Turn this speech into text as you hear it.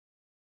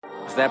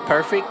Is that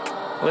perfect?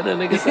 What the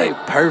nigga say?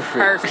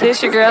 Perfect.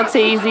 This your girl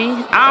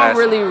Teezy. I don't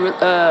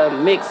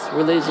really mix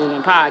religion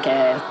and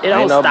podcast. It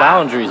don't Ain't no stop.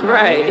 boundaries, man.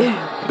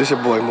 Right. This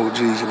your boy Moo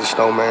G's in the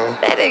Snowman.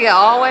 That nigga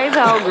always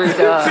hungry,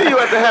 dog. See you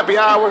at the happy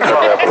hour.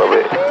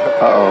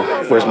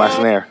 Uh-oh, where's my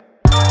snare?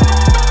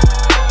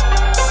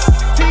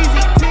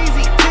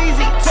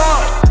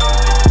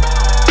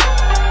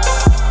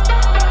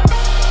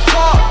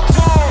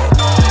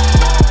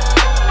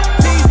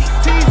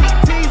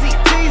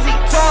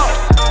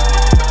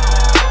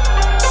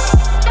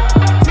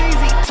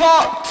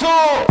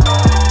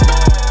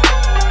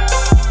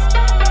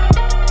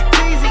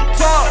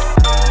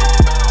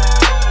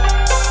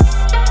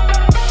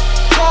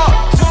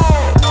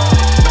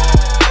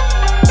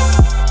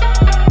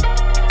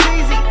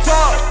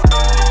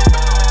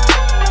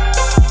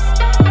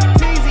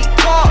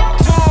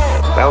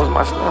 That was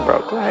my son, bro.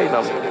 Go ahead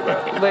on me,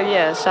 bro. But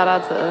yeah, shout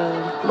out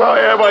to Bro,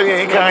 everybody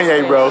ain't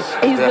Kanye, bro.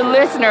 he's the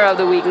listener of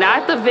the week,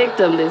 not the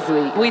victim this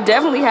week. We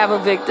definitely have a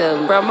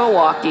victim from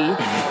Milwaukee.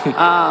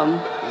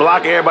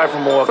 Block everybody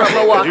from Milwaukee. From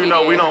Milwaukee, You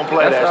know we don't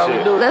play That's all that we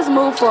shit. do. Let's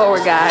move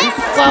forward, guys.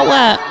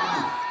 What?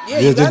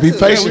 Yeah, just be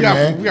patient,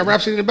 man. We got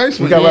Rap City in the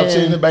basement. We got Rap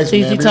City in the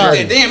basement, man. TZ Be Talk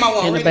ready. Damn, I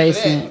want in the ready for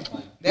basement.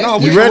 that. No,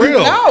 You we ready?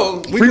 real.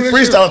 No. We Free do that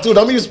freestyle too.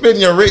 Don't be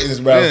spitting your writtens,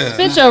 bro. Yeah.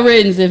 Spit your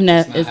writtens if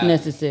it's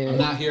necessary. I'm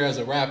not here as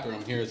a rapper.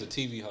 I'm here as a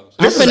TV host.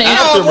 This I'm is finna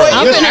after, intro- bro.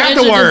 I'm This finna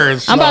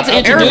afterwards. I'm about to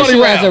introduce Everybody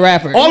you rap. as a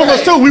rapper. All of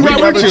us too. We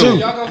rap with you.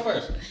 Y'all go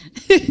first.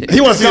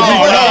 He want to see if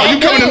No, you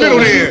come in the middle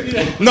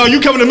then. No, you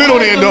come in the middle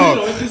then,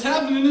 dog. If this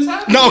happening, this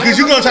happening. No, because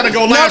you're going to try to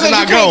go No, last and because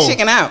not you can't go.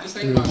 chicken out. This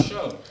ain't my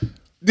show.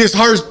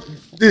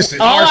 This is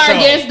All our our show.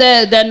 guests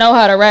that know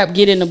how to rap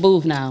get in the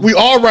booth now. We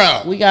all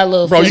rap. We got a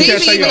little. Bro, you feel. can't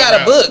TZ say even y'all got a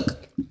rap. book.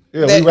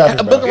 Yeah, That, we rapping,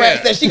 a book bro. of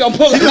raps that she gonna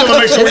pull Just want to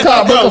make sure It's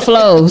called Book of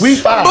Flows. we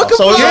file. Book of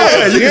So Flows.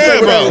 yeah, you can say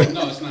bro. whatever.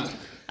 No, it's not.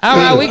 All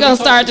right, we gonna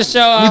start the show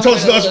off.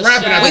 toasted with a us little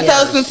rapping shot. We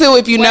toasting too.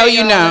 If you know, Wait, you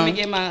y'all, Let me know.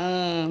 get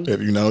my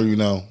If you know, you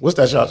know. What's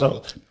that shot,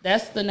 though?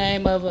 That's the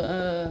name of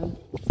a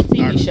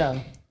TV show.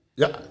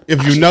 Yeah.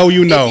 If you know,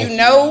 you know. You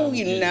know,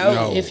 you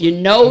know. If you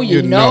know, you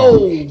You know.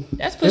 know.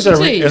 That's Is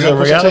Pusha it T. a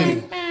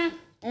reality?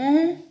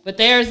 But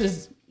theirs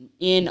is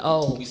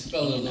N-O. We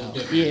spell it a little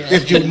different. Yeah.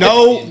 If you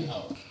know,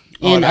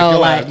 N-O,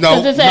 like, No,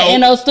 because it's at no.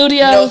 N-O No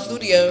Studios.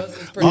 studios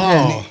is pretty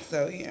Oh. good.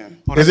 So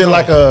yeah. Is it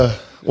like a...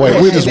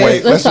 Wait, we just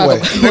wait. Let's talk wait.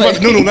 about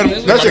it. no, let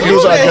him. Let's get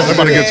introduce our to it. guest.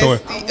 Everybody get to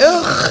it.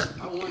 Ugh.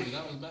 I won it.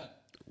 That was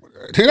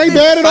bad. It ain't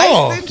bad at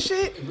all. Spice and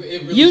shit.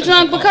 It really You tastes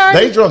drunk like Bacardi?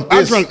 They drunk I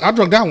this.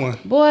 drunk that one.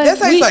 Boy, That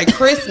tastes like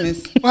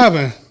Christmas. What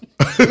happened?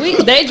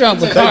 they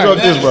drunk They drunk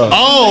Bacardi. this, bro.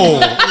 Oh,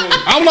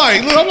 I'm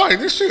like,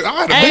 this shit. I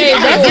had a Hey,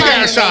 big that's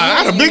ass shot.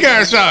 I had a big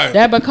ass shot.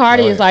 That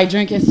Bacardi is like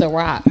drinking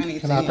Ciroc.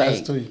 Can I pass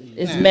it to you?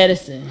 It's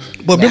medicine.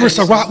 But remember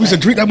Ciroc? We used to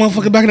drink that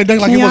motherfucker back in the day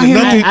like it wasn't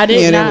nothing. I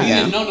did not.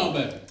 there we No, no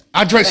better.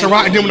 I drank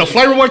Ciroc, and then when the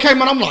flavor one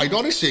came out, I'm like,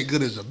 oh, this shit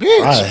good as a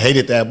bitch. I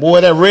hated that. Boy,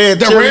 that red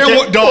That cherry red cake,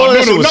 one- dog, boy, no, that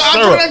shit no, was no, I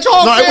syrup. thought that's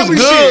all No, it was family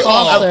good shit.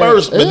 at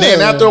first, but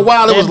then Ugh. after a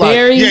while, it was That like...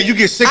 berry. Yeah, you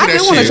get sick of I that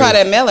do want to shit. try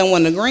that melon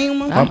one, the green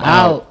one. I'm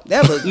out.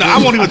 That looks No,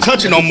 I won't even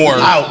touch it no more.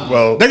 Out,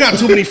 bro. They got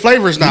too many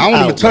flavors now. I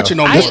won't even touch it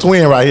no more. This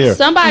twin right here.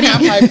 Somebody,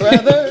 my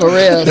brother. for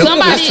real. That's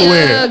Somebody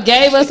weird.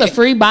 gave us a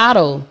free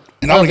bottle.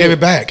 And I would gave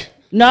it back.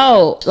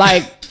 No,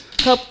 like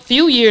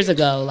few years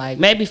ago, like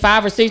maybe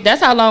 5 or 6.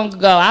 That's how long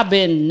ago I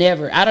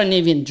don't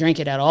even drink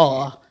it at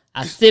all.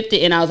 I sipped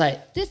it and I was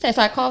like, this tastes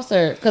like cough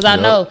syrup. Because I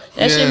know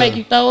that shit make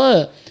you throw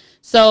up.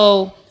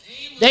 So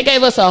they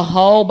gave us a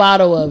whole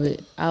bottle of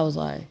it. I was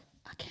like,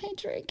 I can't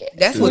drink it.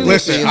 That's what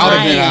Listen, this is. I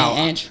would've been Trying out.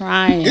 and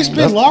trying. It's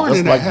been longer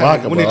than That's that. like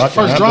vodka, when bro. it I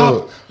first cannot do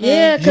dropped. it.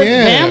 Yeah, because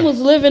Yeah. Bam was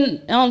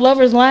living on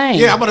Lover's Lane.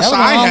 Yeah, I'm about to That say, was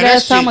a I ain't long had that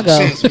ass time shit ago.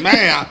 since,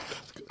 man.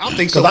 I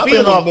think Because I've Sophia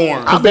been was off,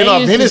 born. I've been They off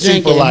used to Hennessy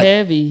drink for it like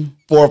heavy.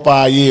 4 or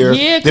 5 years.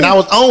 Yeah, Then I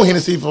was on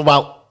Hennessy for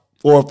about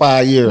 4 or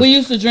 5 years. We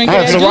used to drink I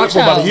it had at Ciroc for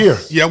about a Duke's year.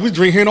 house. Yeah, we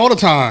drink Hen all the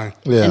time.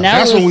 Yeah. And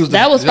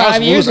that was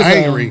 5 years we was ago.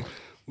 angry.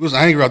 We was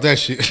angry about that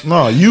shit.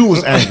 No, you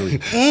was angry.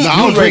 No, I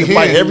don't You drink drink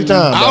like Hen. every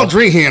time, I bro. don't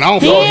drink Hen. I don't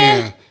fuck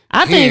Hen? Hen.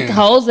 I think Hen.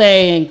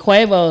 Jose and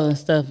Quavo and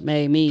stuff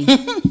made me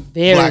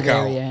very,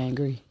 Blackout. very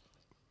angry.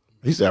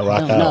 He said I rock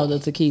don't know out. the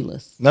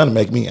tequilas. None to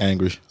make me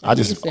angry. I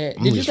Did just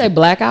you say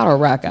blackout or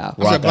rock out?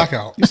 I said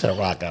blackout. You said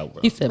rock out,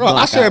 bro. He said Bro, I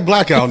blackout. said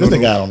blackout. This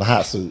Noodle. nigga out on the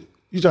hot suit.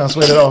 You trying to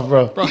sweat it off,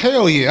 bro? Bro,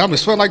 hell yeah. I've been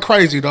sweating like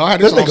crazy, though. I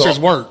had this This on nigga- since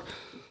work.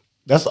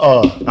 That's I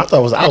thought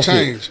it was an I outfit.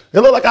 changed. It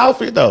looked like an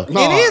outfit though.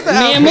 No, It is an Me and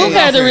outfit. Mook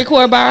had to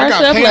record by I got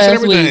ourselves pants and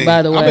last everything. week,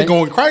 by the way. I've been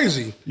going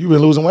crazy. You been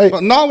losing weight.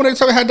 But no, when they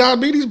tell me I had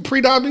diabetes,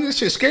 pre-diabetes, that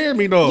shit scared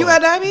me, though. You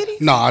got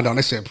diabetes? No, I don't.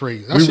 They said pre.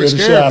 That We shit really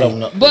scared shot me. him.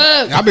 though.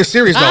 But I've been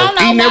serious, I though. don't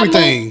know Eating why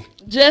everything. Mook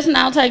just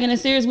now taking it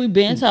serious. We've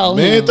been told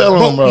Man, him. tell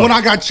him, But bro. when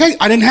I got checked,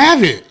 I didn't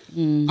have it.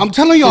 I'm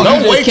telling y'all. Don't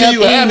just wait till kept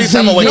you have it. He said,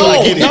 I'm gonna wait till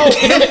I get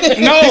it.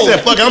 No. He said,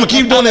 fuck it, I'm gonna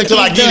keep doing it until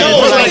I get it.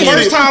 No, Until I the get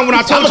first it. time when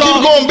I told I'm gonna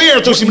keep y'all- going beer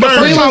until she The burns.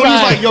 first time was he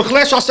was like- like, yo,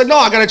 cholesterol, I said, no,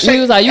 I got to check. We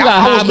was like, you got I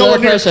high was nowhere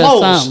blood near pressure or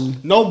close.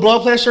 something. No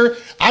blood pressure.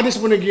 I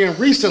just went again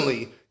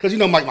recently because, you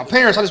know, my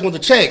parents, I just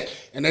wanted to check.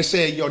 And they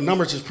said, your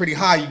numbers is pretty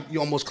high. You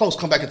almost close.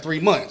 Come back in 3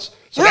 months.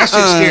 So that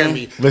shit scared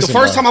me. Listen, the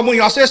first bro. time when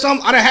y'all said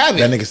something, I didn't have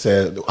That it. nigga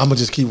said, I'm gonna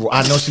just keep.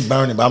 I know she's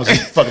burning, but I'm gonna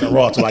keep fucking it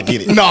raw till I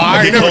get it. No,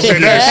 I ain't never said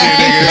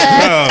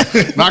that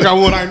shit, nigga. No. Knock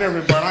on wood, I ain't never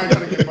been burned. I ain't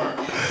trying to get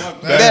burned.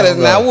 Fuck That is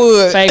not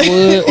wood. Fake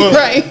wood.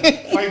 Right.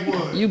 Fake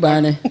wood. You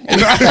burning.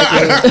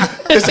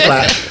 It's a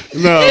clap.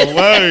 No,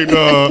 wait,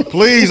 no.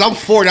 Please, I'm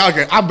 40.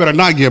 I better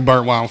not get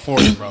burnt while I'm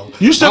 40, bro.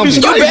 You should be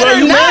straight, bro.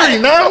 You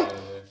married now.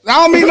 I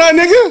don't mean nothing,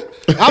 nigga.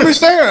 I be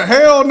saying,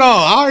 hell no.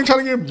 I ain't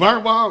trying to get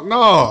burnt while,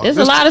 no. There's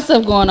a lot of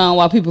stuff going on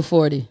while people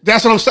 40.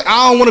 That's what I'm saying.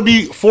 I don't want to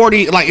be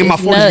 40, like in my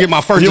 40s, nuts. get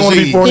my first You don't want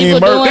to be disease. 40 and People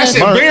burnt. doing- That's it,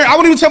 Burnt. bear. I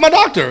wouldn't even tell my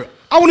doctor.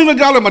 I wouldn't even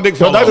go let my dick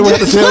fall Your doctor off. would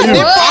have to tell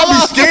you. I'll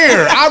be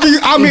scared.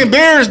 I'm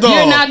embarrassed, though.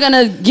 You're not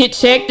gonna get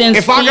checked and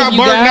If see I got you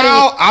burnt got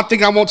now, it. I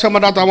think I won't tell my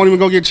doctor. I won't even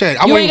go get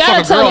checked. I You won't ain't even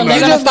gotta fuck a tell girl them. They're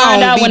now. gonna just gonna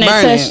find out be when they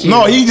burning. test you.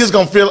 No, he just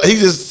gonna feel. He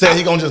just said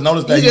he gonna just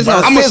notice that He he just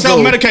gonna burnt. I'm going to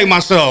Fizzle. self-medicate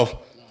myself.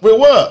 With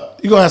what?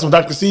 You gonna have some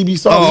Dr. CB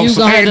sauce? You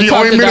gonna have to Andy,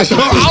 talk to minutes.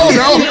 Dr. I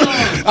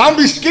don't know. I'm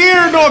be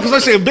scared, though, because I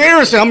say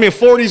embarrassing. I'm in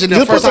 40s and then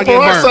Just put first some I get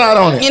burnt. peroxide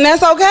on it. And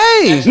that's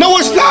okay. No,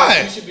 it's not.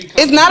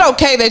 It's not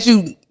okay that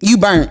you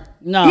burnt.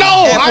 No. No,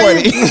 At I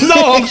 40. ain't,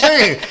 no, I'm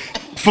saying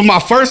for my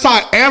first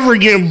time ever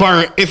getting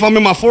burnt, if I'm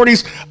in my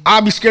 40s,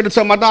 I'll be scared to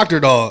tell my doctor,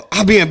 dog.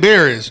 I'll be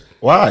embarrassed.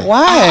 Why? I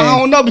Why?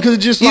 don't know because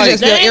it's just You like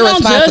just They ain't gonna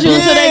judge you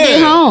until they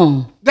get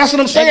home. that's what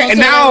I'm They saying. And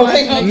gonna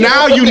tell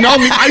now them. you know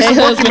me. I used to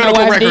They work in husband and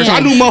medical wife records. then. I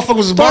knew motherfuckers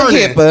was Fuck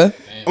burning. HIPAA.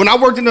 When I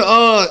worked in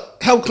the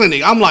health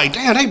clinic, I'm like,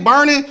 damn, they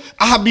burning.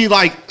 I'd be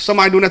like,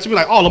 somebody doing that to me,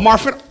 like, oh, Lamar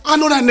Finn, I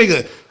know that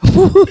nigga.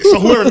 So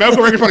whoever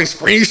medical records probably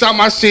screenshot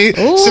my shit,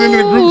 send it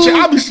in the group chat.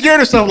 I'd be scared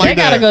of stuff like They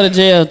that. gotta go to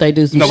jail if they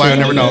do some Nobody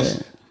shit will never like know.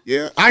 that.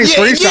 Yeah, I ain't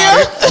Yeah, screenshot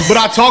yeah. it, but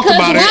I talked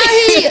about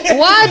it.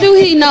 Why do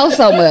he know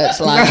so much?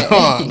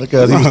 Like,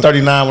 Because he was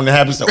 39 when it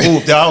happened. So, ooh,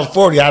 if I was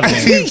 40, I'd have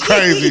been. He's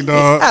crazy,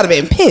 dog. I'd have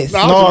been pissed. No,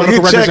 I No, was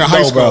you medical records check in high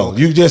though, school. bro.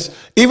 You just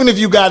even if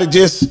you got it,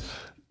 just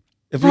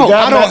if Bro, you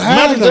got I don't have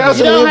Magic nothing.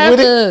 Johnson you don't have with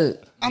it.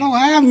 to. I don't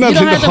have nothing.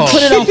 You don't have to dog.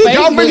 put it on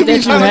Y'all making Facebook me that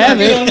you try to have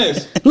get on it.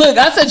 this. Look,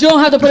 I said you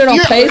don't have to put it on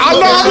Yeah, Facebook. I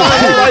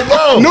know. Like,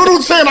 bro.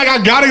 Noodle saying like I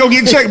gotta go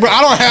get checked, bro.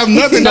 I don't have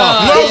nothing. No, dog.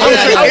 I'm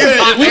saying,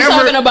 if I we ever-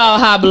 talking about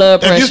high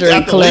blood If you pressure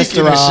and after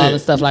leaking and cholesterol shit. and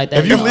stuff like that.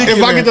 If you No. leak-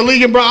 If I get the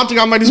leaking, bro, I think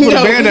I might just put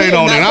a Band-Aid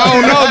on it. I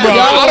don't know, bro. Y'all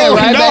I went don't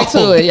right know. back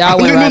to it. Y'all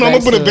I'm went right gonna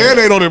back put a to it.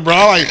 Band-Aid on it, bro.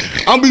 Like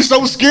I'm be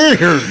so scared.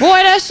 Boy,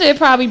 that shit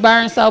probably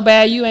burned so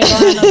bad you ain't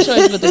gonna have no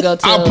choice but to go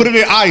to. I'll put it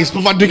in ice.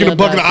 Put my dick in Yeah, a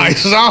bucket of doctor.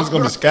 ice. It's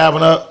gonna be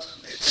scabbing up.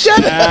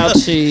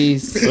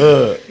 Ouchies.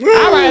 Ugh.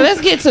 All right,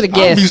 let's get to the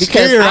guests be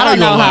because scared, I I don't ain't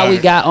know gonna how lie. we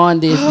got on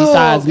this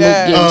besides Luke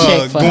God. getting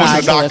checked for going to high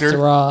the doctor.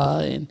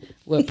 cholesterol and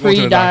what Going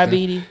to the doctor.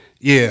 pre-diabetes.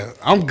 Yeah,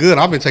 I'm good.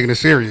 I've been taking it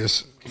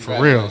serious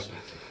for real.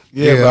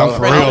 Yeah, Yeah, bro. I'm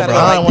for real, bro.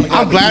 I don't wanna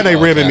I'm glad they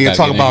ribbing me and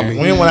talk about me.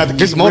 We don't want to have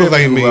to It's keep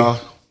motivating ribbing me. you, bro.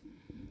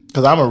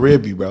 Cause I'm a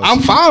rib you, bro. I'm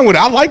fine with it.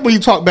 I like when you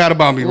talk bad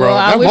about me, bro. Well,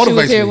 I That wish you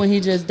was motivates here me. when he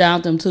just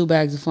downed them 2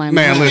 bags of flaming.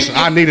 Man, hot. listen,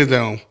 I needed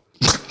them.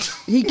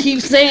 He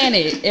keeps saying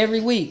it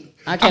every week.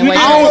 I can't wait.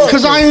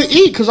 Because I ain't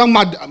eat. Because I'm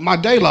my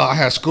day law. I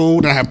had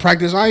school, then I had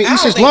practice. I ain't I eat don't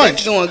since think lunch.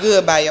 that's doing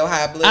good by your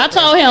high blood I pressure.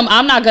 told him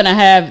I'm not gonna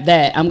have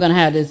that. I'm gonna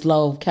have this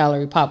low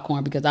calorie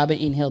popcorn because I've been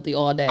eating healthy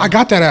all day. I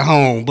got that at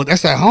home, but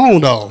that's at home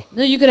though.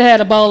 Then you could have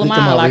had a bowl of You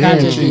come mine over like I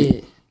here just and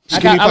did. I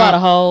Skinny bought pop? a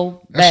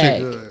whole That shit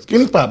bag. good.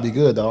 Skinny pop be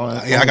good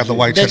though. Yeah, I got the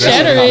white The cheddar.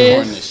 cheddar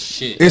Popcorn is. is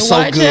shit. It's The so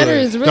white cheddar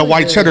is good. really The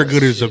white good. cheddar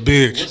good is a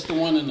bitch. What's the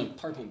one in the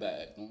purple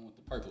bag? The one with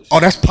the purple shit. Oh,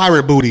 that's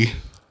pirate booty.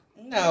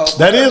 No.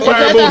 That is Is that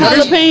pirate the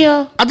booty.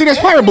 jalapeno? I think that's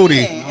pirate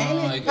booty.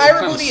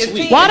 Pirate booty is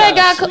pink. Why they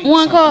got a got sweet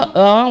one something. called?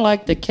 Oh, I don't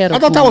like the kettle. I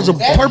thought that was a corn.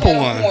 That's purple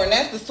kettle one. corn.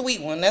 That's the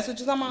sweet one. That's what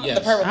you're talking about? Yes.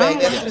 The purple bag.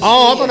 That's the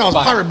Oh, I thought sweet that was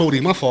Fire. pirate booty.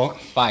 My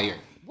fault. Fire.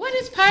 What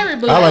is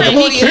pirate booty? I like think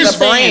the he booty keeps is a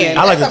saying brand.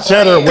 I like the That's a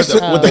cheddar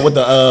brand. with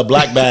the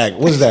black bag.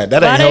 What is that?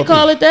 That Why ain't they healthy.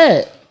 call it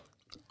that?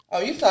 Oh,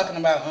 you talking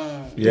about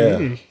Yeah.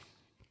 Mm.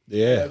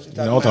 Yeah. You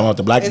know, I'm talking about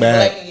the black It's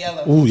bag. black and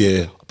yellow. Ooh,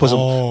 yeah. Put some,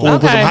 put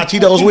Okay. some hot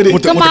Cheetos with it.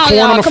 With the Come on, corn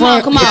on y'all. the Come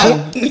on, front. come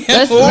on.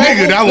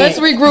 Nigga, that Let's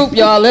one. regroup,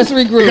 y'all. Let's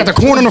You got regroup. the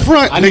corn on the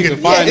front. I need Nigga, to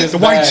find this the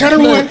white bag. cheddar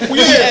one.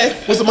 Yeah.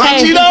 With some hot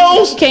Hey,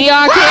 Cheetos. Can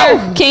y'all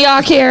care? Can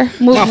y'all care?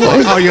 Move My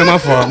fault. Oh yeah, my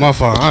fault. My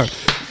fault.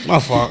 My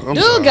fault. I'm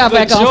Dude sorry. got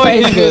back on Joy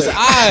in his Facebook.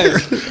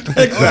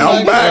 eyes.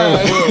 I'm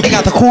back. They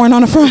got the corn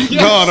on the front.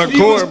 No, the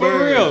He was corn, for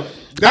man. real.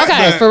 That's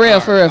Okay, bad. for real, All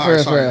for real, right, for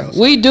real, sorry, for real. guys.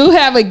 We do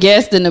have a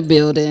guest in the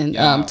building.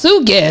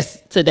 2 guests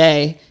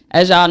today.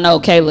 As y'all know,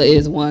 Kayla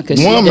is one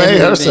because One made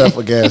herself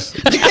a guest.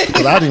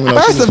 'Cause I didn't even know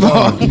First she was of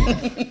all.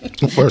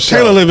 on. First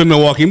Kayla shot. live in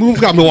Milwaukee. We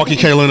got Milwaukee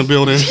Kayla in the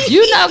building.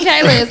 You know,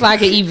 Kayla is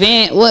like an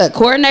event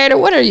coordinator.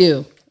 What are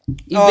you?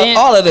 Event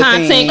all of the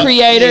content things.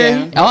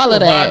 creator, Yeah. all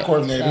of Vibe that.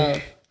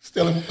 coordinator.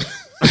 Still in.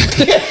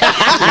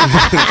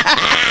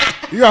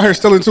 You out here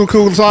stealing too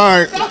cool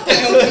time.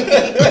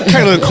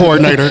 Kayla a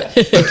coordinator.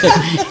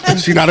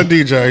 She's not a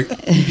DJ.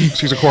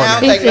 She's a I coordinator.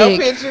 don't take no He said-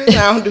 pictures.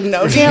 I don't do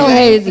no Tell videos.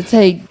 Hayes to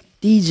take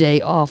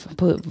DJ off and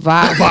put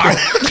vibe.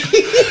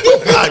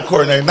 Vibe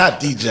coordinator,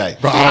 not DJ.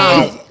 Bro,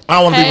 I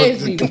don't want Hey,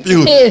 people be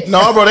confused. pissed.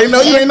 No, bro, they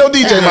know you ain't no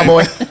DJ, my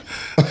boy.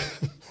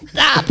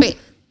 Stop it.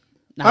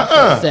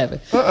 No, 7.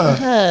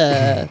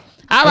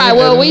 All right,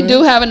 well, we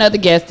do have another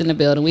guest in the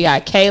building. We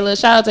got Kayla.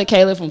 Shout out to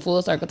Kayla from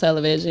Full Circle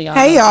Television. Y'all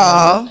Hey, know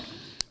y'all.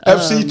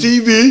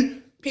 FCTV.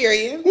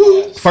 Period.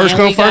 First And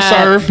come, we first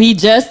got serve. Be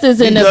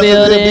Justice in the Justice in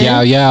the building.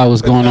 Yeah,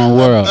 what's going on,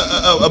 world?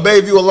 A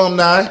Bayview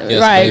alumni.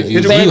 Yes, Right,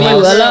 Bayview. Bayview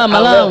I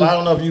alum.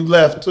 don't know if you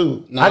left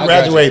too. No, I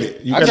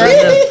graduated. You I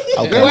graduated? graduated.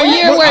 Okay. What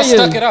year were I you?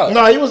 stuck it out.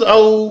 No, he was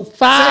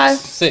 5?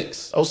 6.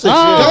 06. Oh,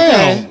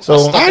 yeah. okay.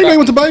 So I ain't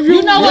went to Bayview.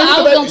 You know what?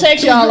 I was gonna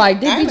text y'all like,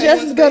 did Be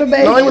Justice go to No,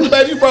 he Bayview? went to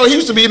Bayview, bro. He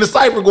used to be in the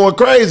cipher going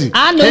crazy.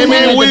 I knew Him he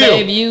and went to Will.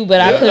 Bayview,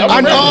 but I couldn't I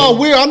remember. know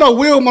Will. I know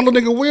Will, my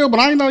little nigga Will, but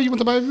I didn't know you went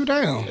to Bayview.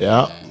 Damn.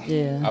 Yeah.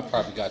 Yeah. I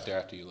probably got there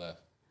after you left.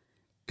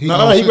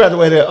 No, he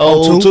graduated at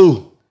 02.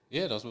 02.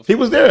 Yeah, that's what He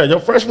was there your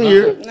freshman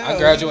year. I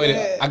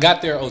graduated. I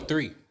got there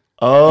 03.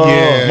 Oh,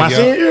 Yeah, my yeah.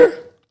 senior year.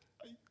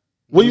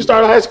 When you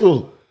started high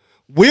school?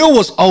 Will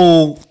was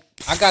old.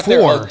 I got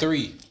there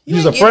 03. You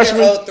was a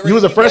freshman? You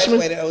was a freshman?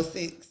 Graduated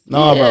 06.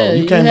 No, Yeah, bro.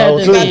 You you came had in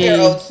to 02. be- Got there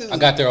 02. I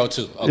got there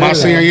 02. Okay. My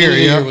senior year,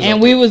 yeah. was And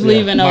 03. we was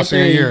leaving My 03.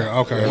 senior year.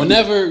 Okay.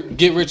 Whenever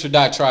Get Rich or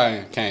Die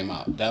Trying came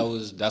out,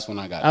 that's when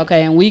I got it.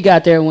 Okay, and we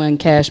got there when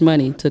Cash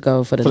Money took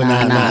over for the For the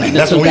 9-9.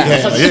 That's when we came.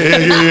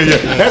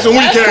 Yeah. That's when we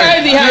That's came.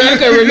 crazy how you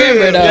can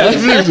remember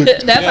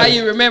though. That's how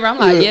you remember. I'm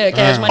like, yeah,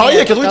 Cash Money. Oh,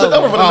 yeah, because we took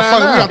over for the Oh, fuck,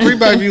 we 9-9. got 3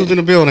 Bayviews in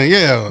the building.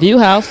 Yeah. View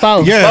House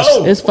 4. Yes.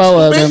 Oh, It's 4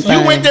 of them. bitch,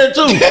 you went there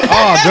too.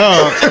 Oh,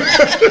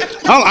 dog.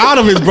 I'm out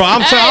of it, bro.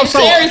 I'm so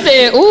Terry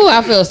said, "Ooh,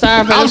 I feel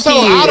sorry for I'm them so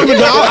kids." out of it.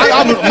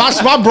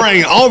 Dog. My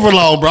brain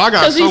overload, bro. I got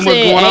Because so he much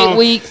said going 8 on.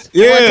 weeks,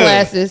 4 Yeah.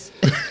 classes,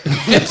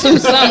 2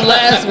 something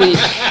last week,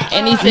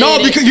 and he said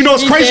No, because you know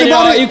what's he crazy said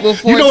about all it? equal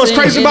You know what's 14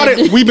 crazy about it?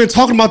 and We've been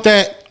talking about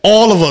that,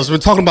 all of us. We've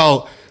been talking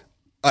about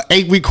an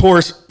 8-week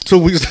course, 2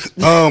 weeks,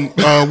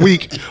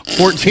 week,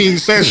 14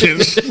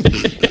 sessions.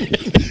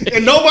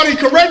 And nobody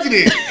corrected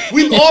it.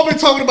 We've all been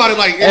talking about it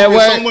like it's At been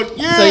so work? much.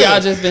 Yeah. So y'all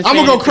just been I'm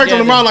gonna saying go it correct on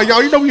the together. mind like,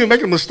 y'all, you know we been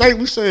making a mistake.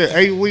 We said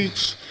 8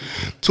 weeks,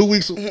 2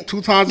 weeks,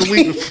 2 times a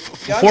week,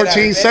 Y'all 14 got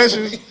it.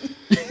 sessions.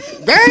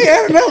 They ain't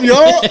adding up,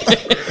 y'all.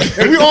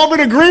 And we all been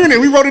agreeing,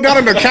 and we wrote it down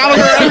in the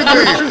calendar and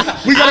everything.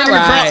 We got it in the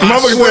Alright.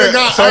 calendar. I swear to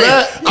God. So Hey,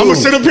 that- I'm gonna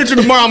send a picture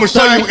tomorrow. I'm gonna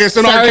show you. It's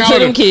in our sorry to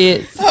them calendar.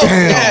 kids. Oh,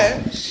 yeah.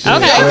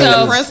 Okay, The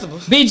so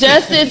principals. Be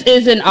Justice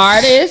is an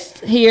artist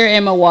here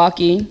in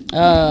Milwaukee.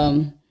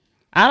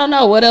 I don't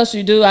know what else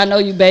you do. I know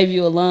you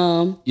Bayview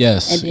alum.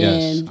 Yes, And then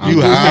yes. You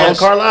You have had a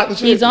car lot and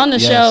shit? he's on the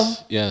Yes,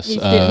 show. yes, He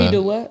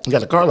do what? You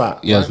got a car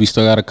lot. Yes, right? we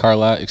still got a car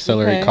lot,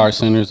 Accelerate Okay. Car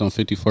Centers on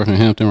 54th and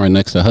Hampton, right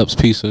next to Hub's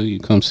Pizza. You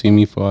come see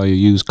me for all your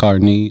used car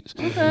needs.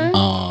 Okay. You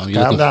Calm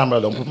looking- down,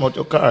 bro. Don't promote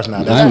your cars now.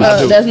 I That's know. what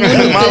I do. That's new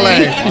That's my thing.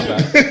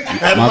 lane.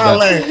 That's My my bad.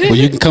 lane. Well,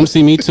 you can come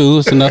see me too.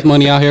 It's enough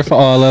money out here for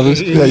all of us.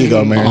 There you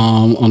go, man.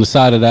 On the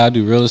side of that, I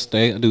do real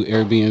estate. I do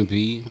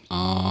Airbnb.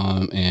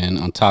 And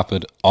on top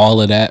of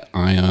all of that,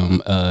 I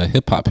am a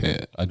hip hop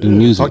head. I do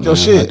music. Talk your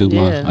man. shit.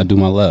 Yeah. I do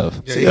my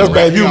love. See, us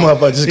Bayview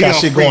motherfuckers just got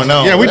shit going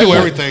on. Yeah, we do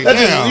everything. That's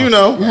just, Damn. you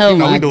know. Oh You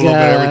know, my we do a little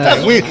bit of God.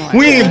 everything.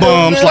 We ain't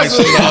bums like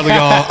some of the other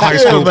y'all high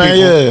school Yeah, man, people.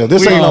 yeah.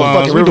 This We ain't no bums.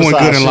 fucking We doing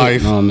Riverside good in shit.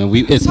 life. No,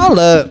 man, it's Hold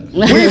up.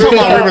 We ain't talking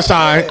about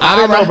Riverside. I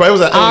didn't know, bro. It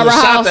was a Our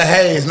shot house. to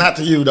Hayes, not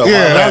to you, though. Yeah,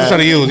 My that was bad. out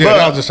of you. Yeah, But-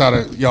 that was just out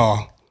of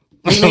y'all.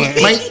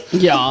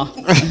 Y'all.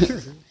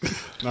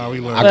 Nah,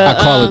 we love I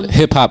call it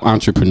hip hop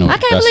entrepreneur. I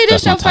can't believe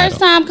this my your first title.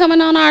 time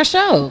coming on our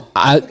show.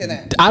 I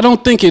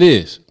don't think it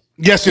is.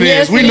 Yes, it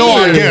Yes, is. We it know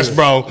our is. guests,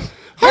 bro.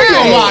 How you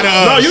gonna lie to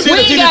us? No, you We did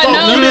a TV got talk.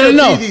 no- You did a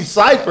No. TV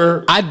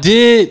cipher. I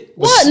did.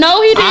 What?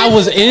 No, he didn't. I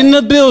was in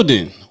the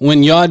building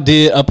when y'all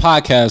did a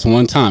podcast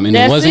one time, and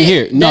That's it wasn't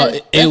here. No, That's,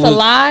 it that's was.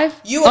 alive.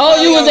 You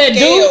Oh, you was at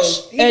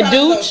Dooch? Dooch? At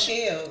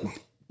Dooch?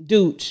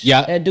 Dooch.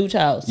 Yeah. At Dooch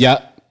House. Yeah,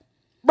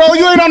 Bro,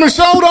 you ain't on the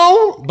show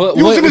though. but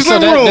you was in what, his so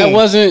living room. that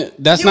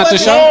wasn't. That's You not the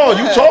wasn't show. Oh,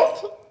 you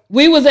talked?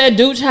 We was at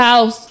Dooch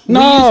House. No,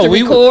 we used to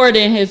we- record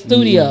in his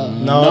studio.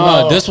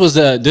 No, this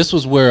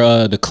was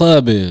where the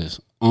club is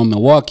on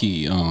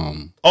Milwaukee.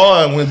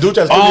 Oh, and when Dude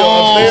had studio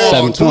upstairs.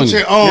 720.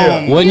 Dude,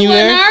 Yeah. Wasn't you Wasn't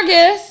there? our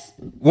guest.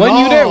 Wasn't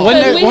you there? Wasn't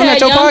Because that, we wasn't had that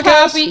your Young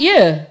podcast? Coffee.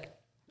 Yeah.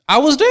 I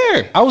was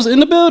there. I was in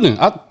the building.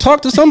 I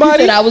talked to He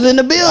somebody. said I was in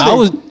the building. I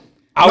was.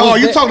 No,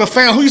 you there. talking to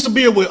fan who used to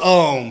be with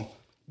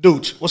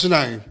Dooch. What's his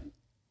name?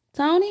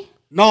 Tony?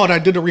 No,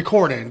 that did the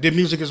recording, did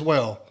music as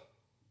well.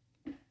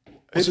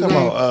 He's talking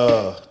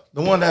about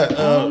the one that I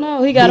don't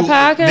know. He got a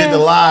podcast? Did the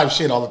live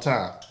shit all the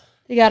time.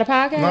 He got a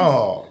podcast?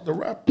 No, the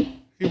rap.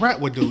 He rap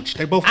with Dooch.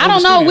 They both. I own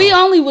don't the know. studio. We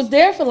only was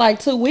there for like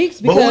 2 weeks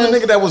But because who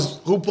the nigga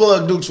who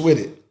plugged Dukes with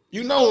it?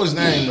 You know his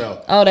name,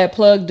 bro. oh, that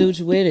plug Dooch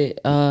with it.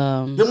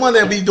 The one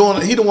that be doing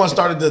it, he the one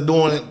started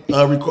doing it.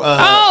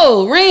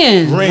 Oh,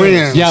 Renz.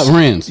 Renz. Yeah,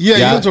 Renz. Yeah,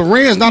 you went to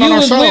Renz, not You on our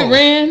was show. with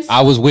Renz?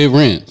 I was with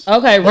Renz.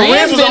 Okay, But Renz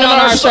Renz was been on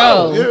our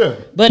show. Yeah.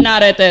 But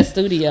not at that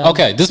studio.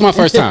 Okay, this is my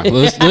first time.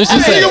 Let's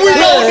just say.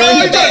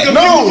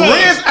 No,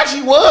 Renz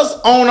actually was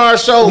on our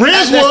show.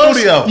 Renz at that was.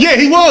 studio. Yeah,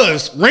 he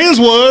was. Renz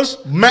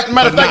was. Matter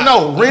of fact,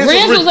 no.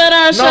 Renz was at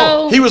our show.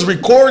 No, he was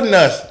recording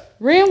us.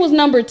 Ren was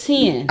number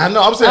 10. I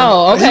know. I'm saying.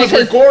 Oh, okay. He was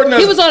 'cause recording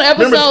us. he was on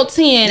episode Remember-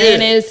 10 Yeah.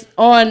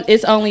 and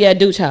it's only at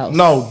Dooch House.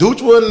 No,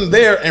 Dooch wasn't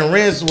there, and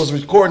Renz was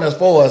recording us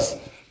for us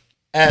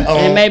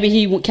And maybe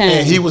he came.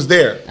 And he was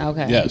there.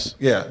 Okay. Yes.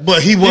 Yeah.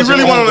 But he He wasn't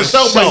really on wanted on the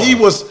show, but he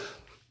was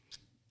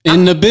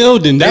In the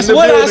building. That's the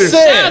what building. I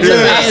said. Shout out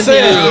to I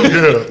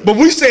said. But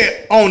we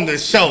said on the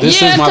show. This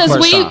Yeah, is my because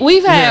first time.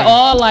 we've had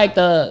all like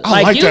the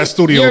I like that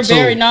studio, You're too.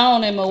 very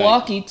known in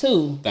Milwaukee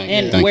too, Thank you.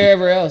 and Thank you.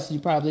 wherever else you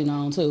probably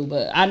known too.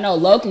 But I know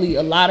locally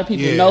a lot of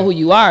people Yeah. know who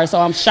you are, so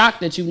I'm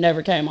shocked that you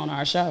never came on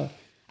our show.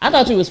 I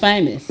thought you was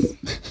famous.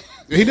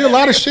 He did a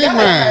lot of shit,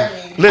 man.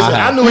 listen.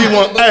 I knew he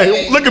wasn't.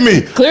 Hey, look at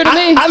me. Clear to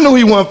me. I knew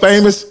he wasn't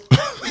famous.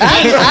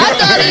 I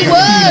thought he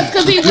was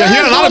because he was Yeah, he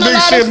had a lot of doing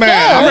big shit, man.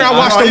 I stuff. remember I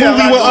watched the yeah,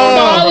 movie like, with So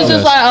I was just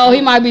Yes. like, oh,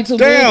 he might be too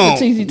Damn.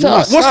 big for TZ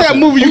Talk. What's that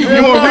movie you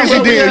and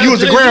Rizzy did? You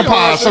was a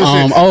grandpa or some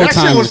shit. Old That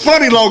shit was timers.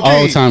 funny, low key.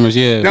 Old timers,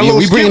 yeah. That Yeah, little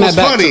we skit bringing was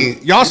that back funny.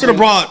 Y'all should have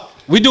brought.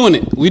 We doing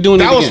it. We doing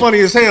it. That was again. funny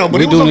as hell, but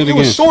We it doing was it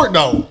again. short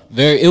though.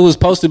 It was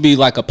supposed to be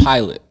like a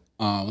pilot.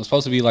 It was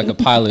supposed to be like a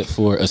pilot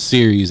for a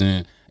series,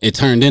 and it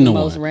turned into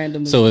Most one.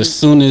 random So as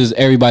soon as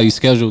everybody's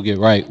schedule get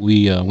right,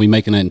 we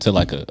making it into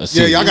like a Yeah,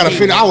 series. y'all gotta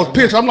finish. I was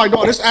pissed. I'm like,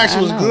 dog, this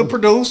actually was good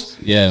produced,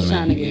 Yeah,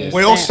 Trying to man. get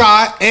well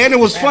shot, and it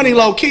was funny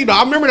low key though.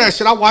 I remember that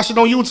shit. I watched it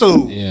on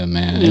YouTube. Yeah,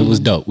 man. It was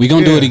dope. We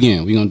gonna do it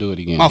again. We gonna do it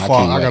again. My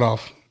fault. can't I got wait.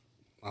 off.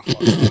 My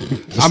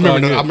fault. I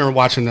remember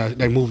watching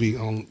that movie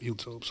on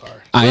YouTube. Sorry.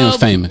 I am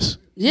famous.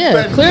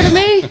 Yeah, clear to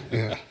me.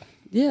 Yeah.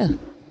 Yeah.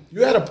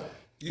 You had a.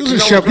 He was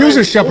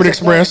in Shepherd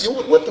Express.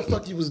 What the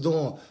fuck you was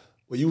doing?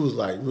 Well, you was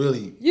like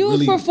really. You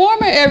really, was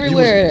performing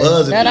everywhere.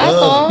 buzzing, That I buzzing.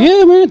 thought.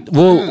 Yeah, man.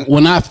 Well,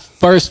 when I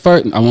first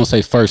I won't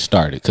say first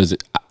started because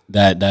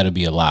that'd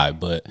be a lie.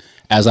 But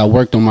as I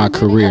worked on my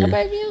career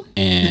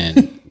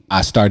and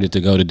I started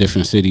to go to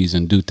different cities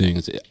and do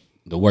things,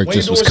 the work When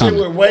you just was doing shit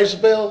coming. with Wave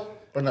Chappelle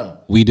or no?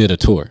 We did a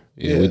tour.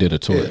 Yeah, we did a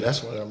tour. Yeah,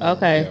 that's what I mean.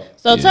 Okay, Yeah.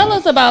 so tell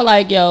us about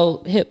like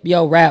your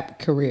rap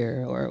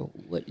career or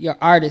what your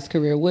artist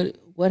career.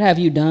 What have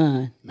you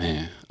done?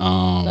 Man,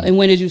 And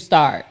when did you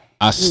start?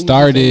 I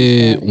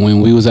started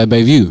when we was at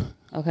Bayview.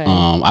 Okay.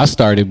 I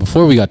started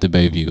before we got to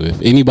Bayview.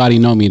 If anybody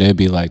know me, they'd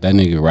be like, that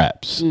nigga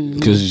raps.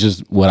 Because it's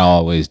just what I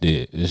always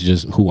did. It's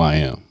just who I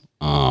am.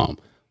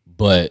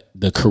 But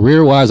the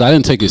career-wise, I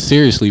didn't take it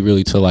seriously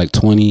really till like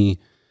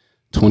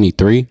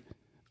 2023.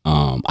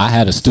 I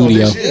had a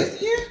studio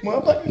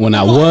when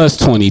I was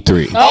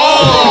 23. I'm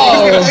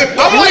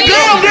like,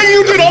 damn, nigga,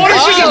 you did all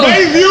this shit at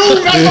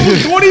Bayview. That's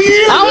over 20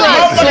 years. I'm like,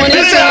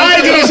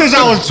 I did it since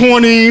I was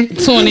 20.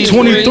 23.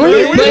 23?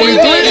 23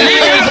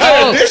 years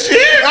old. This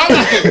year? I'm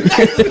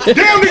like,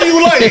 damn, nigga,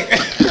 you late.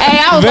 Hey,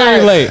 I was Very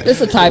like, late.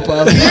 This a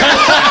typo.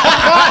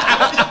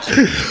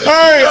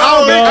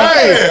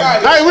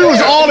 Hey, we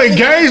was all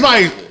engaged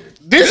like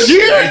this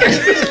year.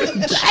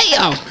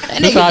 Damn.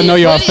 That's how I know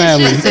y'all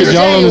family. Because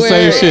y'all on the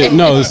same shit.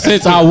 No,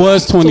 since I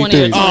was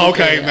 23. Oh,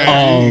 okay,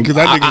 man. 'Cause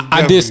that nigga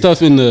I did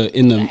stuff in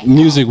the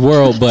music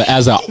world, but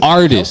as an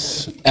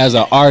artist,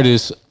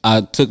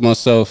 I took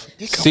myself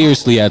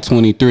seriously at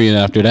 23, and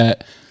after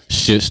that,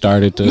 shit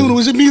started to. Noodle,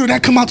 is it me or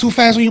that come out too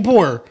fast when you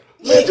pour?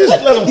 Man, just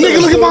let him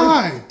Nigga, look at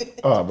mine.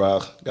 Oh,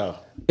 bro, go.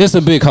 It's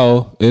a big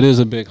hole. It is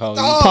a big hole.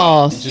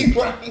 Pause.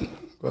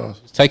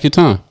 Take your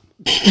time.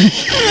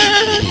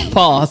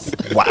 Pause.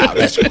 Wow,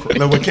 that's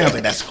no. We can't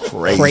say that's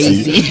crazy.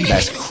 Crazy.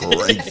 That's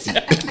crazy.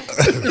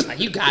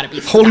 You gotta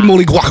be. Holy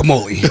moly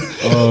guacamole.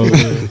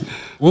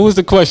 What was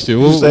the question?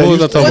 What was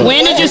I talking about?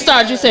 When did you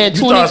start? You said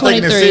You started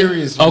taking it 2023.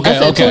 serious. I Okay,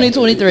 said okay.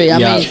 2023. I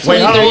Yeah. mean, Wait, 23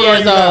 how old are years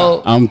you now?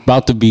 old. I'm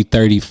about to be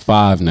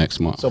 35 next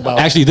month. So about-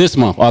 Actually, this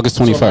month, August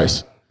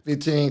 21st.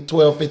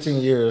 12,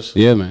 15 years.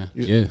 Yeah, man.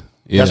 Yeah.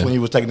 That's when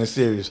you was taking it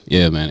serious.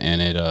 Yeah, man.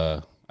 And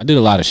I did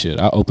a lot of shit.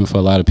 I opened for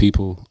a lot of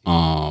people.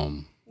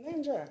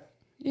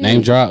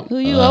 Name drop. Who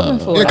you open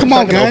for? Yeah, come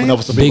on, I could open gang. up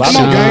for some Big people.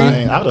 Sean.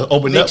 I would have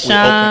opened Big up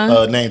Sean.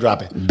 with name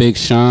dropping. Big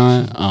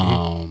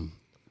Sean.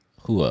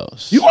 Who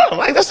else? You are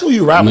like that's who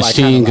you rap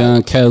Machine like.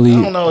 Gun Kelly.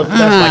 I don't know if that's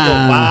like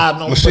a vibe.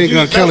 No, Machine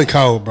Gun Kelly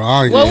cold, bro.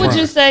 I ain't What gonna would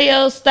front. you say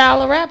your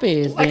style of rap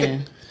is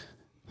then?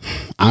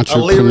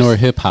 Entrepreneur lyricist?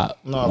 hip hop.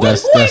 No,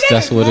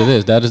 that's what it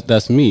is.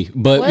 That's me.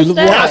 But What's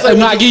that?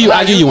 I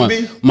give you one.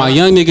 Used to be. My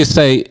young niggas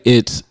say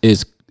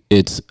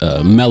it's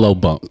mellow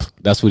bump.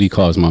 That's what he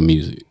calls my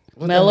music.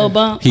 Mellow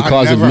bump? He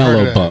calls it never heard mellow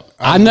of that. bump.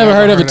 I I've never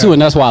heard of heard it too, that.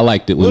 and that's why I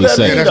liked it when Who he that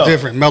said is? it. Yeah, that's No.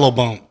 different. Mellow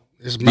bump.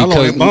 It's mellow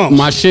Because and bumps.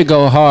 my shit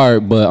go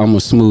hard, but I'm a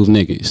smooth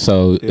nigga,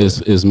 so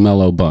it's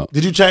mellow bump.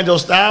 Did you change your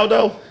style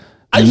though?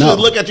 I used No.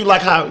 to look at you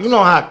like how you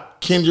know how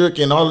Kendrick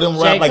and all of them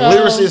rap J. like Cole.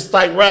 lyricist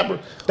type rapper.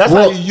 That's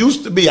Well- how you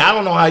used to be. I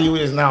don't know how you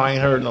is now. I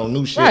ain't heard no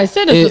new shit. Right,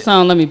 send us a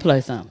song. Let me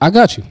play something. I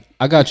got you.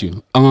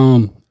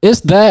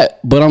 It's that,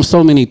 but I'm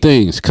so many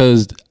things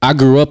because I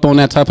grew up on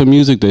that type of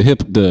music, the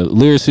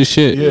lyricist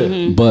shit. Yeah.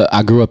 Mm-hmm. But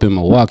I grew up in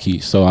Milwaukee,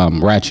 so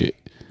I'm ratchet.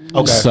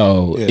 Okay.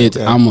 So Yeah,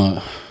 okay. I'm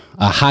a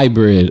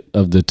hybrid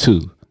of the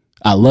two.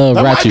 I love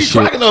That might ratchet be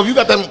shit. cracking though if you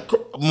got that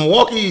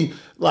Milwaukee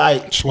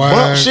like Swag.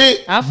 bump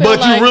shit, I feel but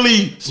like- you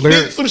really spit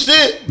Lyric. some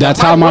shit. That's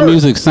that how might my work.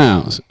 music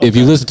sounds. If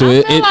you listen to I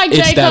it, feel like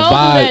it's J. that Cole do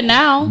vibe. that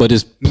now. But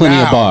it's plenty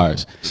of Now,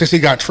 bars. Since he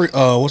got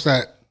what's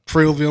that?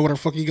 Trillville, whatever the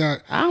fuck he got.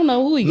 I don't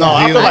know who he No, got.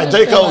 I feel like just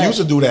J. feel Cole like- used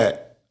to do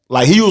that.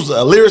 Like he was a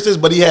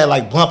lyricist, but he had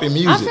like bumping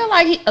music. I feel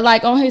like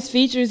like on his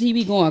features, he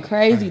be going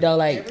crazy though.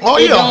 Like, Oh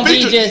it yeah, don't be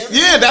features. just,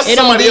 Yeah, that's it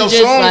don't somebody be else's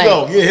just, song like,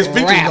 though. Yeah, his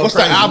features rap. go What's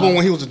crazy. the album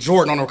when he was a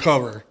Jordan on the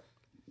cover?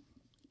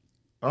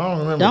 I don't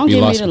remember. Don't You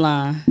give me lost the me.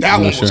 line. That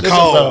one was sure. Listen,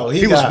 cold. bro,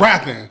 he was got-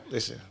 rapping.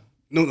 Listen,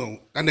 No,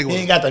 that nigga he was.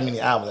 ain't got that many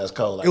albums that's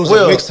cold. Like, It was a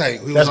mixtape.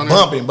 He was That's on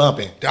there.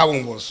 bumping. That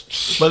one was.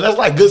 But that's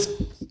like good,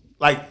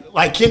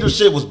 like Kendrick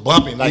shit was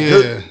bumping. Like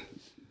Yeah.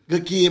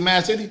 good Kid,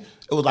 Mad City.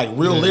 It was like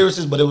real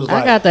lyricists, but it was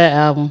like I got that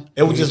album.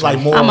 it was just like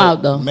more. I'm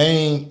out, though.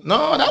 Main.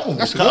 No, that one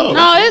was cold.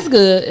 No, it's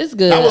good. It's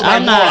good. That was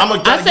like I'm more,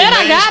 not. I said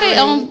I got it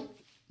on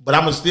but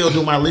I'm gonna still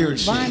do my lyric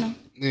shit. vinyl.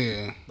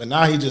 Yeah. But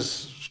now he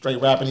just straight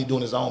rapping. He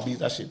doing his own beats.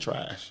 That shit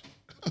trash.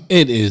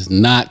 It is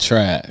not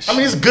trash. I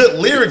mean, it's good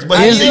lyrics, but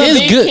Are It's- you a it's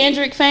big good.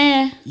 Kendrick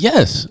fan?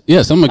 yes,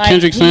 I'm a Like,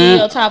 Kendrick he in fan.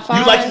 your top 5?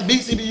 you like his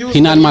beats he be using? He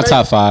not in my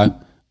top 5.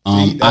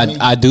 See, that means-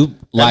 I do That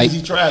like.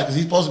 means he trash because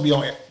he's supposed to be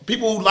on.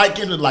 People who like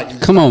Kendrick like.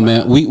 Come on,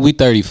 man. We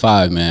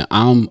 35, man.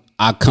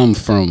 I come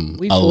from.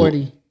 We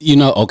 40. You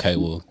know, okay,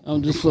 well,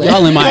 I'm just playing.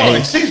 y'all in my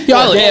age. She's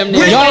Y'all damn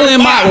near.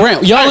 in my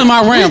ramp. Y'all in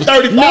my ramp.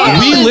 35. No,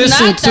 we it's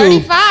listen not to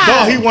 35.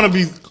 No, he want to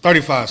be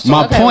 35. So.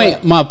 my Okay, point.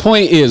 well. My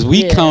point is,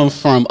 we Yeah. come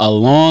from a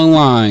long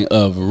line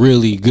of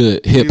really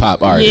good hip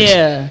hop artists.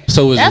 Yeah.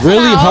 So it's That's really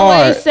what I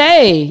hard. always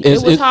say.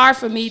 It's- It was it- hard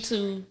for me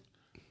to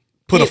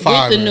Put a get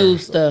 5. the in. new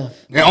stuff.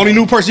 The only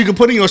new person you can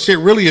put in your shit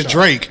really is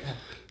Drake.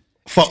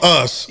 For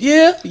us.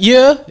 Yeah.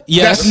 Yes.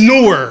 That's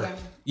newer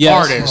Yes.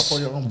 artists.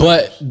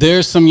 But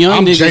there's some young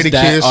I'm niggas Jadakiss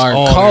that are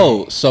all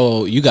cold,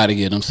 so you got to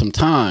give them some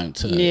time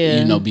to,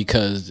 Yeah.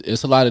 because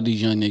it's a lot of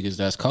these young niggas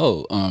that's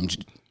cold.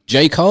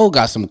 J. Cole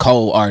got some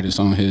cold artists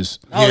on his.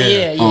 Oh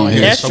yeah, On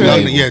his that's true.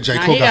 label. Yeah, J.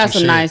 Nah, Cole he got got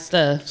some shit. nice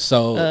stuff.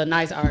 So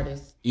Nice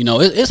artists.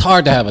 it's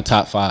hard to have a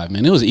top 5,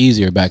 man. It was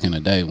easier back in the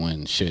day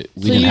when we So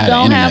didn't you have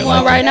don't the internet have one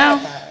like right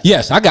that. now?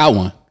 Yes, I got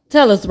one.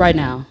 Tell us right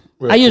now.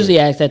 I usually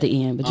ask at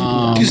the end, but you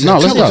do. No,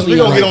 let's Tell us go. We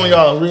gonna get on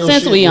y'all real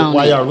Since shit we on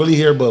while it. y'all really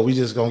here, but we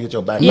just gonna get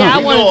your background. Yeah, I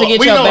We wanted know- to get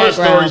we your know her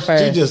background story.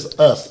 She first. just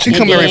us. She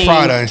come every then-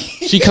 Friday.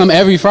 She come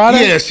every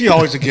Friday. Yeah, she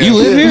always a guest. You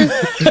live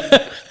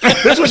here?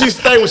 That's what she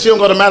stay when she don't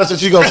go to Madison.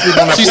 She go sleep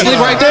on that. She pool. sleep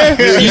right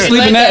there. You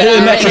sleep in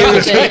that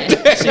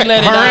couch. She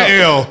let it Her out.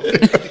 and L.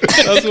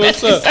 That's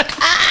what's up.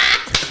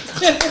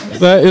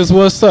 That is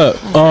what's up.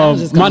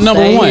 just My gonna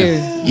number stay one.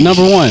 here.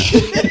 Number one.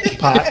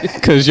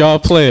 Because y'all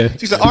playing.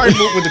 She said, all right,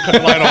 move with the cut the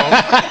light on.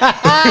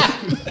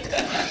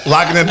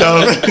 Locking the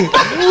door.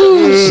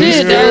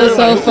 Shit, that was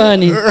so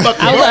funny. I was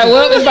like,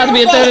 well, it's about to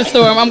be a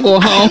thunderstorm. I'm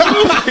going home.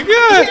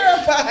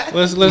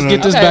 Let's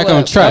get this Okay, back well,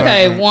 on track.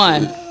 Okay,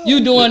 1.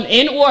 You doing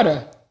in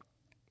order.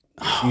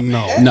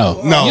 No.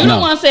 No. You the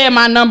one saying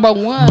my number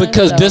 1.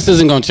 Because so. this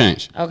isn't gonna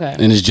change. Okay.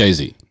 And it's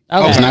Jay-Z.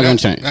 Okay. It's not gonna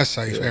change. That's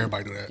safe.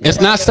 Everybody do that. It's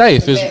not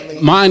safe.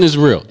 Mine is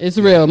real. It's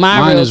real.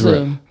 Mine Mine real is too.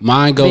 real.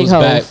 Mine goes Big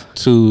Hov. back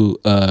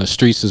to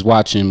Streets is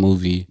Watching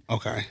movie.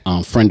 Okay.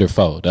 Friend or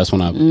Foe. That's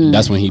when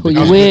That's when he. Who you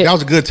That was, with? good. That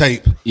was a good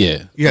tape.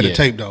 Yeah. You had yeah. the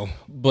tape, though.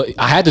 But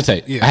I had to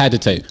tape. Yeah. I had to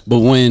tape. But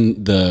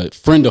when the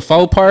Friend or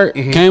Foe part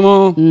came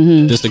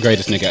on, this the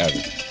greatest nigga ever.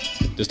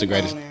 This the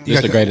greatest. This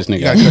the greatest You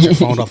nigga gotta ever. cut your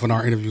phone off in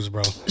our interviews,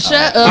 bro.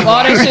 Shut up.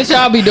 All that shit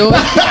y'all be doing.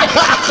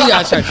 You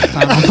got to church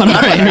on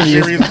our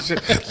interviews. Serious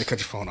shit. They cut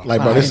your phone off.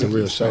 Like, bro, this is a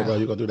real show, bro.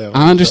 You gonna do that?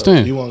 I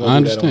understand. You want to I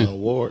go do that on understand. the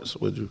awards?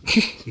 Would you?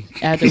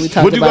 After we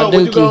talk Would you about go-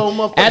 would you go on Dookie.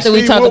 motherfucking After we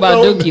Steve talk about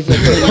Wilkos? Dookie for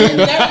 2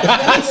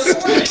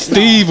 minutes.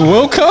 Steve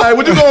Wilco. Hey,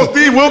 would you go on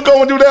Steve Wilco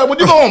and do that? Would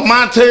you go on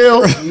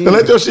Montel and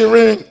let your shit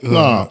ring?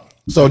 Nah.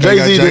 So Okay,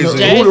 Jay-Z got did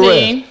Jay-Z. who the rest?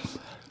 Jay-Z.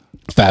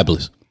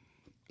 Fabulous.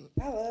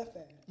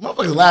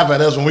 Motherfuckers laugh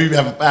at us when we be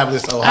having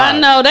Fabulous so high. I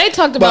know. They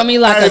talked about me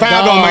like a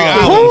Fab don't make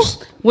dog.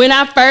 albums. When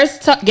I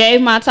first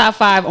gave my top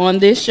 5 on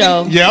this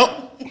show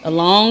Yep. a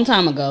long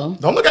time ago,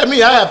 Don't look at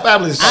me. I had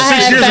Fabulous. I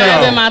had years Fab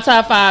ago. in my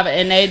top 5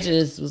 and they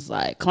just was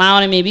like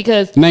clowning me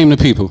because Name the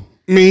people.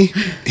 Me.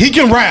 He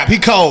can rap. He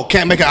cold.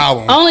 Can't make an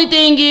album. only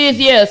thing is,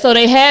 yeah, so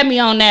they had me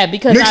on that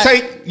because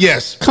Mixtape.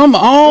 Yes. Come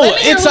on. Let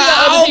me hear It's who an the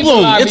other people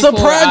album. are It's a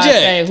before I project.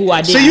 say who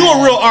I did. See, you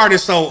a real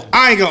artist, so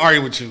I ain't gonna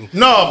argue with you.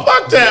 No,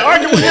 fuck that.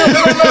 Argue with him.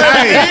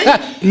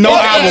 Hey, no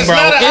album,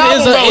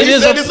 bro. It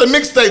is a It's a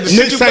mixtape. The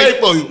shit you Mixtape. paid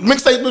for.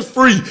 Mixtape was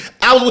free.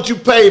 Album what you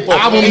paid for.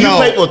 Album, and you no.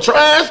 paid for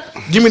trash.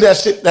 Give me that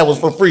shit that was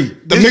for free.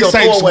 The This your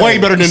mixtape's throwaway. way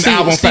better than the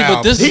album. See, but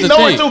Fab. this is He the know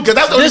thing. it too, because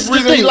that's the This is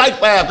reason he thing. like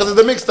Fab, because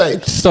it's the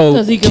mixtape. So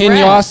 'Cause he can can rap.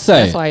 y'all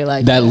say That's why he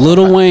like that that.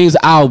 Lil Wayne's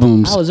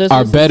albums I was just are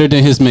listening better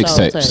than his to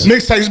mixtapes? Soul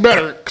Mixtape's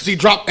better because he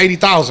dropped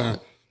 80,000.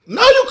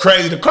 No, you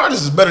crazy. The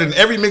Carters is better than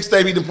every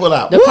mixtape he done put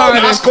out. The I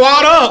Carters.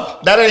 squad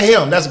up, That ain't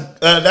him. That's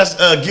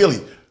Gilly.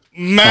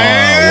 man.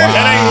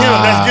 That ain't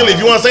him. That's Gilly. If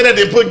you want to say that,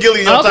 then put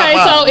Gilly in your Okay,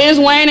 top 5. so is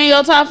Wayne in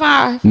your top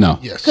 5? No.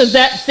 Yes. Because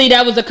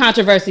that was a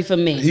controversy for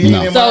me. He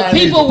ain't in So mine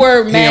people either.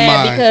 were ain't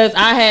mad mine. because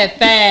I had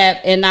Fab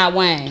and not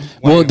Wayne.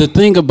 Well, the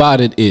thing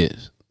about it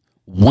is,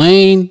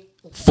 Wayne,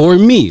 for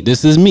me,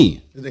 this is me.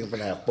 This nigga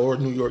finna have 4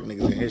 New York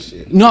niggas in his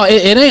shit. No,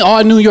 it ain't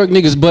all New York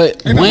niggas, but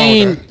Ain't nothing wrong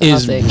Wayne with that.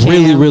 is I said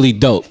really, Cam. really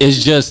dope.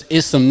 It's just,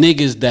 it's some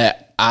niggas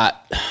that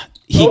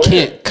he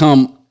can't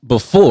come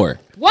before.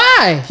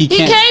 Why? He He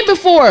can't- came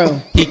before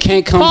him. He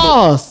can't come.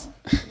 Pause.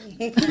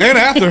 And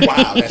after.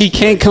 Wow, He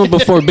can't come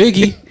before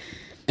Biggie.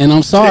 And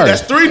I'm sorry.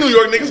 that's 3 New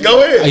York niggas.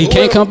 Go ahead. He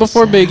can't come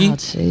before Biggie.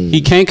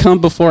 He can't come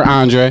before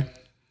Andre.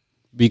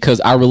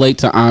 Because I relate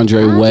to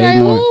Andre way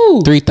more.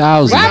 who?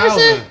 3,000.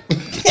 Robertson?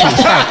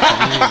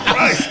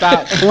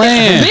 Stop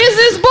playing.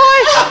 Business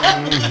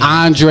boy?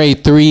 Andre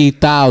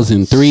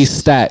 3,000. 3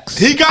 stacks.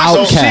 He got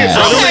some shit. Outkast.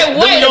 So Okay,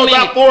 wait a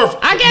minute.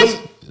 I guess.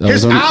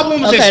 his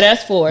albums Okay, is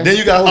that's 4. Then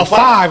you got a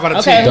 5 out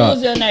of 10. Okay,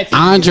 who's your next?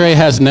 Andre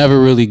has never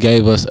really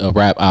gave us a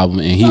rap album,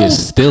 and he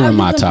is still in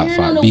my top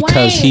 5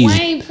 because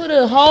Wayne put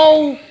a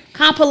whole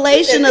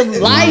compilation of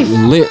life.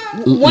 lit.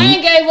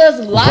 Wayne gave us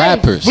life.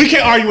 Rappers. We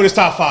can't argue with his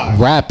top 5.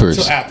 Rappers.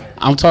 Till after.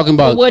 I'm talking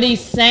about. What he's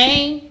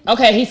saying?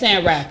 Okay, he's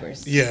saying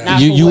rappers. Yeah.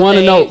 Not You for what want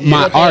to they- know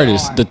my what they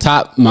artist, are. the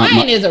top. My,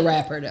 Wayne is a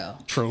rapper though.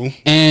 True.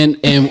 and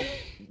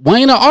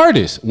Wayne an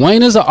artist.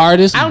 Wayne is an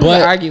artist, I don't even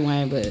but argue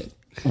Wayne, but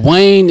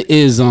Wayne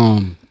is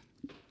how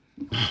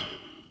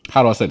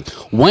do I say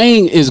this?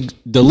 Wayne is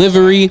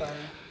delivery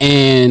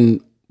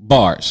and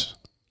bars.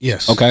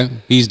 Yes. Okay,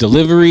 he's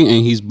delivery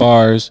and he's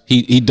bars.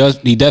 He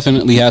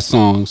definitely has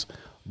songs,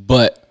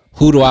 but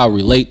who do I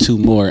relate to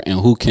more and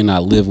who can I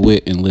live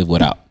with and live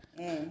without?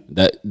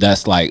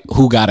 That's like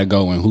who gotta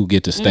go and who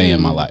get to stay in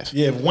my life.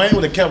 Yeah, if Wayne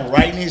would have kept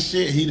writing his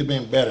shit, he'd have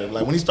been better.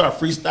 Like when he started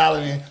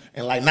freestyling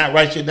and like not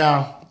write shit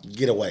down,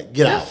 get away,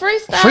 get out.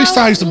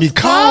 Freestyle used to be was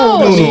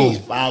cold, cold. dude. He's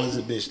foul as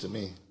a bitch to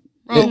me.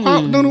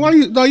 Bro, dude, why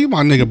you? No, you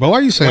my nigga, bro. Why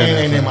you saying Wayne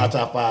that? ain't in man? my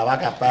top 5. I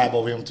got 5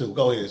 over him too.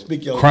 Go ahead,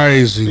 speak your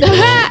Crazy. Speak bro.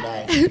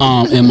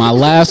 your name. And my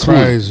last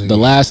Crazy. one, the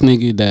last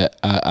nigga that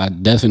I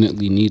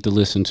definitely need to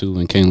listen to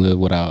and can't live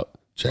without.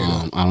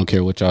 I don't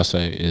care what y'all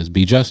say is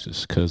Be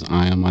Justice because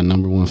I am my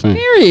number 1 fan.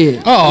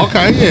 Period. Oh,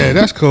 okay, yeah,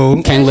 that's cool.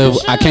 I can't live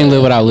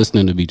without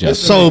listening to Be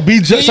Justice. So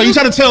so you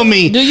trying to tell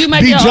me do you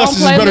make Be your own Justice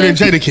is better than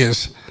playlist?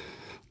 Jadakiss?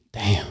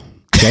 Damn.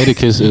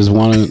 Jadakiss is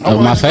one of my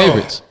wanna go.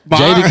 favorites.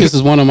 Jadakiss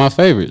is one of my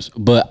favorites,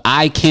 but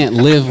I can't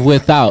live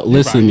without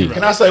listening.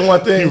 Can I say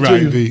one thing You to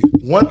right, you? B.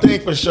 One thing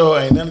for sure,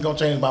 ain't nothing gonna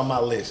change about my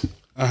list.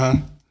 Uh-huh.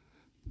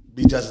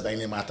 Be Justice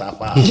ain't in my top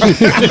 5.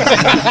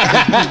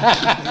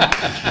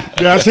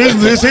 That's his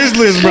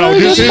list, bro.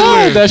 This his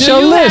list. That's Do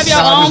your you list.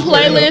 have your own just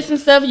playing playlist and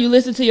stuff? You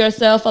listen to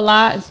yourself a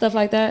lot and stuff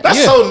like that?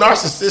 That's so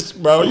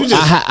narcissistic, bro. You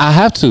just I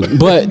have to,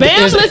 but Bam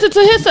it's- listen to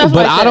himself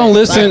but like I that. don't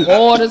listen- Like,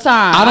 all the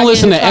time. I don't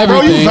listen to get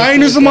Bro, you everything.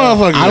 vain as a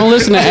motherfucker. I don't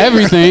listen to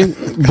everything,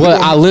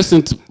 but I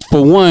listen to,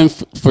 for one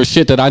for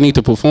shit that I need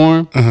to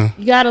perform.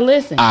 You gotta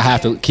listen. I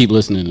have to keep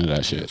listening to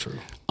that shit.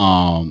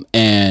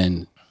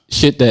 And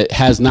shit that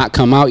has not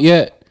come out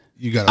yet.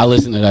 You got. I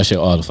listen to that shit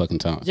all the fucking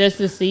time. Just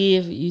to see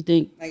if you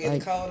think Like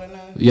it's cold enough.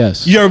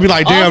 Yes. You ever be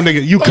like, damn,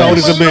 nigga, you cold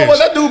as a You know what? bitch.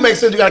 That do make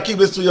sense. You gotta keep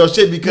listening to your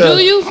shit because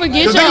do you forget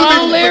because your niggas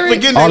own be lyrics?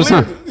 forgetting All their the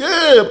time.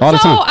 lyrics. Yeah. All the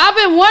So time. I've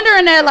been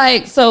wondering that,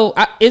 like, so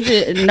is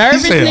it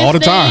nervousness all the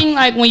time. thing?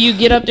 Like when you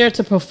get up there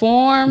to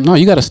perform? No,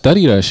 you got to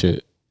study that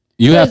shit.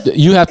 You have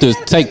to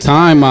take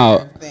time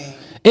out.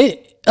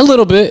 A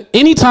little bit.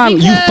 Anytime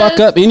you fuck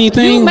up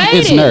anything, you made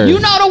it's it. nerves. You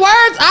know the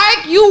words,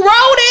 Ike. You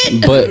wrote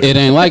it. But it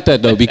ain't like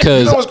that though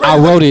because You know what's crazy? I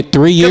wrote it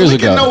 3 years We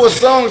can know ago. what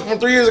songs from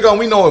 3 years ago and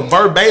we know it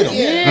verbatim.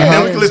 And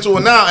then we can listen to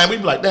it now and we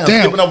be like, damn,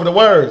 Damn. skipping over the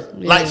words.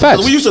 Like, 'cause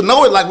Facts. we used to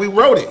know it like we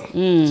wrote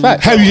it.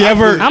 Facts. Have you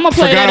ever I'ma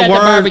play forgot that a at the word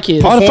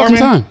barbecue. All the fucking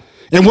performing? time.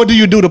 And what do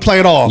you do to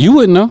play it off? You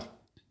wouldn't know.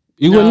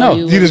 You wouldn't know.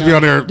 You just be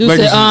on there Do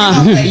making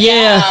say,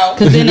 yeah,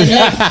 because then the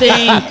next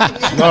thing,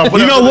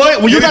 You know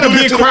what? When you got a do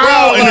this big to the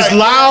crowd and it's like-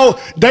 loud,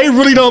 they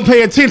really don't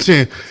pay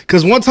attention.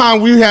 Because one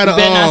time we had a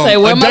better not say,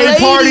 "Where my day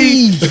party,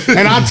 ladies?"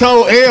 and I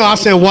told Elle, I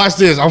said, "Watch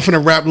this, I'm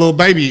finna rap Lil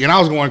Baby," and I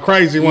was going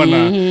crazy one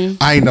night.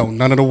 I ain't know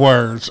none of the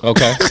words.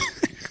 Okay.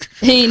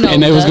 he knows.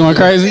 And they was going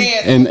crazy,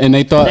 and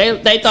they thought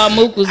They thought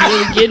Mook was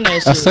really getting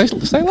that I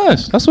shit. say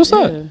less. That's what's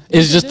up.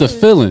 It's just the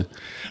feeling.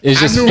 It's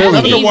I just knew none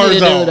of feeling. the Easy words to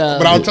do, though, though.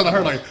 but I was telling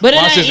her like, But it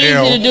 "Watch ain't this, easy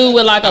Elle." to do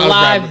with like a I was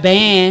live rapping.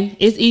 band.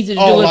 It's easy to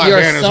Oh, do if live your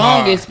band is song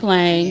hard. is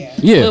playing.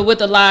 Yeah. But with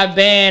the live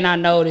band, I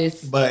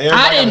noticed. But I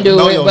everybody didn't gotta do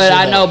know it, your but shit,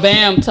 I know though.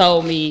 Bam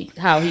told me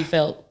how he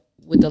felt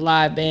with the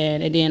live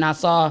band, and then I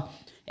saw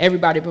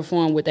everybody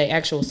perform with their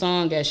actual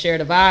song at Share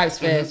the Vibes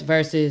Fest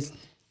versus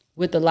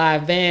with the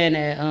live band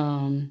at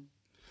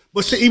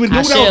But see, even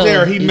I dude out shall,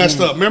 there, he yeah. messed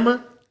up.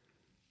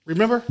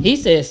 Remember? He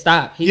said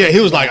stop. Yeah, he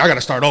was like, "I got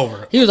to start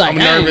over." He was like, "I'm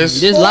 "Dang, nervous."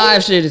 this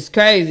live shit is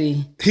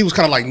crazy." He was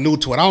kind of like new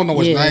to it. I don't know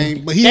his Yeah.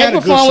 name, but he They had a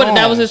good performed song. with,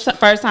 that was his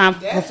first time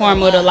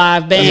performing with a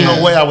live There's band.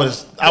 no way I would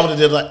have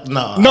did like,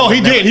 no. No, I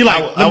he would did. never- He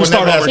like, I let me would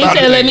start never over. He have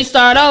said, "Let me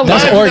start over."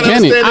 That's I didn't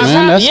organic,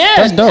 understand man. this.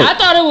 That's dope. I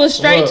thought it was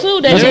straight too.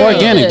 That's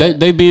organic.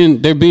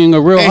 They're being a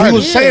real And he artist.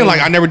 was saying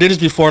like, "I never did this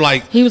before."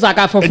 Like, He was like,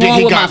 I then he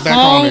performed with my got back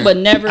on song, there. but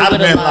never I'd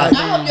with a been live like- I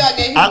hope band. y'all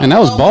gave him And that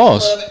was the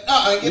balls. love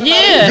of it. Yeah, Get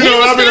him You he know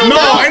was what I mean? still no,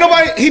 dope. ain't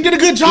nobody. He did a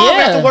good job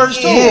Yeah. afterwards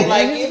too.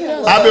 like, give him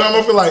love. I've been on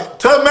my feel like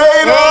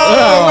tomato.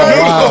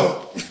 wow.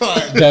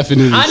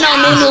 Definitely. I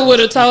know Nunu would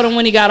have told him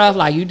when he got off,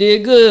 like, you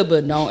did good,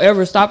 but don't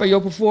ever stop at your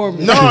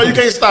performance. No, you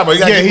can't stop, bro. You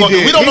gotta Yeah, keep he fucking.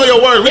 did. We don't know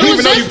your words. We It don't was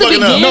even know you just the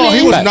fucking up. beginning. No,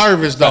 he was Facts.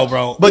 nervous though,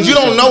 bro. But you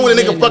don't know when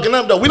a nigga fucking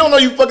up, though. We don't know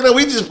you fucking up.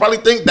 We just probably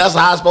think that's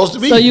how it's supposed to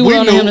be. So you We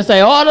wanted knew. him to say,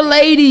 all the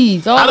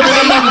ladies. All I'd the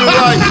have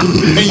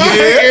been ladies.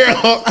 like,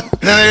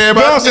 yeah.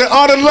 Bro said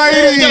all the You gotta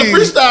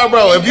ladies. freestyle,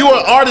 bro. If you are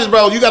an artist,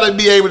 bro, you gotta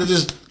be able to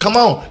just come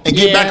on and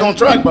get Yeah. back on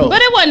track, bro.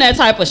 But it wasn't that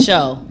type of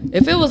show.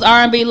 If it was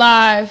R&B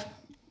live,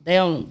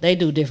 they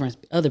do different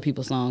other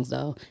people's songs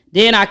though.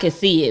 Then I could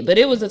see it. But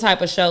it was the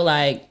type of show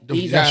like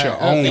these that's are your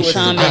up own and shit.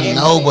 coming. I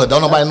know, but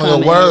don't nobody know your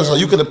Upcoming, words, yeah. so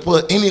you could have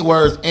put any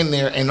words in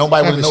there and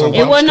nobody would know Having the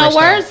It some- words. wasn't no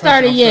stressed out. word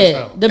started I'm yet.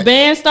 stressed out. The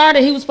band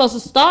started. He was supposed to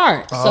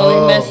start,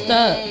 so he messed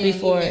up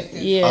before.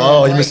 Yeah.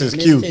 Oh, he missed his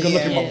cue. Good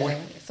looking, my boy.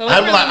 So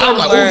I'm like,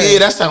 oh yeah,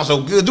 that sounds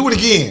so good. Do it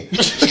again.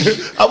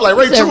 I'm like,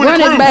 Ray Said, True with run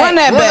the it crew. back. Run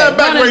that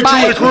back. Ray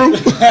True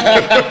with the crew.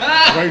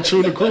 Right,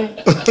 true the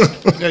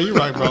crew. Yeah, you're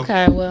right, bro.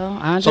 Okay, well,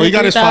 Andre So he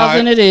got his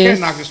 3000 five. it is. Can't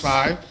knock his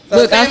five.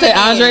 Look, I said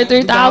Andre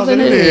 3000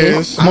 it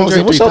is.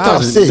 Andre, what's your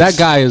top 6? That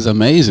guy is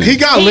amazing. He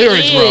got He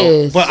lyrics, bro.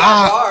 is. But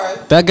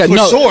That guy, For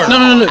no, sure.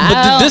 no. But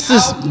Ow.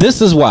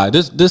 this is why.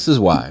 This is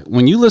why.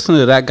 When you listen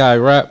to that guy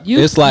rap,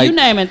 it's like you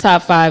naming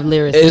top 5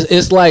 lyrics.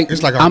 it's like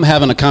It's like I'm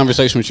having a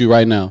conversation with you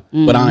right now,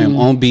 but I Mm-hmm. am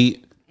on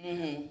beat.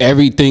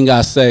 Everything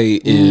I say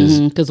is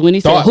Because when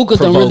he said hookahs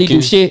don't really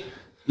do thought-provoking. shit,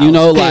 You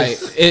know, like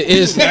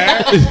it's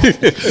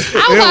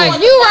I was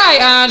like, you right,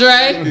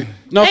 Andre.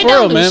 no They for don't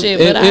real, do man. shit,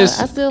 but It's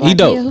I still he like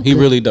dope. Mia He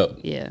Hookah. really dope.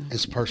 Yeah.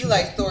 it's You personal.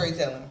 like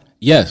storytelling.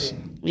 Yes,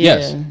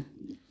 yes, Yeah.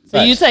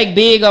 So you take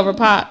Big over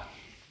Pop?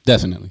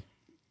 definitely.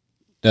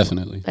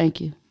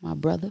 Thank you, my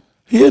brother.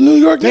 He a New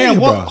York Damn, nigga,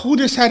 what? bro. Who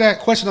just had that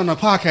question on the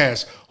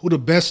podcast? Who the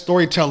best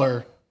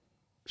storyteller?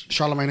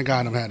 Charlamagne the Guy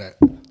and them had that.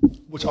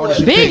 Which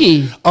artist? you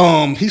Biggie.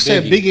 pick? He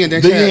said Biggie and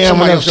then Biggie said and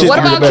somebody Eminem else. shit What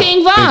to be about the best.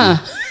 King Von?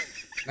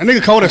 That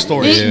nigga told that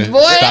story. Boy,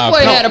 that Stop boy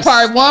it. had a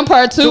part 1,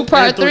 part 2,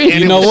 part 3. And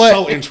You it know was what?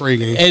 so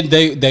intriguing. And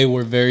they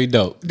were very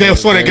dope. They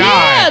swear to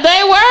Yeah, God.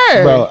 they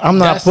were. Bro, I'm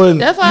not putting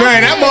That's why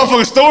Man, that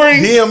motherfucking story.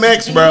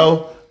 DMX,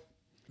 bro.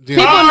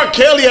 R.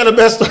 Kelly had the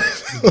best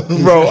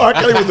story. Bro, R.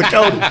 Kelly was the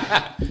Cody.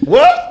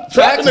 What?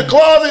 Trapped in the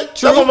closet?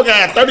 That motherfucker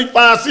had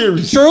 35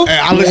 series. True. Hey,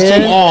 I listened to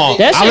them all.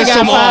 That I shit listened to got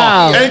them all.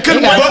 filed. And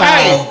couldn't It got wait for-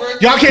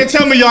 filed. Y'all can't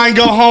tell me y'all ain't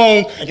go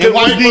home and couldn't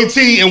watch wait for-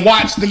 BT and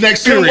watch the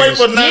next Couldn't series.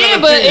 wait for 9 Yeah, or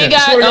but 10. it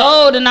got Swear to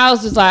God. old, and I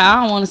was just like,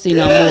 I don't want to see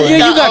no more.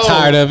 Yeah, you got old.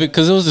 tired of it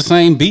because it was the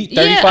same beat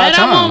 35 and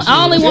times.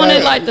 I only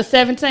wanted like the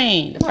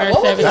 17, the first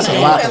What was he 17.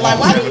 doing? Like,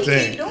 why do you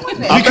keep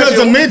doing that? Because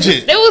the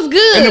midget. It was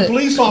good. And the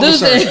police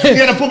officer. Dude He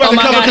had to pull back the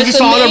my cover God, because he it's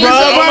saw a the midget.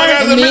 rubber. Oh my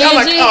God, it's a midget. I'm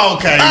like, Midget. oh,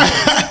 okay.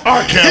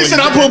 R. Kelly. He said,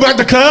 I pulled back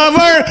the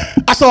cover.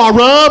 I saw a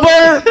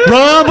rubber.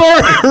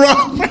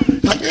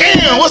 Like,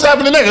 damn, what's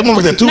happening next? That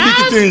motherfucker had 2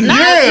 weeks of things. Nas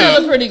Yeah.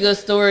 tell a pretty good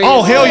story.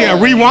 Oh, hell yeah.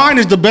 Rewind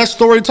is the best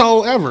story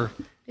told ever.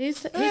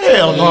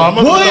 Hell no. I'm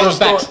What?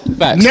 Facts.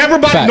 Never,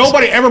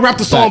 nobody ever rapped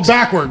the song Facts.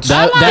 backwards.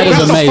 That is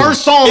That's amazing. the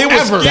first song It was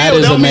ever. skill. That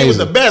is don't mean it was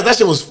the amazing. best. That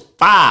shit was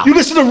fire. You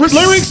listen to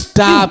lyrics?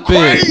 Stop You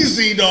it.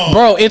 Crazy, dog.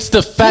 Bro, it's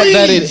the fact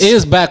that it Please.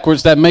 is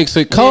backwards that makes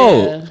it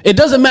cold. Yeah. It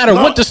doesn't matter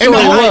what the And story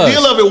the whole was,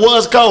 ideal of it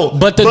was cold.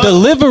 but the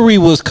delivery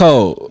was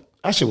cold.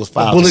 that shit was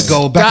fire. Bullet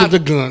go back Stop. to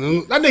the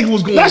gun. That nigga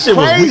was going That shit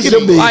was crazy.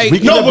 weak in the Like,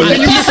 weak in no, the but then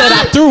beat. you He said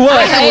I threw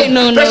I up. hate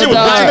no, That shit was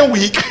dog. bitch in the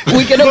week.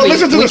 Week of the But week.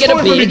 listen to the Week of the story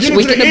from the beach. beginning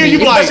Week to of the the end. You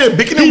be beach. like, That shit,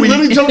 Bick in the he week.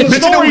 really telling the Bitch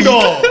in the story, week.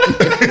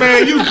 dog.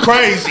 Man, you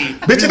crazy.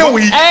 Bitch in the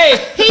week. Hey,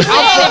 he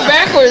said it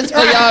backwards for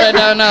y'all that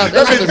don't know.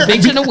 That was a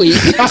bitch in a week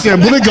I said,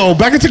 Bullet go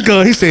back into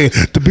gun. He said,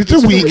 the bitch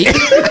is weak.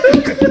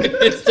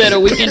 instead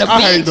of week in the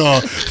I hate beach.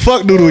 dog.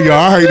 Fuck Doodle, y'all.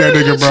 I hate that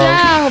nigga, bro.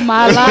 Child,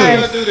 my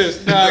life. do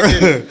this. Now I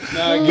get it.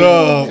 Now I get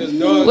No. it. 'Cause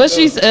no, What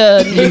she's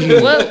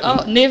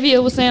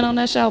Nivea was saying on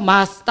that show?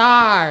 My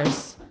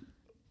stars.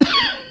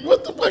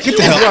 What the fuck? Get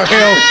the hell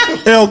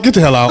out. L, get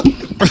the hell out.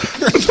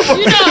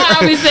 You know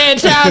how we saying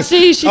child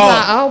she's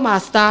like, oh my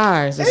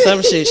stars or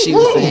some shit she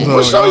was saying.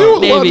 What show you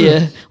was watching? You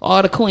Nivea,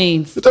 all the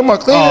queens. talking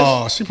about cleaners?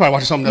 Oh, she probably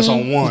watching something that's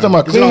on one. You talking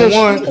about Is it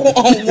on cleaners?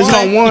 one? Is it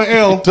on one,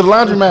 L? To the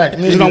laundromat.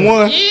 Is it on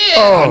one?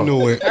 Yeah. I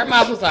knew it. Her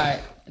mouth was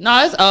like,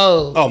 no, it's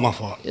old. Oh, my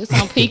fault. It's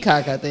on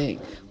Peacock, I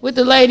think. With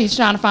the ladies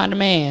trying to find a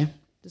man.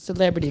 The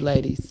celebrity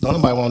ladies. Don't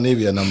nobody want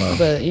Nivea no more.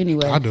 But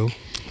anyway. I do.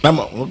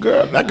 Well,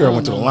 girl, that girl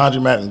went to the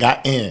laundromat and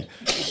got in.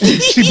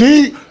 She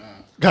big?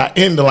 Got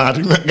in the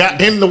laundromat.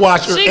 Got in the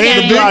washer She and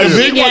the gained- dryer.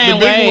 she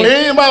gained weight. It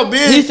ain't about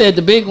big. He said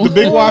the big one. The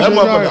big washer That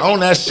and dryer? motherfucker on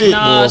that shit,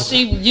 No, boy.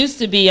 she used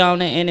to be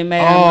on it and it made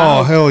her Oh,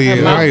 mouth. hell her yeah.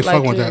 mouth I ain't like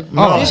fucking with this. that.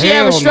 Oh, Did she have a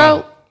hell no.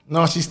 stroke?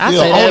 No, she's I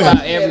still say that on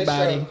about it.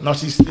 everybody. No,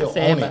 she's still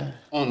Say on about- it.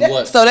 on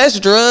what? So that's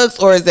drugs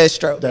or is that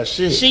stroke? That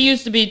shit. She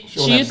used to be. on She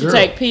that used to girl.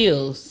 take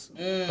pills.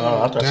 Oh,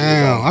 I thought she was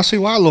Damn, I see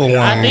why little one.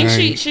 I think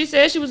ain't- she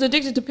said she was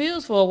addicted to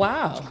pills for a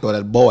while. on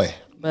that boy.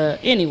 But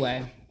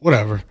anyway,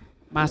 Whatever.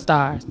 my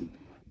stars.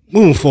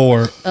 Moving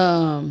forward.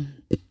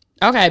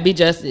 Okay, Be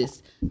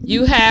Justice.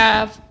 You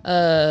have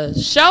a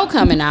show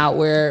coming out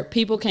where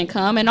people can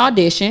come and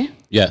audition.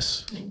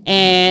 Yes.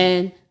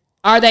 And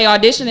are they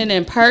auditioning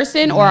in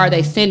person or are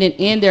they sending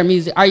in their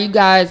music? Are you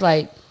guys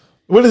like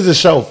What is the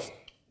show?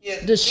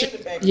 Let's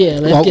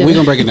We're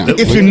gonna break it down.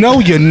 If you know,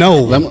 you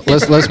know.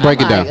 Let's break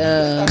it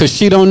down because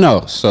she don't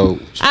know. So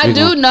I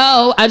do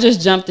know. I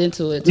just jumped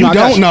into it. You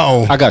don't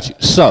know. I got you.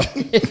 So,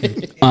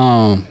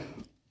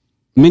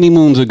 many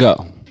moons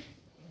ago,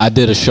 I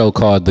did a show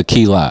called The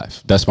Key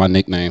Live. That's my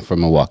nickname for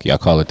Milwaukee. I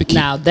call it The Key.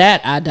 Now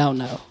that I don't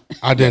know.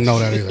 I didn't know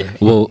that either.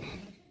 Well,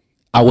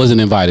 I wasn't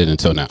invited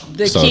until now.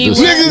 The Key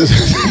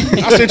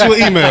Niggas, I sent you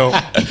an email.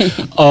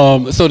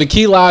 So The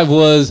Key Live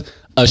was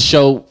a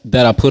show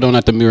that I put on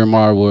at the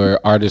Miramar where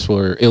artists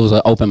were. It was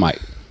an open mic.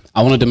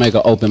 I wanted to make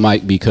an open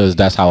mic because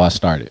that's how I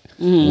started.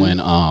 When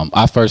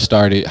I first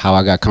started, how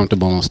I got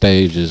comfortable on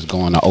stage is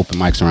going to open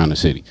mics around the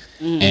city.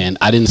 And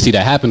I didn't see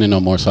that happening no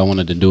more, so I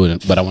wanted to do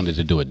it, but I wanted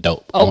to do it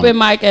dope. Open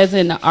mic as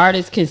in the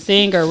artist can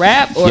sing or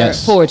rap or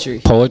poetry?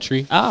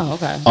 Poetry. Oh,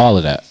 okay. All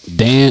of that.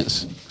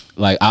 Dance.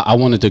 Like, I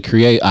wanted to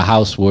create a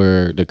house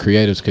where the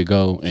creatives could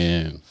go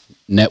and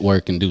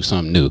network and do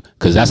something new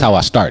because that's how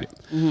I started.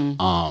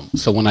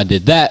 So when I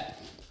did that,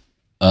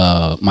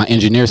 my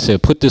engineer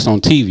said, put this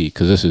on TV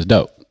because this is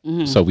dope.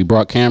 So we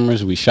brought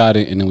cameras, we shot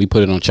it, and then we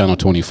put it on Channel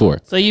 24.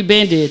 So you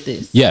been did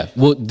this? Yeah.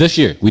 Well, this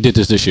year. We did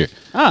this year.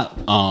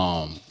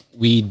 Oh.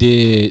 We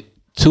did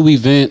 2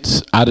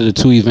 events. Out of the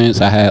 2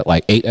 events, I had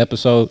like 8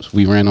 episodes.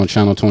 We ran on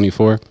Channel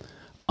 24.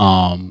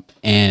 And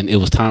it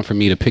was time for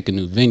me to pick a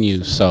new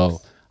venue.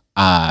 So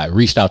I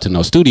reached out to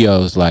No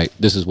Studios, like,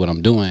 this is what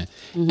I'm doing.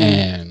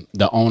 And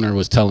the owner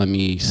was telling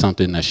me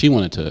something that she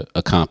wanted to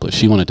accomplish.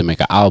 She wanted to make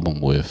an album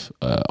with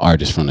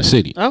artists from the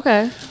city.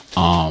 Okay.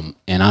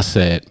 And I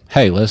said,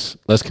 hey, let's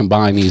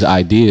combine these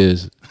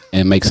ideas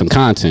and make some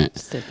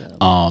content.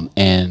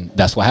 And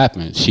that's what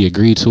happened. She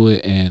agreed to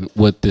it. And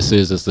what this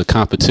is the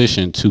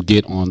competition to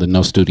get on the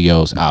No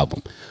Studios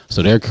album.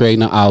 So they're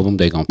creating an album.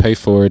 They're going to pay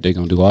for it. They're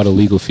going to do all the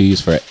legal fees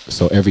for it.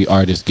 So every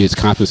artist gets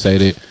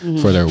compensated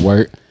for their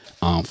work,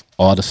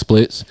 all the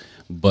splits.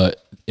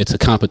 But it's a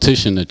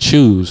competition to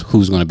choose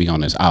who's going to be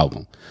on this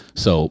album.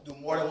 So,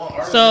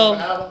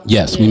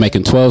 yes, we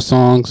making 12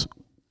 songs.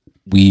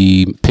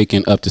 We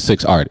picking up to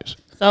 6 artists.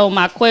 So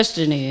my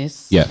question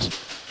is, yes,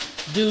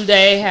 do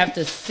they have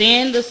to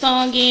send the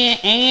song in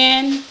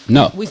and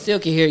no? We still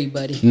can hear you,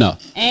 buddy. No.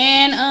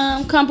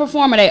 And come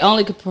perform it. They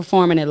only could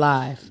performing it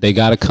live. They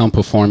got to come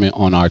perform it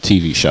on our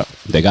TV show.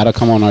 They got to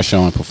come on our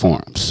show and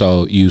perform.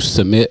 So you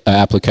submit an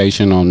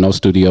application on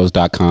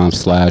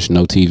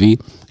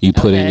nostudios.com/notv. You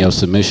put in your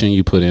submission.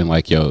 You put in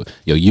like your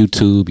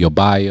YouTube, your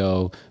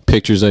bio,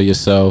 pictures of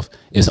yourself.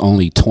 It's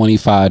only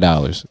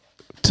 $25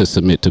 to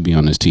submit to be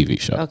on this TV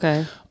show.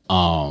 Okay.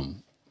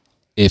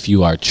 If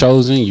you are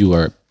chosen, you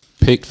are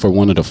picked for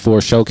one of the 4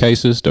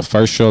 showcases. The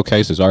first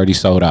showcase is already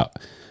sold out.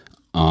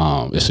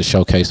 It's a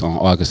showcase on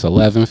August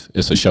 11th.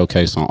 It's a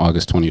showcase on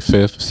August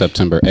 25th,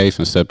 September 8th,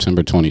 and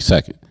September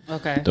 22nd.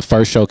 Okay. The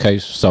first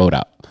showcase sold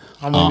out.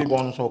 How many people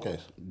on the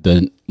showcase?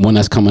 The one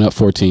that's coming up,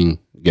 14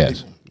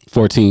 guests,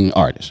 14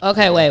 artists.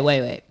 Okay,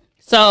 wait.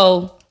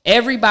 So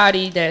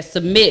everybody that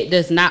submit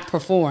does not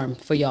perform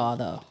for y'all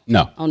though.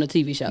 No. On the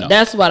TV show. No.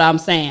 That's what I'm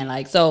saying.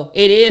 Like, so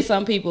it is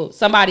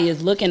somebody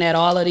is looking at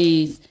all of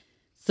these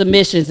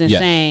submissions and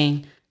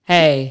saying,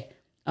 hey,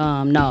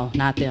 no,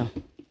 not them.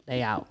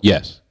 They out.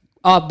 Yes.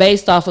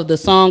 Based off of the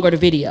song or the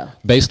video?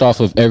 Based off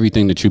of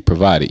everything that you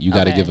provided. You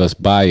got to give us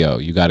bio.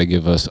 You got to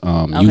give us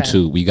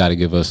YouTube. We got to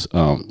give us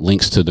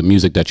links to the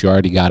music that you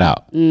already got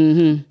out.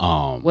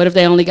 What if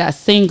they only got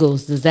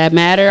singles? Does that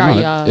matter?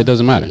 No, it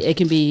doesn't matter. It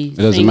can be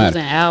singles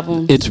and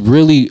albums. It's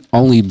really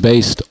only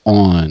based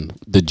on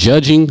the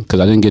judging, because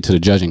I didn't get to the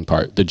judging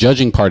part. The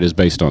judging part is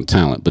based on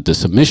talent, but the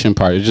submission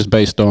part is just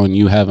based on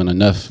you having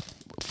enough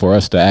for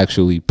us to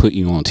actually put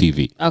you on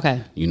TV.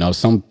 Okay. You know,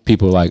 some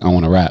people are like, I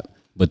want to rap,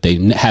 but they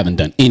haven't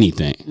done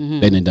anything.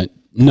 They didn't done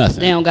nothing.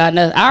 They don't got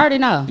nothing. I already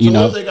know. You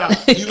know, You got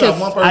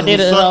one person I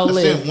did a whole who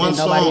list sent one and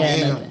nobody song had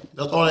in. nothing.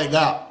 That's all they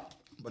got.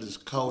 But it's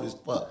cold as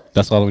fuck.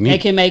 that's all we need. They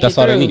can make that's it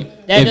all through. they need.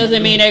 That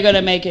doesn't mean they're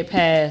gonna make it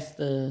past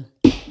the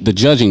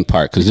judging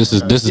part, because this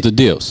is the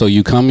deal. So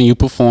you come and you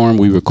perform.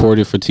 We record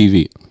it for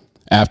TV.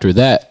 After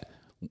that,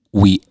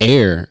 we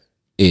air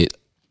it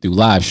through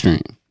live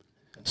stream.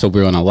 So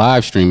we're on a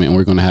live stream, and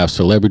we're going to have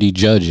celebrity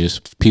judges,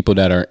 people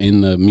that are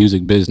in the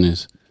music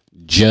business,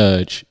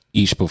 judge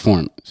each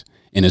performance.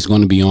 And it's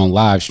going to be on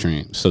live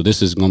stream. So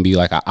this is going to be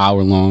like an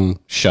hour-long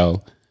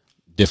show.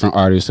 Different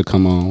artists will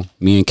come on.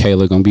 Me and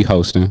Kayla going to be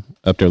hosting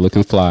up there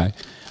looking fly.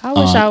 I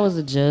wish I was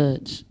a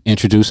judge.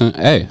 Introducing,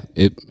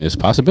 it's a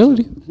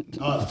possibility.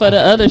 For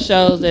the other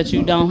shows that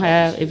you don't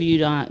have, if you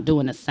don't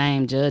doing the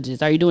same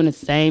judges, are you doing the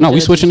same? No, we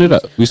switching it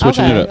up. We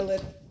switching it up.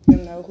 Let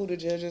them know who the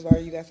judges are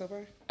you got so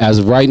far? As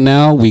of right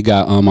now, we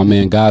got my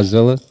man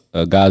Godzilla.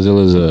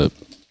 Godzilla is a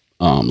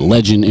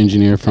legend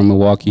engineer from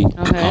Milwaukee.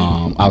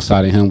 Okay.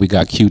 Outside of him, we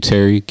got Q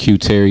Terry. Q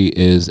Terry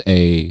is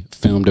a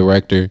film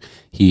director.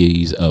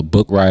 He's a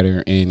book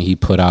writer, and he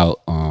put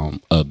out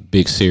a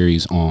big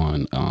series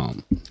on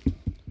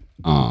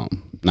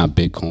not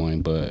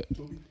Bitcoin, but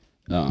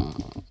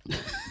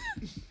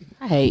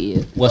I hate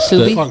you. what's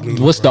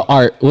the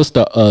art? What's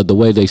the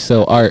way they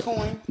sell art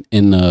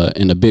in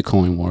the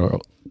Bitcoin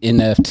world?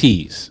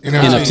 NFTs.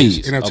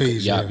 Okay,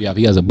 yeah.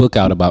 He has a book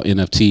out about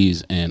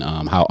NFTs and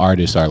how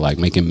artists are like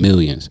making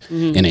millions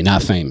and they're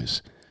not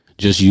famous.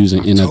 Just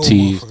using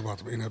NFTs. About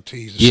the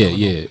NFTs.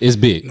 Yeah, it's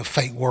big. In the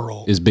fake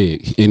world. It's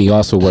big. And he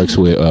also works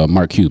with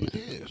Mark Cuban.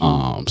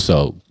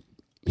 So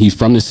he's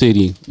from the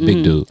city,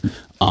 big dude.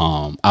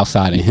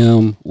 Outside of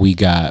him, we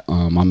got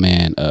my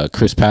man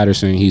Chris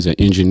Patterson. He's an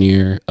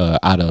engineer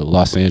out of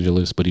Los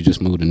Angeles, but he just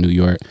moved to New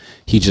York.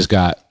 He just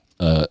got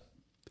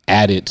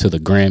added to the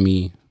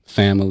Grammy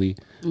family.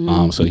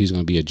 So he's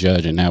going to be a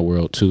judge in that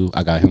world too.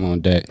 I got him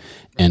on deck.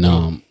 And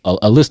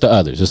a list of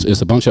others.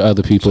 It's a bunch of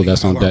other people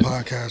that's on deck.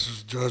 Podcast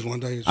is judge one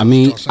day. I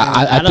mean,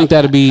 I think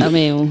that'd be. I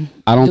mean,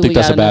 I don't think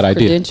that's a bad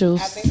idea. I think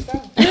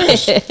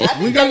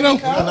so. We got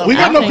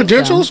no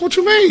credentials. So. What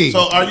you mean?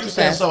 So are you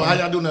saying, so how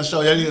y'all doing that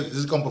show? Y'all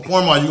just gonna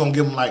perform, or are you gonna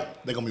give them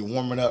like they're gonna be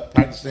warming up,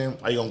 practicing?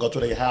 Are you gonna go to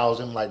their house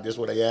and like this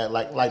where they at,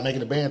 like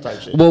making a band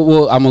type shit?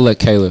 Well, I'm gonna let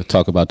Kayla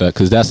talk about that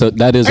because that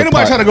is. Ain't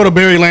nobody trying to go to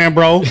Berryland,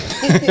 bro. Why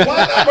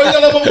not, bro? You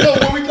gotta let them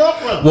know where we come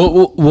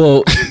from.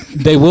 Well,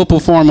 they will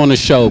perform on the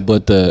show,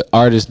 but the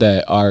artists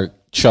that are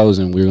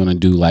chosen, we're gonna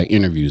do like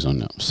interviews on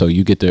them, so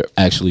you get to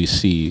actually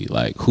see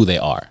like who they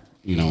are.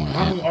 You know,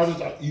 how many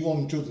artists are you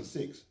only choosing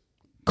 6?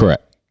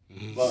 Correct.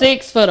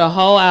 6 for the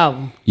whole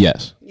album.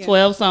 Yes.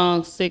 12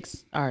 songs,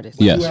 6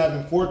 artists. Yes. You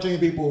having 14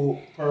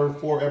 people per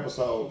 4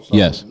 episodes. So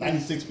yes.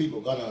 96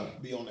 people gonna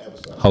be on the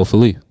episode.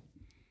 Hopefully.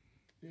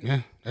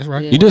 Yeah, that's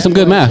right. You do some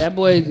good math. That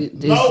boy,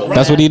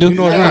 that's what he do. He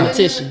knows math.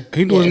 Competition.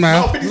 He knows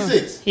math.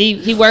 56.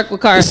 He worked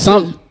with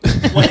Carson.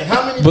 Wait,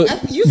 how many?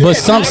 But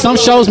some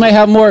shows may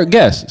have more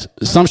guests.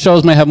 Some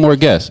shows may have more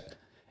guests.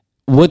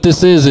 What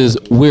this is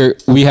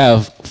we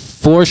have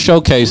 4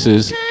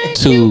 showcases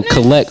to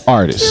collect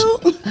artists.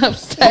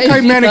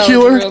 Okay,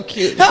 manicure.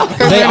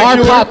 They are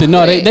popping.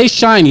 No, they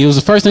shiny. It was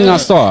the first thing I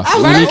saw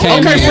when he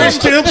came in. French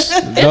tips.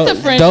 It's a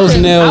French those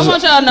tip. nails I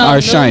want y'all to know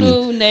are shiny.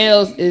 Nunu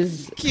nails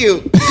is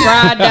Cute.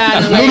 fried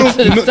down and laid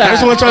to the I just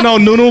side. want y'all to know,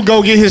 Nunu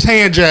go get his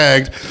hand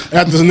jagged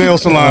at the nail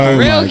salon.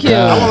 Real cute.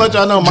 I want to let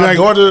y'all know my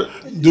daughter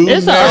do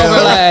It's an nails.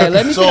 overlay.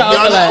 Let me see the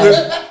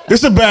overlay.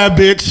 This a bad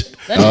bitch.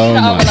 Let me see the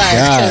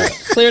overlay.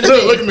 Clear the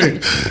Look at me.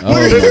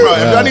 Listen, bro.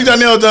 If y'all need your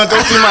nails done,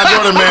 come see my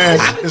daughter, man.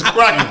 It's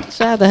cracking.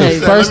 Shout out to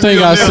Hayes. First thing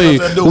I see,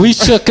 we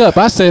shook up.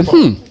 I said,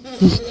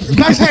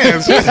 Nice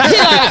hands. He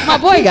like, my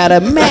boy got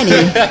a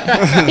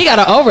mani. He got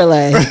an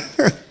overlay.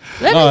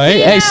 Let me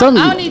see him. some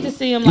I don't need to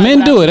see him. Like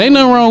men do it. Ain't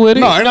nothing wrong with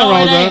it. No, ain't nothing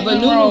wrong with that. But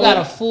Nunu got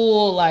a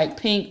full like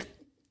pink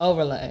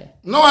overlay.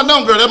 No, I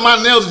don't, girl. That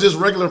my nails are just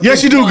regular.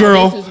 Yes, you do,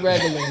 girl. This is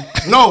regular.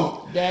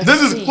 No, That's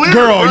this is pink. clear.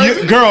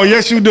 Girl,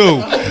 yes, you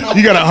do.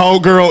 You got a whole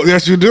girl.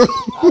 Yes, you do.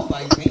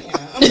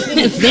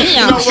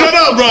 Damn. Shut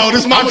up, bro.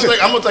 This is my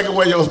shit. I'm gonna take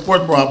away your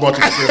sports bra I bought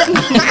you.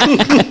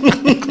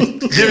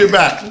 Give it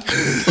back.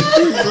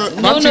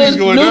 My titties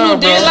going down,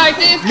 bro. did like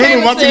this.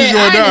 Nunu, my Kayla titties said,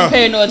 going I down. ain't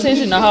paying no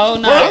attention the whole I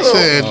night.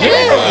 said,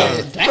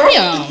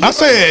 damn. I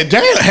said,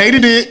 damn.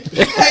 Hated it.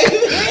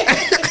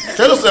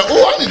 Kayla said,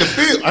 "Oh, I need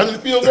to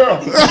feel, girl."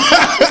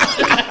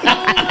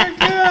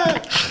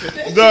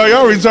 No,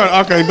 y'all return.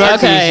 Okay, back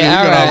to the shit.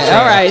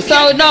 All right.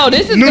 So no,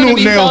 this is Nunu gonna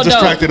be nails so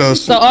distracted dope.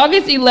 us. So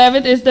August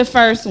 11th is the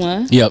first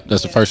one. Yep,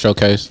 that's the first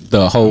showcase.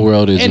 The whole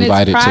world is And it's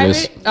invited to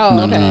this. private? Oh,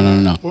 no, okay.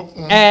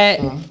 no.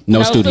 At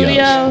No studios.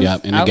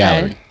 Yep, in the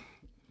gallery.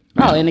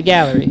 Oh, in the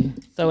gallery.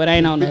 So it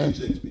ain't on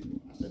the.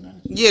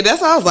 Yeah,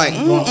 that's how I was like,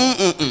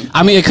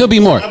 I mean, it could be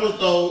more.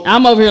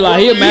 I'm over here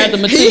like he a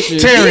mathematician.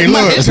 Terry,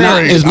 look,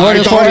 Terry. It's more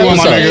than 40 my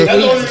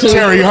episodes. nigga.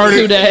 Terry, you heard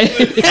 2 it.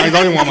 days. I ain't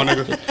going to my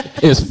nigga.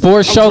 It's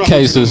 4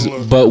 showcases,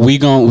 but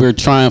we're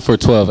trying for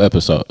 12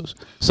 episodes.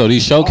 So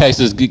these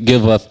showcases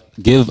give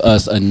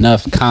us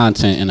enough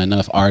content and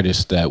enough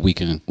artists that we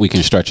can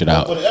stretch it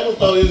out. So the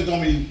episode is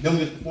gonna be them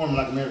just performing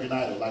like American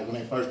Idol, like when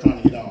they first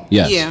trying to get on.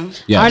 Yes. Yeah.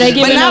 Yes. Are they but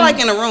giving not them, like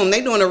in a room.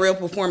 They doing a real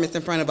performance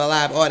in front of a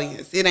live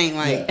audience. It ain't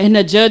like and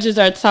the judges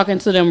are talking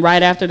to them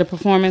right after the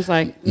performance?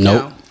 Like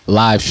Nope.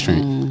 Live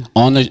stream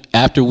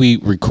after we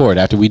record,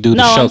 after we do the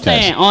no, showcase.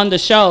 I'm saying on the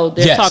show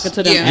they're Yes. talking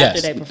to them Yeah. after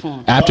Yes. they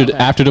perform.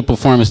 After the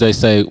performance, they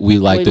say we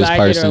like We this like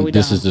it or person. we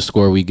This don't. is the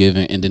score we give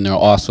it, and then there'll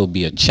also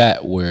be a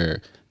chat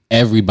where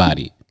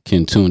everybody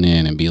can tune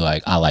in and be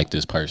like, "I like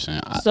this person."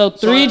 So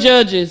 3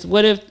 judges.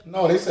 What if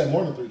No, they said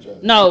more than 3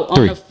 judges. no on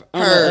 3.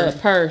 the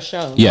per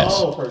show? Yes,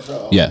 Oh, per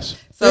show. yes.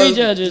 so 3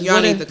 judges. Y'all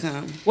What need if- to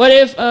come. What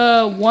if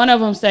one of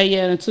them say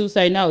yeah and 2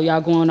 say no?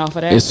 Y'all going off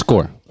of that? It's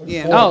score.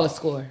 Yeah. Oh, a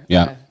score.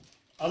 Yeah. Okay.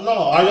 No.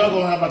 Are y'all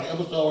gonna have like an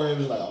episode where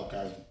it's like,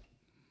 okay,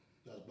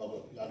 y'all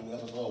do an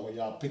episode where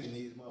y'all picking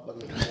these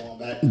motherfuckers and going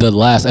back? The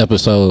last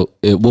episode,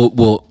 it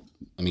will.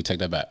 Let me take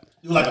that back.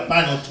 Do like a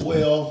final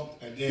 12,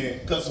 and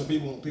and cut some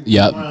people.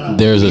 Yep, around.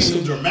 there's a-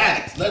 Some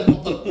dramatics. Let them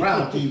put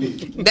around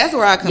TV. That's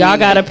where I come Y'all in.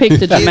 gotta pick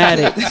the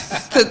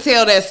dramatics. to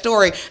tell that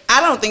story.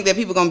 I don't think that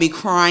people gonna be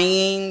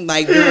crying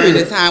like during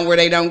the time where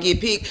they don't get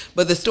picked.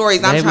 But the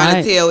stories I'm They trying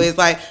might. to tell is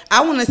like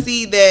I want to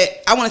see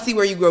that. I want to see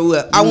where you grew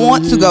up. I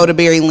want to go to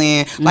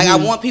Berryland. Like I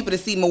want people to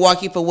see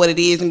Milwaukee for what it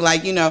is and be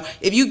like, you know,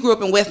 if you grew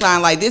up in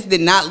Westline, like this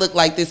did not look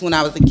like this when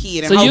I was a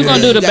kid. And So you're gonna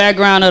hopefully do the you got-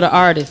 background of the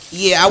artist.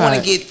 Yeah, I want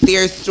to get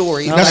their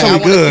stories. That's Like, I gonna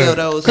want be to good.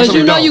 tell those. Cause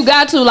you know dope. you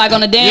got to like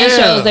on the dance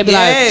Yeah. shows they be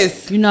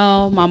Yes. like, you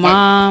know, my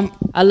mom,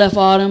 I left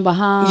all them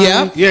behind.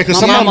 Yeah. Yeah, because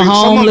My some of them mama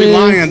be homeless.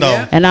 lying though.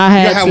 Yeah. And I You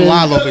had gotta have them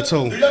lie a to. little bit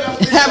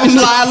too. Have them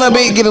lie a little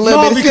bit, get a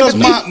little No, bit of because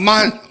sympathy.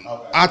 my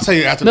I'll tell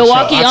you after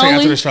Milwaukee the show. I'll tell you only?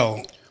 after the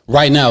show.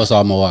 Right now, it's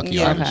all Milwaukee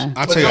Yeah. artists. Okay.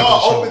 I'll But tell you y'all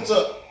after open the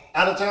show. to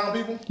out of town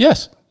people?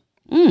 Yes.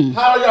 How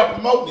are y'all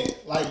promoting it?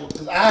 Like,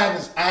 cause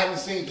I haven't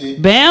seen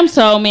it. Bam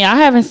told me I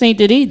haven't seen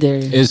it either.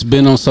 It's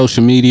been on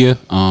social media.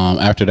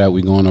 After that,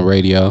 we going on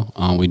radio.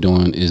 We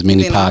doing as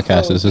many And then podcasts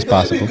also- as is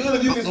Because it'd possible. be good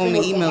if you can On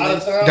the see email what's out of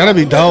list. town. That'd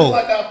be dope.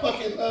 Like our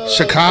fucking,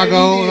 Chicago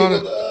baby and all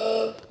did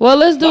that. with, Well,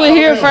 let's do it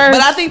here first.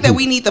 But I think that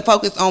we need to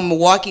focus on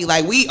Milwaukee.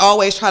 Like we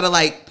always try to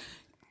like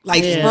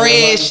Yeah.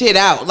 spread shit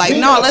out. Like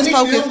no, let's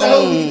focus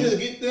on. Just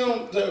get them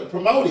to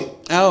promote it.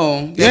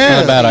 Oh, Yeah. that's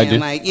Not a bad what I'm idea.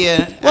 saying. Like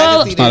yeah,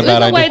 Well, I can see not a that. bad we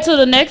can idea. wait till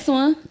the next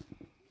one.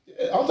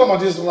 I'm talking about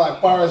just like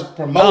far as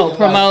promoting. Oh,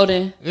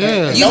 promoting.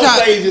 Yeah. You Don't not-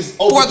 say just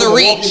open for to the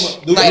Milwaukee,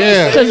 reach. do Like-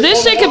 Yeah. Because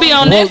this shit could be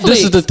on Well, Netflix.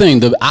 this is the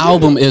thing. The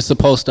album is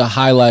supposed to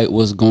highlight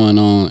what's going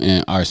on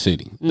in our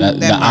city. The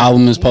That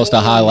album is supposed to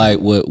highlight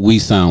what we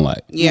sound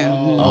like.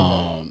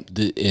 Yeah,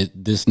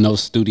 This No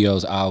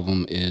Studios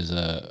album is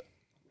a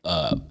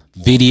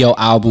video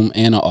album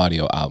and an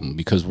audio album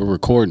because we're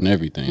recording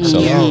everything. So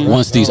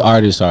once these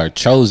artists are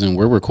chosen,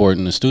 we're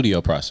recording the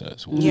studio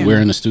process. We're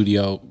in the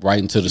studio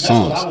writing to the That's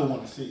what I songs. would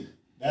want to see.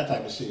 That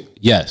type of shit.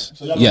 Yes.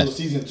 So y'all do Yes.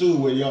 season 2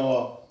 where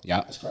y'all. Yeah.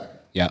 That's cracking.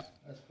 Yeah.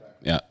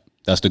 Yeah.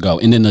 That's the goal.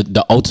 And then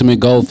the ultimate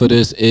goal for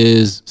this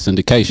is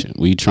syndication.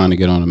 We trying to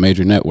get on a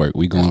major network.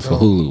 We going for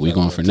Hulu. We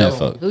going for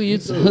Netflix. Who you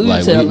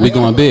Like telling? we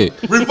going big.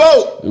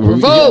 Revolt.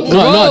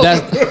 No,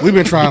 that's We've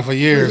been trying for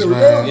years,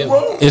 man.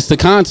 it's the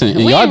content,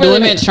 and We y'all ain't really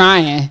doing been it.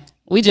 trying.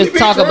 We just We been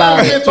talk trying,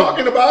 about been it.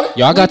 talking about it.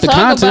 Y'all got the Talk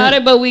content. about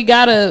it, but we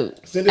gotta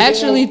Send it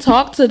actually along.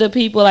 talk to the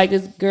people. Like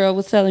this girl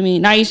was telling me,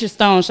 Naisha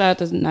Stone. Shout out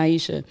to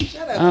Naisha.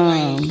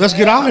 Let's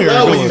get out here.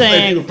 Well, when and you do it.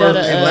 say people first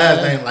that, name,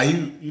 last name, like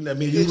you know what I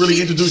mean? You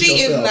really introduce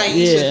she yourself. is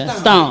Naisha Yeah,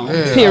 Stone.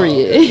 Stone.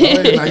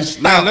 Period.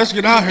 Nice. Now let's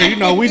get out here. You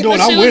know we doing.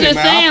 But I'm she was with it, just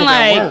man. saying, I put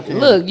that like, work in.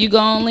 look, you go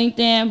on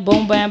LinkedIn,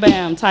 boom, bam,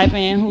 bam, type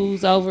in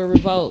who's over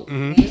Revolt.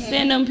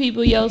 Send them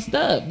people your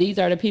stuff. These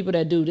are the people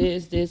that do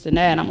this, this, and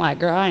that. And I'm like,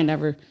 girl, I ain't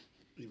never,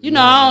 I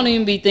don't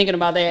even be thinking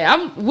about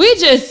that. We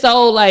just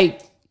so,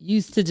 like,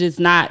 used to just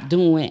not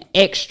doing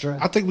extra.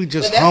 I think we But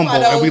just that's humble why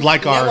those and we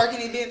like our.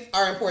 networking events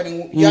are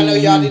important. Y'all know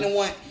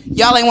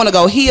y'all ain't want to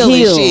go heal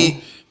and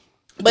shit,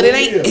 but it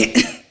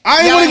ain't.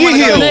 I ain't Y'all want to ain't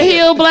get wanna go The healed.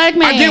 heel black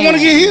man. I didn't want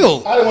to get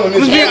healed. I didn't want to I'm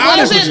miss just being It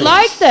honest with wasn't you.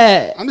 like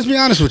that. I'm just being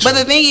honest with you. But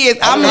the thing is,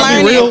 I'm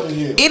I'll be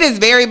learning. It is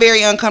very,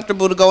 very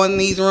uncomfortable to go in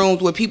these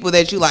rooms with people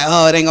that you like.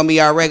 Oh, it ain't gonna be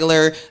our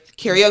regular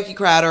karaoke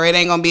crowd, or it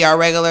ain't gonna be our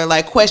regular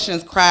like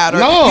questions crowd, or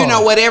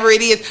No. whatever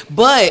it is.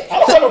 But I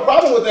don't have a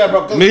problem with that,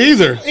 bro. 'cause Me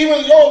either.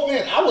 Even your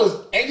event, I was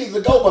ages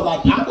ago, but like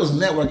I was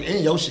networking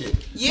in your shit.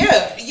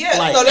 yeah.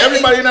 Like So that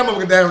everybody in that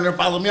motherfucker down there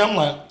follow me. I'm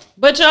like,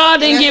 But y'all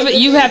didn't that's give a it.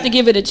 good You thing. have to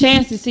give it a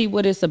chance to see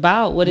what it's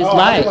about, what it's no, I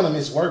like. didn't want to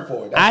miss work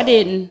for it. That's I all.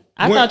 didn't.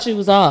 I When- thought you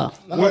was off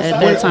When-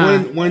 at that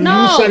time. when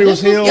you said it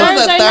was this healed, It was a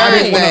Thursday I night.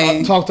 didn't want Thursday.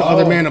 to talk to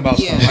other men about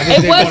Yeah. stuff. I just It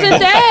didn't wanna wasn't do I don't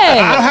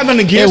that. have nothing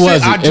against it.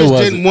 wasn't. I It just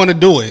wasn't. didn't want to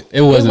do it.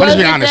 It wasn't. Let's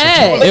be Wasn't honest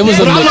that. with you. It was a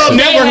But I love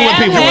mixture. networking with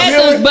They people. have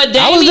had them, but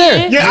I was there.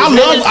 Damien, Yeah, I at love-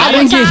 the I I same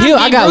didn't get time, healed.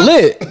 I got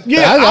D-Brooks, lit.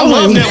 Yeah, I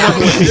love networking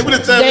with It would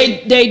have tell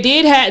me.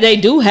 They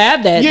do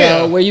have that Yeah.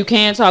 though, where you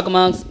can talk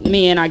amongst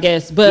men, I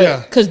guess. But Yeah.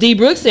 because D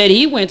Brooks said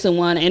he went to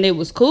one and it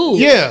was cool.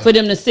 Yeah. For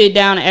them to sit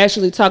down and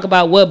actually talk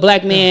about what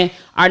black men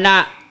are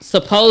not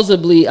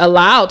supposedly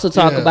allowed to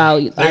talk Yeah.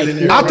 about. Like,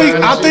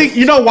 I think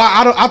you know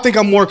why I think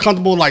I'm more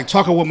comfortable like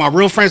talking with my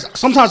real friends.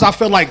 Sometimes I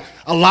feel like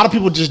a lot of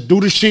people just do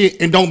the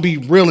shit and don't be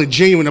real and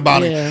genuine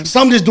about Yeah. it.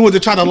 Some just do it to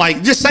try to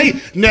like just say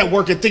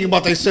network and think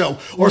about themselves.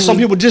 Or some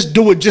people just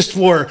do it just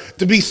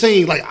to be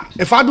seen. Like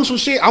if I do some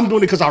shit, I'm doing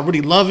it because I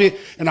really love it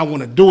and I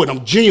want to do it.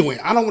 I'm genuine.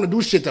 I don't want to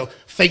do shit to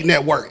fake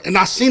network. And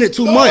I've seen it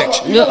too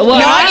much. Yeah, well, No,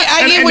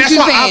 I get And what that's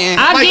you're why saying.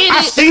 I get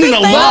I've it. seen it a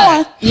But-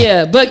 lot.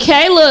 Yeah, but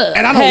Kayla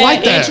And I don't had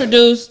like that.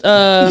 introduced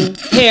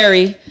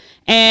Harry,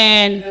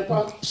 and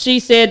she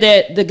said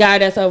that the guy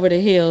that's over the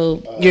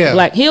hill, Yeah.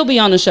 like he'll be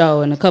on the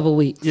show in a couple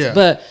weeks. Yeah.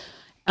 But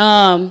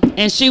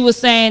and she was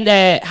saying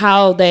that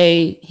how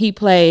he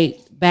played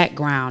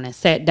background and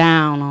sat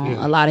down on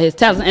a lot of his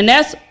talents, and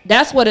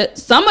that's what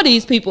some of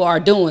these people are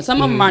doing.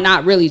 Some of them are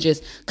not really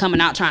just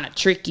coming out trying to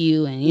trick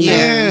you, and you know,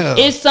 Yeah.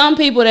 it's some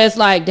people that's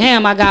like,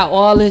 damn, I got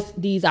all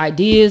these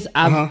ideas.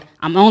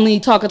 I'm only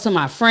talking to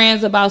my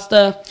friends about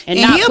stuff, and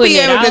not he'll putting be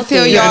it able to out tell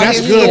there. Yeah, y'all that's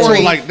his good story.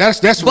 too. Like that's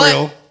But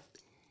real.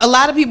 a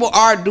lot of people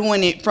are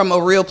doing it from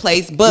a real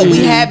place, but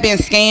we have been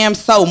scammed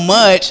so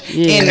much,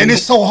 and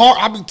it's so hard.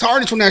 I be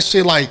targeted from that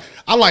shit. Like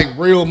I like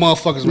real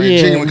motherfuckers, man.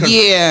 Genuine.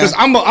 Because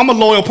I'm a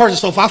loyal person.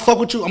 So if I fuck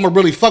with you, I'm gonna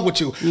really fuck with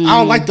you. I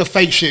don't like the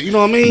fake shit. You know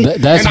what I mean?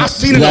 And I've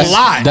seen it a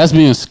lot. That's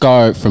being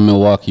scarred from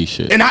Milwaukee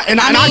shit. And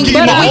I give you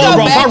my all,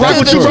 bro. If I rock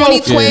with you, bro,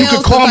 you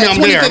can call me.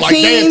 I'm there. Like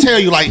they'll tell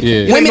you, like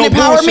women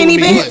empowerment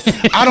events.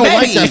 I don't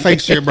like that fake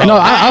shit, bro. No,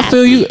 I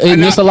feel you.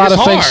 And there's a lot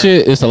of fake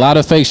shit. It's a lot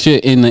of fake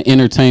shit in the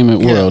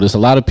entertainment world. There's a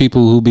lot of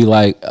people who be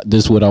like,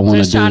 "This is what I want to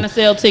do." Just trying to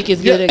sell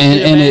tickets, and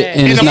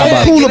it's not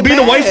about cool to beat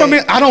away from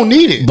it. I don't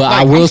need it. But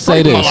I will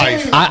say this: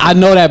 I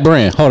know that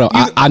brand. Hold on,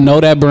 I know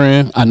that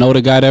brand. I know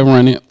the guy that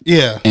run it.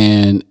 Yeah,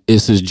 and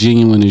it's as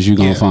genuine as you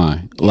gonna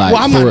find. Like,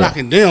 well, I'm not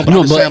knocking them, but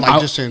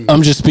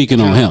I'm just speaking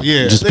on him.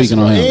 Yeah, just speaking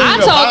on him. I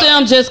told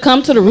them just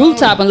come to the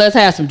rooftop and let's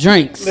have some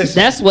drinks.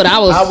 That's what I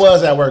was. I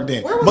was at work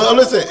then, but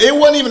listen, it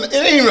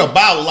ain't even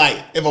about like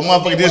if a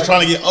motherfucker just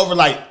trying to get over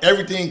like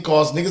everything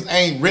costs. Niggas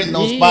ain't renting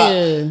no spot.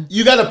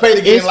 You got to pay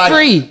to get it's like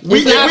free.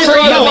 It's not free.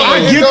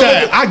 I get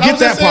that. I get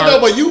that part.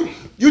 Though, but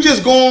you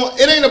just going.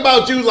 It ain't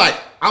about you. Like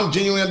I'm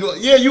genuine.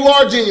 Yeah, you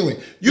are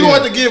genuine. You don't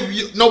have to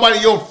give nobody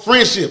your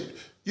friendship.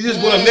 You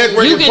just want to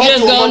network. You can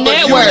just go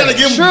network.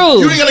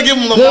 True. You ain't gotta give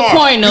them Lamar. Good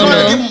point, no. You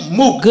gotta give them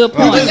Mook. Good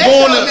point. You just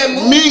going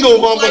to mingle,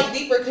 motherfucker. Like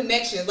deeper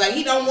connections. Like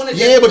he don't want to.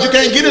 Yeah, but you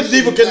can't get a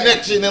deeper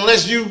connection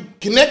unless you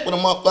connect with a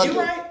motherfucker. You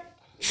right.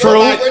 True.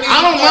 Like,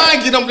 I don't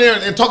mind getting up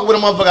there and talking with a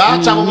motherfucker.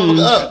 I'll chop a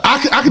motherfucker up. I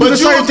can do the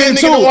same thing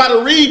too. But you know how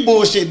to read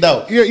bullshit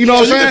though. Yeah, you know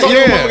what I'm saying? You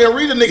can talk to a motherfucker and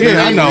read a nigga.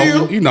 Yeah, I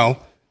know. You know.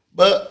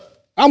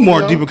 But I'm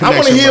more deeper connection. I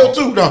want to heal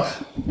too, though.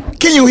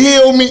 Can you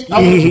heal me?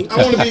 I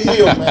want to be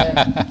healed,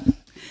 man.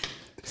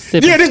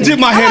 Yeah, just dip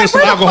my hand in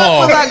some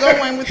alcohol.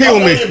 Heal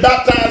me.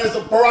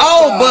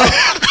 Oh, but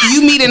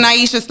you meeting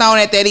Aisha Stone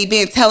at that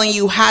event telling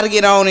you how to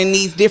get on in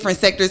these different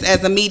sectors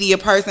as a media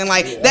person.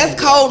 Like, that's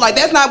cold. Like,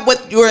 that's not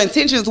what your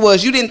intentions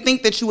was. You didn't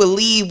think that you would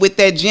leave with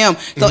that gym.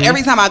 So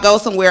every time I go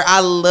somewhere, I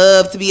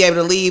love to be able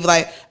to leave.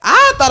 Like,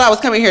 I thought I was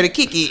coming here to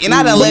kick it, and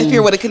I done left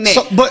here with a connect.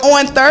 So, but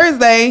on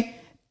Thursday,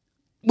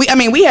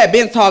 we had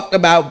been talked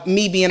about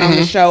me being on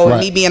the show and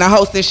me being a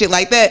host and shit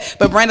like that.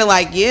 But Brenda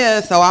like, yeah,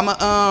 so I'm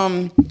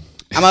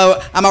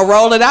a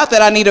roll it out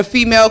that I need a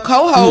female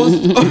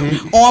co-host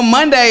on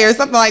Monday or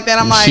something like that.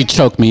 I'm like, she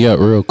choked me up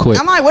real quick.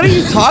 I'm like, what are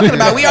you talking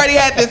about? We already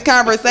had this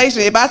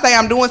conversation. If I say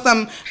I'm doing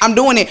something, I'm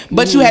doing it.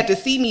 But you had to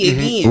see me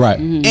again, right?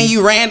 And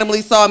you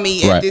randomly saw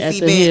me at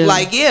this event.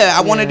 Like, yeah,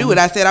 I want to do it.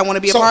 I said I want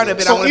to be a part of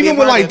it. So even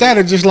with like that,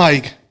 it's just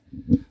like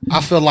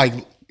I feel like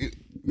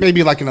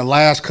maybe like in the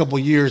last couple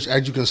of years,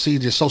 as you can see,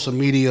 just social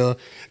media,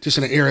 just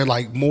in the area,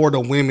 like more the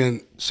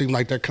women seem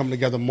like they're coming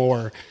together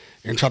more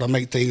and try to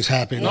make things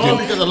happen. No,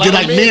 because a lot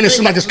of men it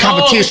seems like it's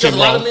competition, a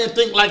lot of men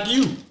think like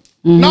you.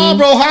 No,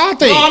 bro, how I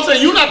think? No, I'm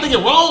saying you're not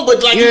thinking wrong,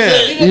 but like you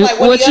said, like,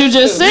 what you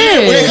just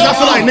said. I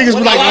feel like niggas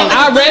be like,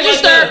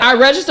 I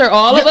register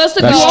all of us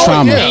to That's go.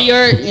 trauma. And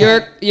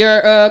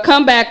your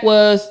comeback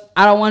was,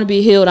 I don't want to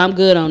be healed. I'm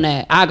good on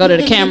that. I go to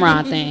the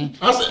Cameron thing.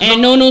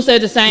 And Nunu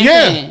said the same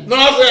thing. No,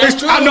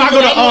 I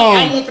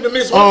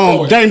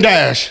go to Dame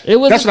Dash. It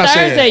was That's what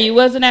Thursday. I said. You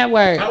wasn't at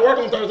work. I work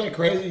on Thursday.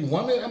 Crazy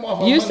woman. I'm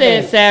off on You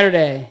Monday. said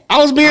Saturday. I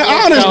was being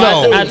honest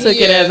though. I took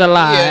it as a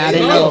lie. I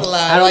didn't know.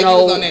 I don't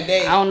know.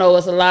 I don't know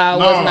what's a lie.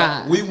 What's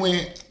not. We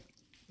went.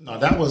 No,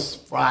 that was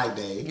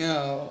Friday.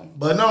 No,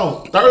 but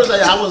no,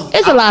 Thursday I was.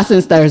 It's a lie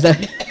since Thursday.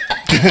 Girl,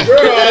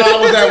 I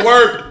was at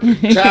work,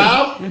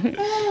 child. It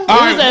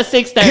was at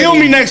 6:30. Heal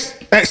me next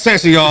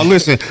session, y'all.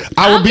 Listen,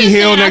 I will be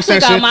healed next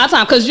session. I took out my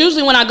time because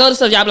usually when I go to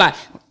stuff, y'all be like,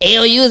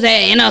 "L, you was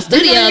at no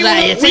studios.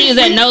 T was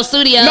at no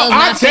studios." No,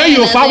 I tell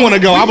you if I want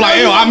to go. I'm like,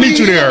 I'll meet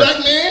you there.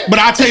 But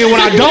I tell you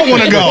when I don't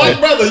want to go. Black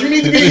brother, you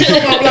need to be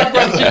healed, my black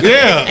brother.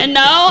 Yeah. And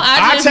no,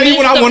 I tell you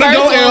when I want to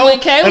go,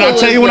 and I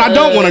tell you when I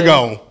don't want to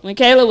go. When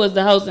Kayla was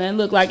the host, and it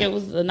looked like it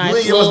was a nice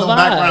little little no vibe.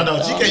 Background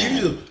though. She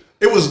can't.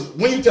 It was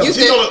when you tell. She's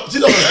on a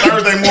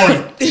Thursday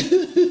morning.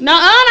 No,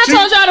 I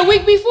told y'all the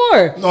week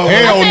before. No,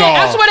 hell no.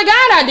 I swear to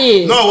God, I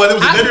did. No, it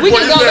was the day before. We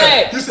can go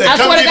back. I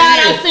swear to God,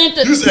 I sent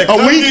the. You said a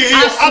week.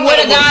 I swear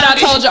to God, I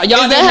told y'all.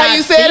 Y'all Is that how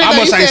you said it? I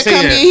must ain't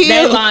say it.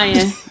 They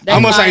lying. I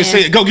must ain't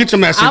say it. Go get your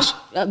message.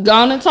 I'm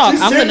going to talk.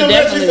 I'm gonna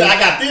definitely. Said, I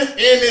got this and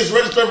this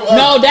register for us.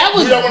 No, that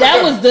was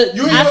the.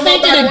 I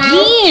sent it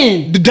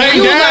again. The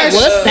Dame Dash.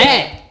 Like, what's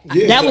that?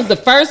 Yeah, that was the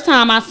first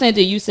time I sent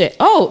it. You said,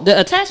 "Oh, the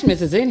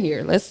attachments is in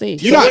here. Let's see."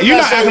 You're not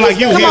acting like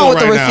you come on with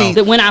the receipt.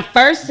 When I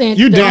first sent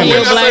you the damn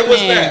real black what's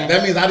man,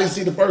 that means I didn't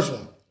see the first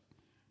one.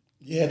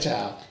 Yeah,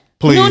 child.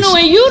 Please. No,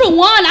 and you the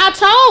one I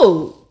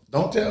told.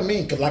 Don't tell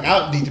me, because like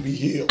I need to be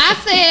healed. I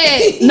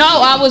said no.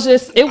 I was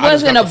just. It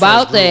wasn't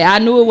about that. I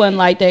knew it wasn't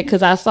like that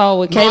because I saw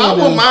what Kayla. I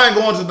wouldn't mind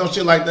going to no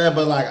shit like that,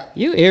 but like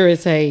you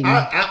irritating.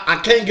 I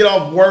can't get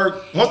off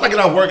work. Once I get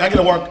off work, I get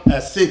to work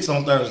at 6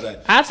 on Thursday.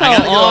 I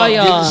told all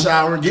y'all. Get in the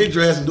shower, get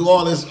dressed, and do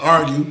all this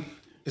argue.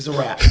 It's a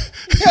wrap.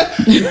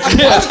 Argue.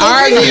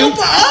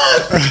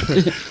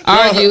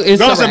 It's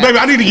a wrap. Said, baby,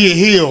 I need to get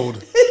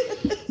healed.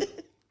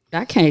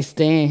 I can't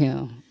stand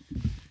him.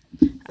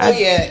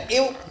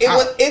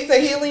 It's a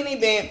healing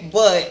event,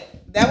 but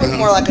That was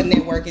more like a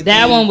networking.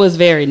 That thing. one was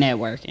very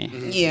networking.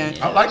 Yeah,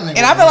 I like networking.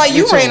 and I feel like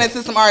you Me too. ran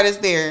into some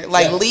artists there,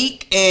 like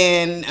Leak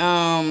and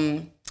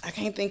I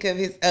can't think of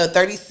his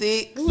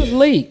 36. Who was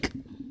Leak?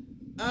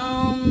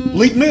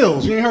 Leak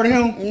Mills. You ain't heard of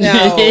him?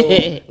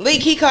 No,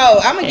 Leak. He cold.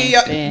 I'm gonna give you.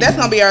 stand That's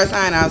gonna be our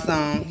sign out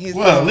song. His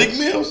What, song. Leak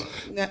Mills?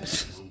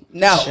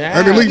 No.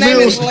 Heard of His Leak name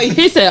Mills? is Leak.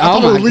 He said, I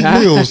 "Oh thought it my was Leak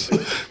god, Mills.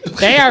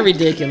 they are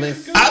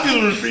ridiculous." I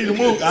just repeat the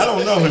move. I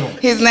don't know him.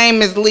 His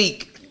name is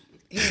Leak.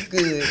 He's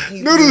good.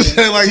 He's Noodles good.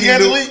 said like He he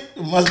had a do. leak.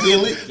 Must be a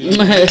leak.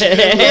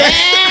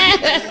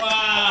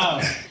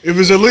 If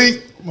it's a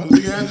leak, Must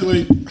be a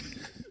leak.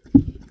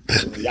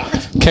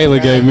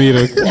 Kayla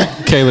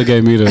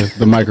gave me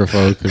the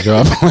microphone because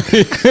y'all playing.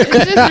 It's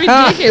just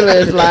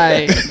ridiculous.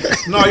 Like,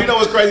 No, you know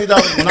what's crazy though?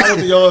 When I went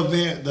to your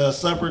event, the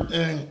supper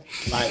thing,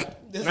 like,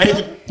 the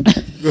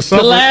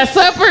Last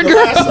Supper, girl.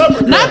 Last Supper,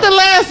 girl. Not the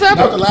Last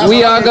Supper. Not the Last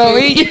We Supper, all go girl.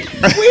 eat.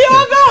 We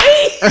all gonna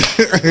eat.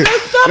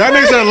 that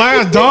nigga said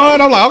last dawn.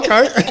 I'm like,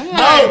 okay.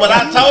 No, but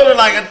I told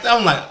her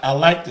I'm like, I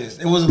like this.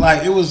 It was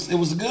like it was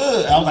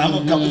good. I was like, I'm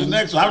gonna come to the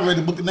next one. I was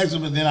ready to book the next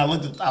one, but then I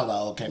looked at I was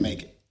like, okay,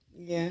 make it.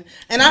 Yeah,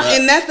 and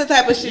that's the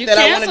type of shit You that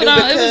I want to do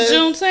canceled on. It because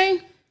was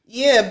Juneteenth.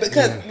 yeah,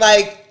 because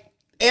like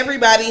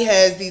everybody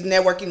has these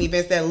networking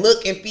events that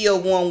look and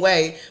feel one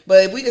way,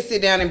 but if we could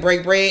sit down and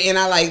break bread, and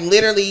I like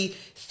literally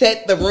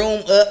set the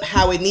room up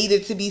how it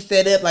needed to be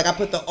set up, like I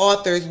put the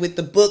authors with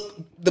the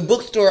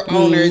bookstore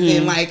owners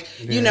and like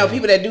you know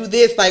people that do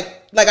this like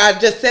I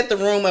just set the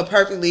room up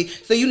perfectly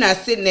so you're not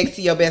sitting next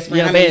to your best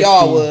friend. I mean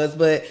y'all was,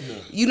 but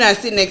you're not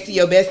sitting next to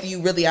your bestie.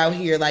 You really out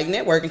here like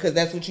networking because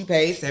that's what you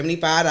paid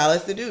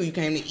 $75 to do. You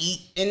came to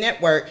eat and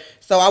network.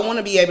 So I want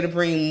to be able to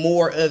bring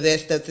more of that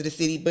stuff to the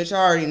city. But you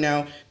already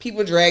know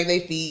people drag their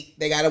feet.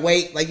 They gotta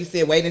wait, like you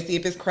said, wait and see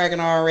if it's cracking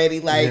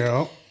already. Like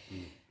Yeah.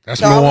 That's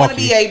so Milwaukee. I want to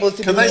be able to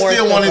Because do they more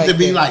still stuff want it to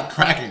be that. like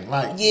cracking.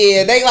 Like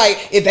Yeah, they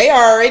like if they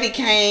already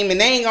came and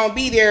they ain't gonna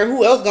be there,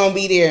 who else gonna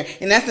be there?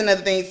 And that's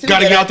another thing too.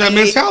 Gotta get out I that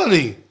did.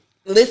 mentality.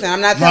 Listen,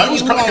 I'm not No, it telling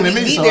was you who cracking gonna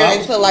to me, be so there I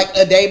was- until like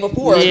a day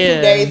before, or 2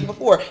 Yeah. days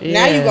before.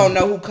 Now you Yeah. gonna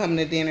know who coming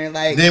to dinner.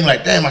 Like, then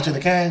like, damn, I should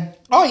have came.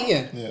 oh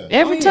yeah,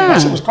 Every That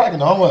shit time. was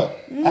cracking on what?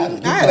 I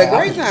had a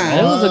great time.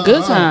 It was a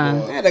good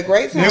time. I had a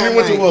great time. Then we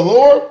went to like- a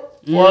Lord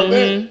for our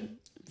event.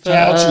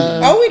 Child cheese.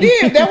 Oh, we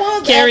did. That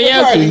was the after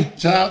Karaoke. party.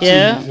 Child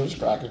Yeah. cheese. It was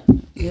cracking.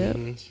 Yep.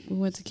 We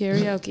went to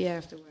karaoke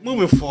afterwards.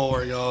 Moving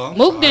forward, y'all.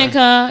 Mook didn't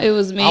come. It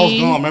was me. I was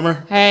gone,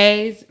 remember?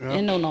 Hayes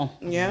and no.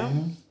 Yeah.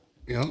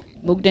 Yeah.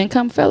 Mook didn't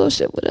come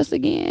fellowship with us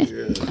again.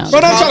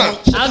 But I'm trying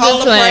to. I'm Call just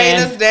the playing.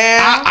 us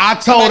down. I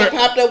told Somebody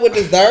her. popped up with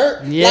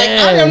dessert. Yeah. Like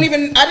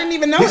I didn't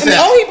even know. He And, said-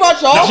 he brought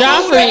y'all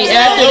Joffrey food.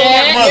 after Little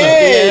that. Mark brother.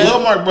 Yeah. Little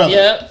Mark brother.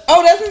 Yep.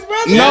 Oh, that's his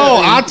brother.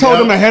 No, I told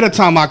Yeah. him ahead of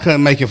time I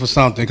couldn't make it for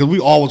something because we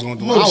always gonna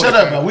do it. Look, I shut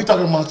was- up, bro. We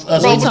talking amongst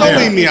us. Bro, over don't there.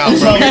 leave me out,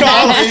 bro. You know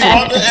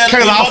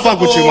Kayla, I'll fuck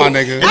with you, my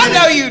nigga. I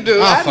know you do.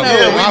 I'll I fuck know. with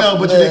Yeah, you. we know,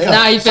 but you didn't come.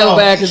 Now he feel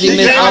bad because he He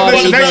missed came all up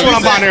those. with Next one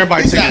I'm brothers. buying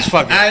everybody He tickets. said,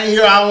 Fuck it. I ain't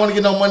here. I don't want to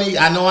get no money.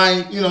 I know I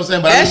ain't, you know what I'm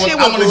saying? But That I shit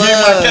want to was give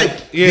my love. cake.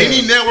 Yeah. Then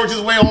he networked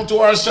his way onto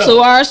our show.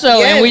 To our show,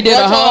 Yes, and we did a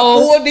brought y'all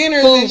whole full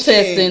dinners food and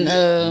shit.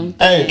 testing.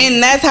 Hey,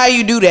 And that's how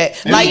you do that.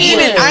 Like Yeah.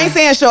 even I ain't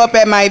saying show up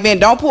at my event.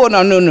 Don't pull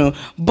no nunu.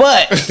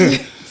 But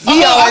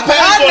I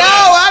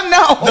I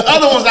know. the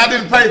other ones I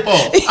didn't pay for.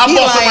 I He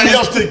bought somebody lying.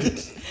 else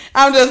tickets.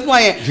 I'm just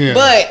playing. Yeah.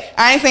 But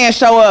I ain't saying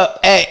show up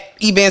at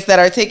events that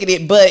are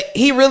ticketed. But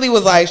he really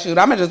was like, shoot,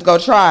 I'm gonna just go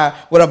try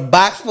with a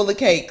box full of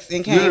cakes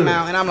and came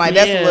Yeah. out. And I'm like,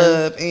 that's Yeah.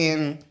 love.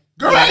 And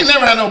Girl, I ain't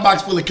never had no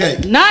box full of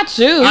cake. Not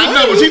you. I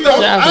know, but she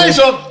thought I ain't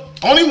Joffrey. show up.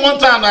 Only one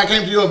time I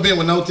came to your event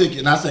with no ticket,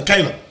 and I said,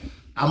 Kayla,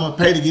 I'm gonna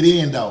pay to get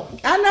in though.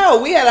 I know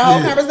we had a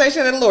whole Yeah.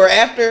 conversation at Allure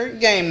after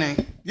game night.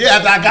 Yeah,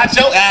 after I got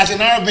your ass in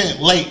our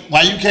event late,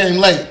 while you came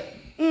late.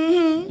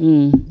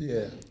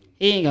 Yeah.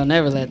 He ain't gonna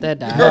never let that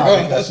die. Girl,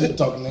 that shit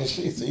talking that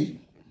shit. See.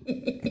 I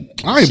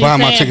ain't She buying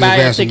my saying tickets buy your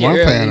advance. ticket I'm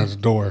paying early. at the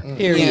door.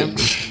 Period.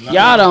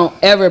 Y'all don't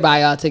ever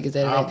buy y'all tickets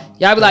at event.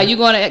 Y'all be like, you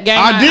going to game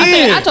I night?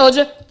 did. I told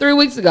you 3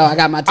 weeks ago I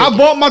got my I ticket.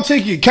 bought my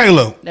ticket,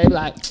 Kayla. They be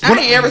like, I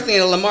ain't ever seen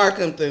a Lamar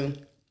come through.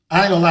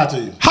 I ain't gonna lie to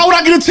you. How would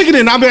I get a ticket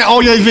in? I've been at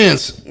all your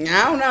events. I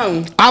don't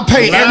know. I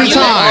pay every You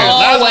time.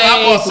 Last one I bought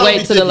always Sophie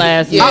wait to the ticket.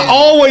 last Yeah. I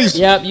always.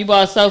 Yep, you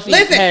bought Sophie.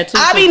 Listen, had 2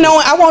 I be tickets.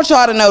 knowing. I want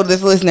y'all to know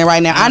this listening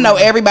right now. I know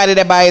everybody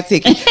that buy a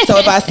ticket. So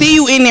if I see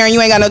you in there and you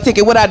ain't got no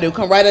ticket, what I do?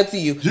 Come right up to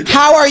you.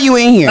 How are you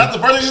in here? That's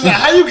the first thing she said.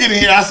 How you get in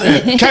here? I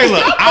said,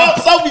 Kayla, I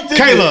bought Sophie ticket.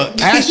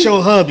 Kayla, ask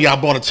your hubby I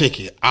bought a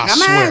ticket. I I'm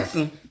swear.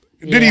 asking.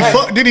 Did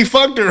he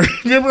fuck her?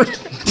 Remember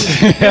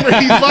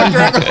he fucked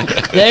her?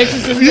 The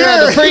Exorcist girl,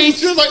 Yeah. the priest.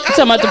 She was like, You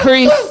talking about the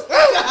priest?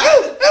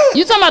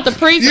 You talking about the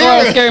priest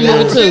Yeah. or a Scary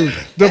Movie 2?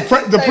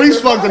 The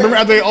priest fucked her. Remember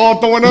after they all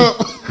throwing up?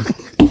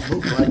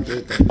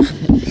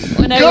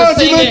 When they God,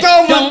 were she singing looked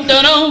over. dun,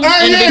 dun, dun,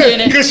 Hey, in the yeah,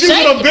 beginning. because she was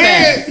Shake on the it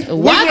fast. bed.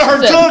 Watch Watching her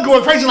yourself. tongue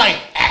going crazy like,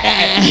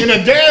 and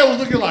the dad was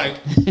looking like,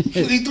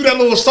 he threw that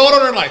little salt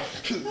on her like,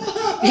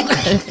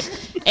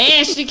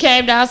 And she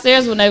came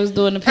downstairs when they was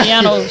doing the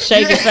piano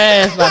Shake It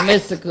Fast by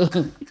Mystical.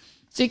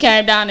 She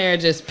came down there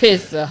and just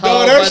pissed a whole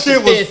No, that bunch shit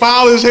of was piss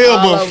foul as hell,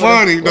 all but over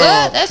funny, the- dog.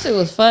 What? That shit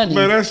was funny.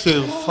 Man, that shit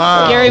was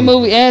fine. Scary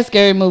movie and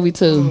scary movie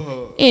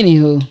too.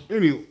 Anywho.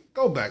 Anyway,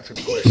 go back to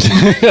the question.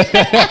 I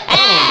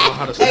don't know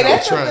how to Hey, stay on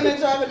that's something track.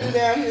 that y'all can do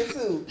down here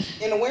too.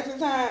 In the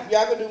wintertime,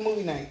 y'all can do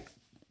movie night.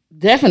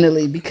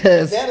 Definitely,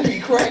 because That'd be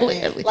crazy.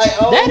 clearly. Like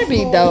old That'd be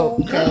school dope.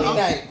 movie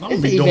night. I'm It's gonna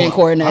be an doing. event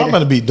coordinator. I'm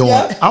gonna be doing.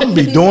 Yeah. I'm gonna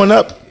be doing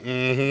up.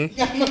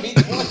 I'm gonna be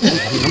doing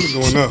I'm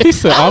going up. He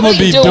said, "I'm gonna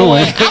be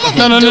doing."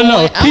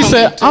 No. He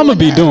said, "I'm gonna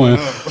be doing.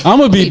 I'm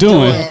gonna be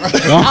doing.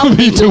 I'm gonna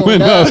be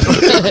doing up."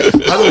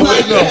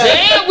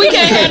 Damn, we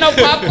can't have no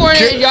popcorn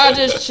and y'all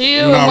just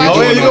chill. No, and we watch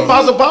Oh yeah, it. you can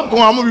pop some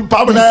popcorn. I'm gonna be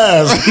popping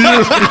ass.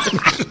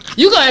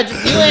 You gonna have to,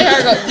 you and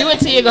her, you and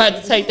Tia gonna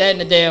have to take that in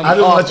the damn I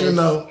just want office. you to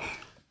know.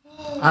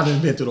 I done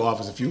been to the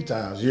office a few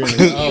times. You hear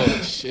me? Oh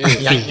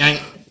shit! Yank,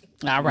 yank.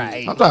 All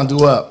right. I'm trying to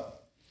do up.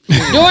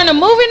 During the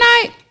movie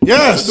night,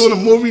 Yes. Doing a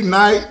movie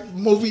night,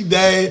 movie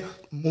day,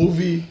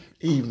 movie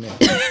evening.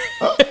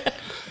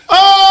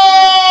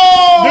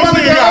 Oh! This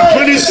nigga got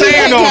plenty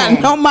sand on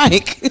him. no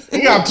mic. He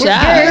got plenty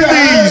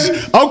Child.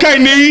 knees. Okay,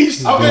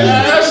 knees. Okay,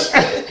 Ash.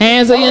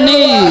 hands on your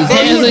knees. So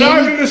Hands you on your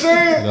diving in the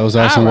sand? Those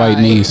are some white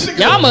knees.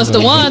 Y'all must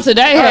have won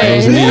today,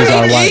 Those hey. knees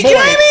are white.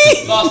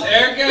 Lost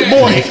every game.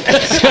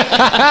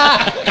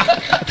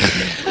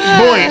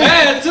 Boy,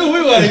 Man, too,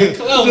 we wasn't even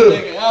close,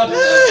 nigga. I was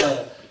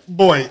just,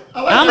 boy.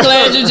 I'm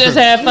glad you just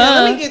had Let me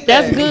fun. get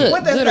That's that. good.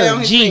 What that Good say or on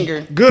his G.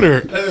 finger?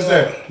 Gooder. What is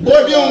that? Boy,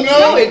 if you don't No,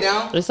 know, it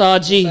don't. It's all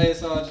G. say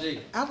it's all G.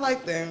 I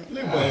like that.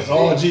 it's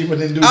all G, but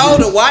then do Oh,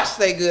 this. the watch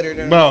say gooder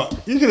though. Bro,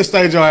 you could have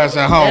stayed your ass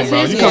at home, bro.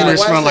 You easy. come here Yeah,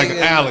 smelling watch like an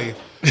that. alley.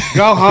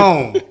 Go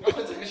home. I'm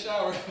gonna take a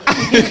shower.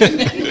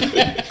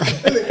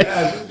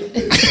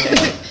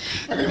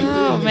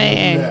 Oh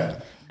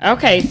man.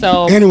 Okay,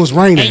 so And it was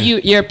raining. and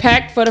you're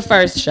packed for the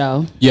first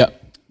show. Yep.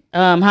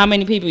 How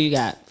many people you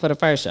got for the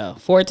first show?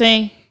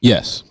 14?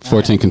 Yes.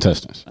 14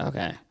 contestants.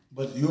 Okay.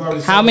 But you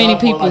already How sold many out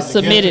for, people like, the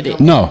submitted guest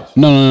it? to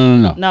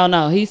No.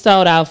 No, he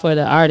sold out for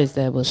the artist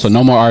that was. So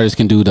no more artists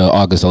can do the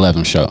August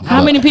 11th show. How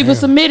But, many people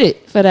submitted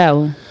for that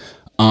one?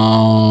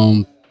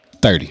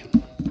 30.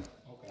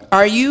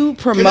 Are you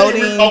Can they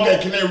promoting? okay,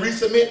 can they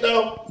resubmit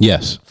though?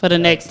 Yes. For the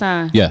next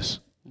time? Yes.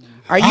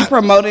 Are you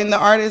promoting the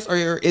artist,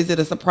 or is it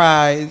a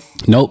surprise?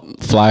 Nope.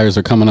 Flyers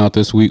are coming out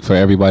this week for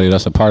everybody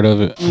that's a part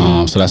of it.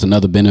 So that's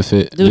another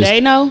benefit. Do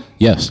they know?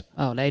 Yes.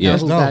 Oh, they know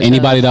Yes. who got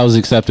Anybody that was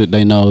accepted,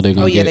 they know they're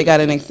gonna Oh yeah, get they it.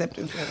 got an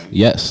acceptance letter.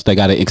 Yes, they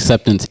got an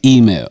acceptance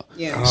email.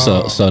 Yeah.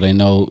 So they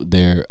know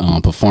they're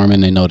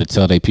performing. They know to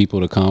tell their people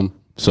to come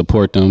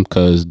support them,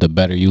 because the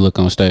better you look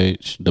on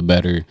stage, the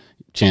better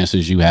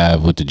chances you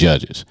have with the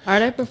judges. Are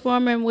they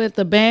performing with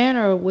the band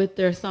or with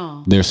their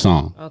song? Their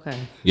song. Okay.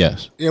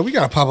 Yes. Yeah, we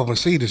gotta pop up and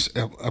see this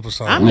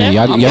episode. I'm Yeah,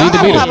 y'all definitely- need to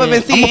I'll be pop there. up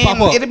and see. I'ma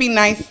pop up. It'd be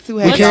nice to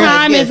have. What you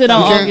time as is it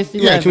guests. on Okay. August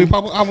 11th? Yeah, can we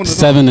pop up? I want to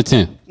 7 to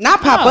 10.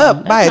 Not pop Oh,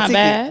 up. Buy a that's ticket. not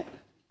bad.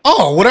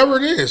 Oh, whatever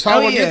it is. How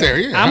Oh, do I yeah. get there?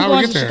 Yeah, I'm how do I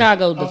going get to there?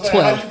 Chicago the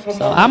 12th,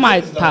 so I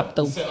might pop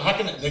through. How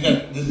can they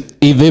got this?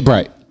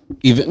 Eventbrite.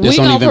 It's We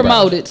on gonna Eventbrite.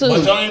 promote it But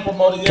too. y'all ain't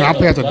promoted yet. Can I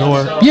pay at the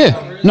door?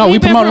 Yeah. No, we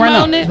been promoting right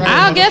promoting now.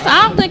 it. I guess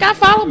I don't think I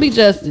follow Be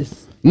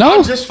Justice.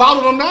 No. Just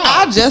follow them now.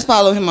 I just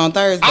follow him on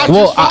Thursday.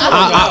 Well,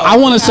 I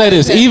want to say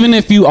this. Even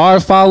if you are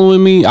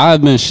following me,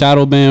 I've been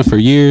shadow banned for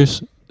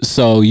years.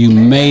 So you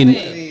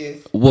may,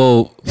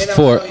 well, They don't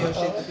for show your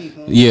shit to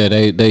people.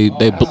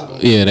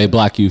 yeah, they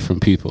block you from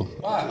people.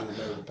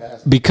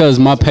 Because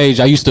my page,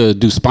 I used to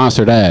do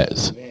sponsored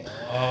ads,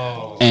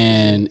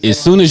 and as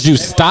soon as you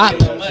stop,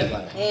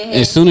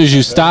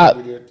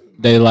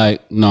 they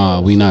like, nah,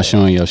 we not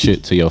showing your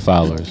shit to your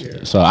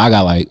followers. So I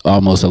got like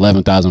almost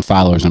 11,000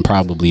 followers, and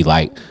probably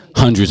like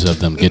hundreds of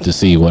them get to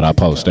see what I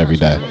post every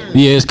day.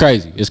 Yeah, it's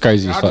crazy. It's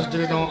crazy as I fuck. just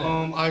did it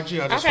on IG.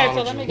 I just Okay, so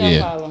followed let me you. go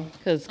Yeah. follow.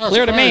 Because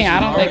clear to me, I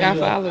don't think I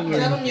follow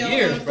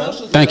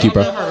you. Thank you,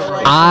 bro.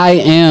 I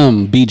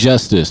am Be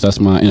Justice. That's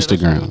my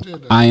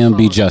Instagram. I am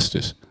Be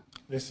Justice.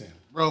 Listen,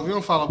 Bro, if you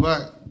don't follow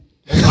back,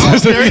 I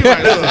don't care. Anyway.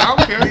 Look, I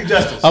don't care.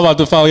 Justice. I'm about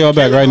to follow y'all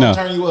back right now.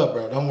 Turn you up,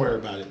 bro. Don't worry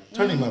about it.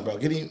 Turn him up, bro.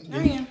 Get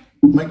him.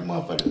 Make a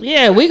motherfucker.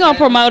 Yeah, we gonna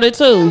promote it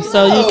too,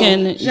 so you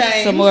can,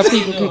 James. some more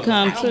people can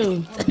come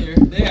too. I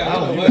don't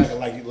know. You acting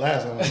like you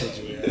last time I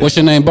said you. What's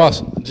your name,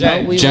 boss?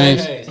 We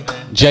James.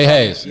 Jay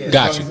Hayes.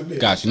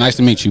 Got you. Nice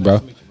to meet you,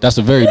 bro. That's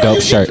a very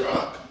dope shirt.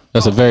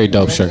 That's a very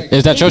dope shirt.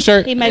 Is that your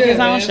shirt? He make his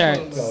own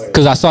shirts.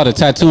 Because I saw the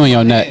tattoo on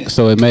your neck,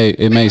 so it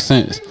made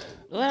sense.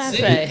 What I He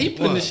say?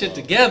 putting this shit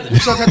together. You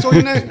saw tattoo on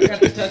your neck? I got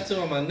the tattoo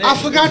on my neck. I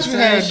forgot you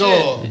had a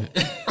dog.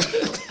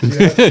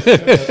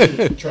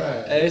 Hey,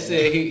 they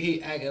said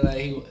he acted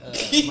like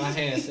my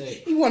hand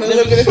said. You want a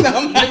little bit of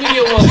something? Let me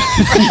get one.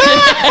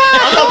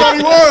 I thought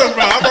he was,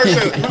 bro. I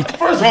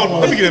first said,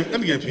 let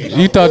me get a piece.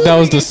 You thought that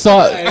was the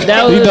sock.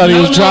 That was You thought he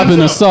was dropping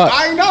the sock.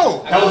 I ain't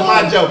know. That was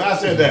my joke. I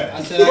said that.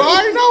 I said Bro,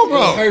 I ain't know, it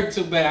bro. hurt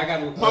too bad. I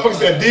got Motherfucker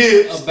said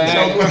dibs. a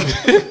bag. I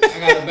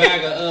got a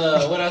bag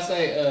of what I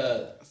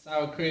say,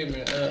 sour cream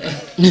and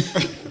you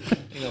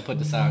gonna put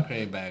the sour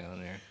cream bag on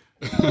there.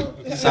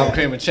 Sour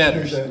cream and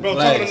cheddar. Bro,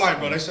 talk to the mic,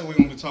 bro. They said we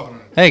gonna be talking to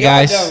them. Hey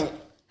guys.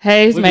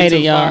 Hayes We made be it,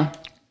 too y'all. far.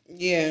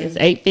 Yeah. It's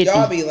 8:50.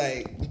 Y'all be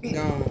like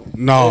gone.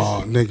 No,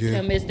 I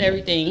nigga. missed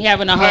everything. He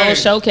having a whole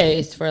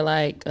showcase for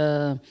like.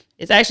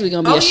 It's actually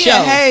gonna be a show.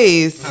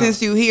 Hayes, since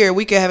you here,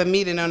 we could have a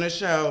meeting on the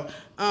show.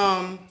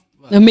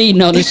 A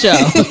meeting on the show.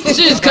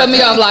 She just cut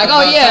me off like,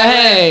 oh yeah,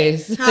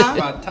 Hayes. Huh?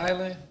 About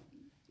Thailand?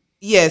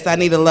 Yes, I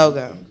need a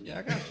logo. Yeah,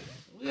 I got you.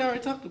 We already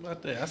talked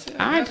about that. I said,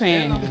 I ain't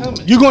paying. I'm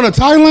coming. You going to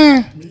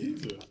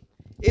Thailand?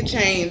 It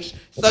changed.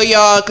 So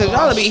y'all, cause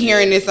y'all will be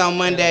hearing this on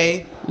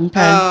Monday.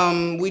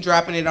 Okay. We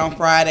dropping it on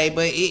Friday,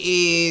 but it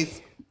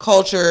is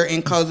Culture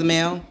in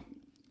Cozumel.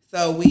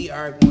 So we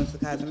are going to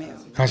Cozumel.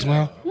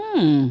 Cozumel?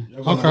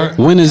 Okay.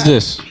 When is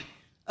this?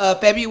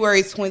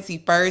 February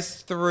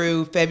 21st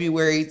through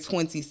February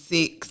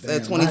 26th,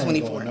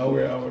 2024.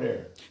 Nowhere over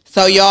there.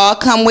 So y'all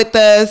come with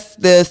us.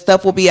 The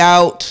stuff will be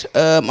out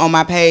on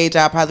my page.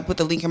 I'll probably put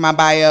the link in my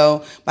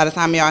bio. By the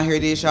time y'all hear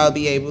this, y'all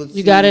be able to.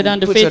 You got it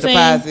under put 15? your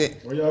deposit.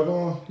 Where y'all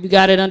going? You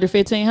got it under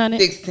 1,500?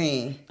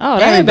 16. Oh,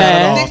 that ain't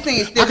bad.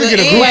 16 still I could get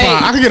a good.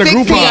 Groupon. I could get a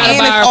 16 We gotta Groupon. and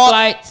buy it's our all-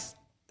 flights.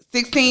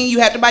 16, you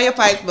have to buy your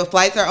flights, but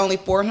flights are only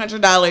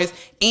 $400.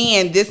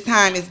 And this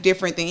time is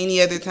different than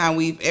any other time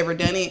we've ever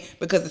done it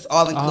because it's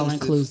all inclusive. All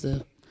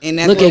inclusive. And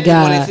that's Look what at we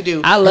wanted God. to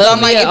do. I love so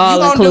I'm like, me if all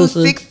you're going to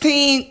inclusive. do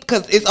 16,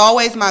 because it's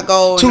always my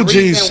goal. and 2 the G's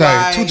reason say.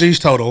 why- 2 G's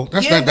total.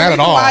 That's not the bad at reason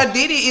all. why I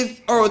did it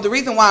is, or the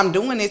reason why I'm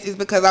doing this is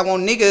because I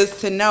want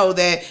niggas to know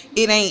that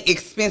it ain't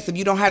expensive.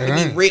 You don't have to be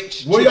ain't.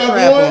 rich Where to y'all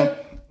travel. going?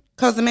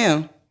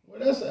 Cozumel. Where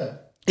that's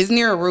at? It's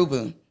near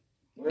Aruba.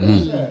 Where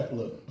that's at?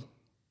 Look.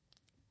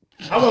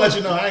 I'm gonna let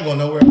you know I ain't going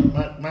nowhere.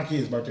 My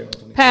kid's birthday on the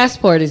 25th.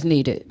 Passport is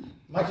needed.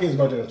 My kid's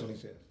birthday on the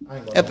 25th. I ain't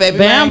going A nowhere. February.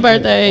 Bam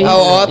birthday. Oh,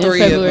 all in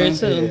three of February them.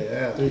 too. Yeah, I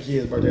have 3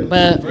 kids' birthday.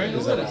 But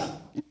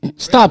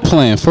Stop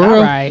playing for all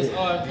real.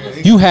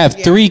 right, You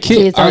have 3 kids.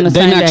 kids Are on the they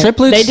same not day.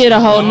 triplets? They did a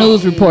whole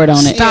news report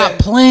on it. Stop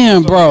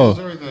playing,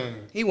 bro.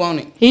 He won't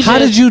it. He How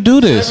just- did you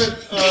do this?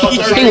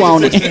 He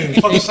won't it.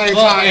 For the same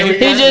time. He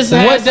just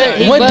What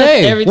day? What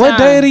day? What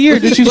day of the year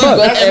did you fuck?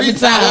 Every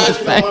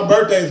time. My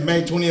birthday is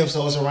May 20th,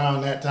 so it's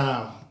around that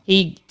time.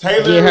 He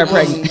Taylor get her was-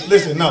 pregnant.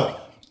 Listen, no.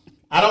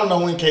 I don't know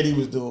when KD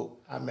was due.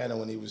 I met him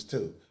when he was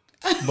 2.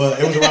 But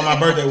it was around my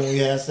birthday when we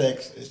had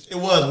sex. It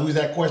was. We was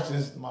at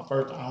questions. My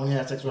first. I only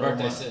had sex with her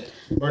once.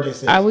 Birthday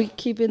sex. Are we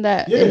keeping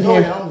that Yeah, in go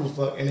ahead. here? I don't give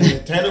a fuck. And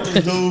then Taylor was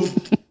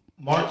due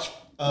March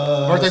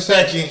Birthday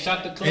sex. 2nd.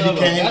 Shot the club And he up.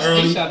 came That's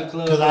early me shot the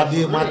club because I up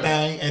did for my real.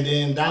 thing. And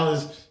then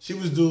Dallas, she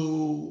was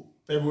due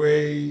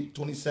February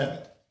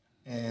 27th.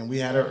 And we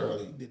had her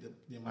early. Did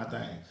my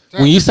thing.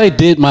 When you say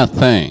 "did my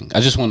thing,"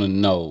 I just want to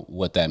know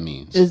what that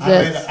means. Is I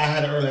had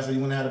that her early. I said, you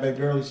want to have a baby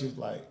girl? She was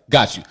like,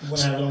 Got you. you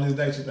want to have it on this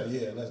day? She was like,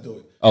 yeah, let's do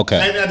it. Okay.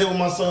 Same thing I did with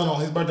my son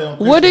on his birthday on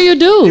Christmas. what do you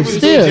do He was due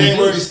still?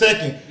 January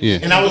 2nd. Yeah.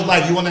 And I was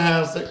like, you want to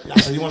have sex? I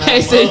said, you want to have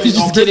He sex said early you just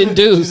on get Christmas?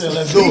 induced. She said,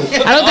 let's do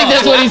it. I don't think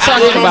that's what he's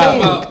talking about.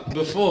 About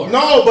before.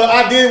 No, but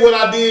I did what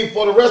I did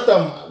for the rest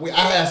of them. I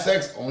had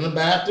sex on the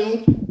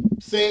bathroom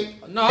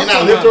sink, No, I'm and I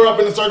talking lift about- her up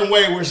in a certain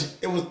way where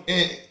it was.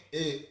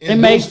 It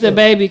makes the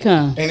baby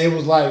come. And it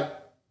was like.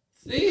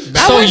 See?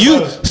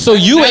 So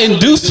you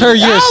induced her I'm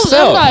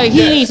yourself. like,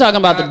 he ain't talking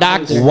about the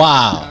doctor.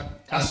 Wow.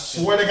 I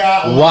swear to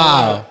God.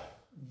 Wow.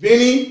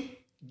 Vinny,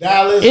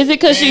 Dallas. Is it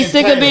because she's and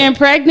sick Taylor. of being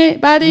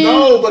pregnant by then?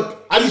 No,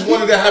 but I just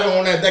wanted to have it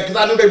on that day because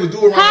I knew they would do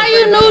it around How the you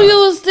same knew time. you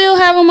would still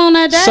have him on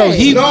that day? So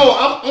he- No,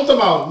 I'm talking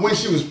about when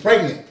she was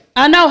pregnant.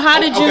 I know. How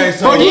did you? Okay,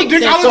 so, Bro, you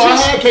dick so I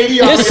had KD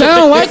It already.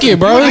 sound like it,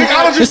 bro.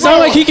 Dickology It sound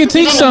like he can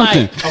teach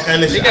something. Okay,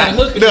 listen. He got a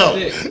hook in No,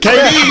 his dick.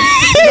 KD.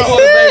 Pull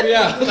the baby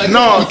out. Like,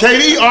 No,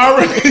 KD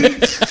already.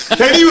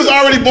 KD was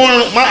already born.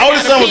 My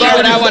oldest son was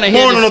But I wanna already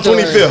hear born on the the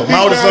 25th.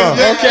 My oldest son.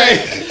 Okay.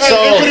 So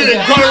Put it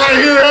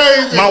right here,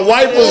 hey. my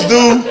wife was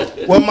due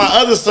with my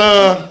other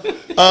son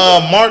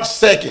March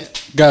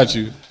 2nd, Got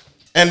you.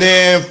 and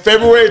then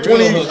February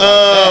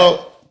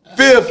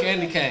 25th.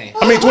 candy cane.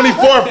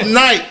 24th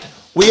night.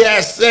 We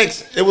had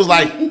sex. It was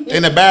like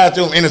in the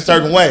bathroom in a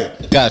certain way.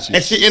 Got you.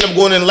 And she ended up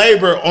going in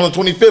labor on the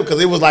 25th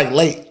because it was like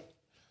late.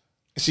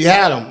 She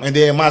had him. And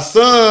then my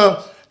son,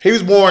 he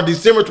was born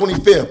December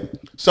 25th.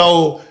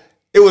 So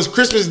it was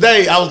Christmas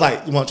Day. I was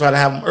like, you want to try to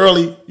have him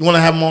early? You want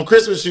to have him on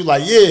Christmas? She was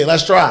like, yeah,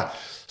 let's try.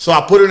 So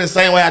I put her in the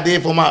same way I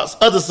did for my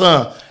other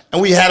son.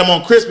 And we had him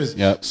on Christmas.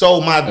 Yep.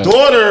 So my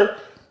daughter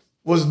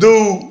was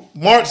due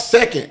March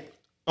 2nd.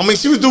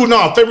 She was due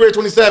February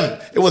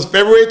 27th. It was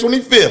February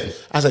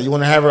 25th. I said, you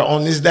want to have her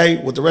on this day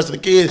with the rest of the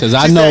kids? Because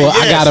I She know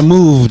said, I yes. got a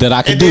move that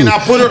I can And do. then I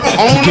put her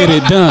on Get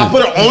it done. I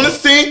put her on the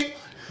sink,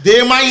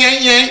 did my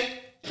yank yank,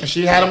 and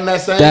she had them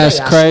that same That's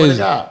day. I swear to crazy.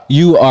 God.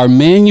 You are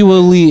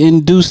manually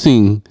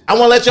inducing. I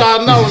want to let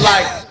y'all know,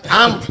 like,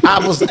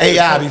 I was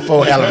AI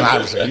before Allen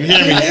Iverson. You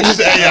hear me? You was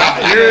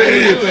AI. You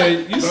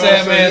hear me? You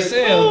sad man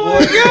Sam,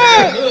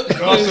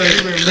 boy.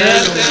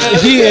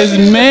 He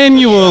is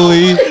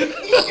manually.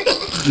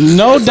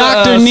 No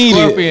doctor needed.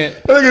 Scorpion.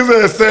 Look at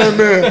that, Sam,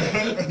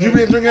 man. You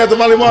been drinking at the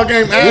volleyball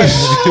game?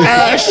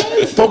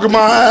 Ash. Poking my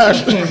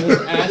ash.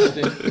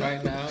 Ashton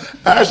right now.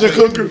 Ashton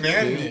Cooker.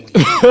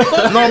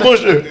 No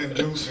bullshit.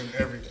 Inducing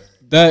everything.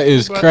 That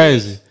is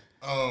crazy.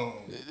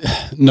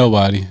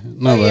 Nobody.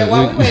 Yeah,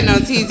 while we waiting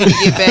on Teezy to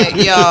get back,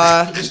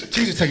 y'all.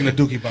 She's taking a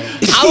dookie, by the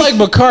way. I like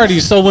Bacardi,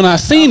 so when I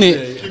seen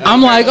it,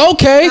 I'm like,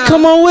 okay,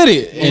 come on with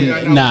it.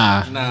 And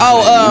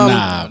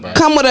nah. Bro.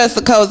 Come with us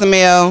to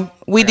Cozumel.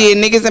 We did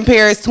Niggas in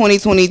Paris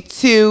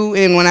 2022,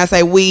 and when I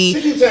say we,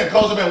 She keeps saying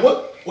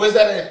Cozumel. Where's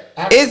that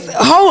at? it's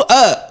hold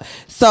up.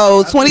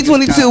 So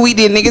 2022 we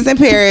did Niggas in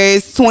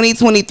Paris.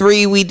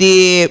 2023 we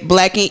did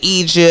Black in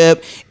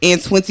Egypt, and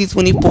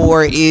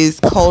 2024 is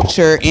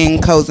Culture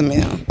in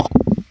Cozumel.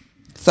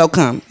 So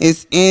come,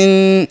 it's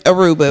in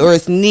Aruba, or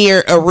it's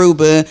near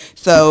Aruba.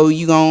 So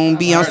you gonna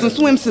be on some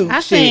swimsuit. I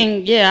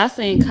seen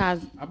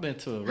I've been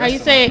to a How you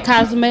say it,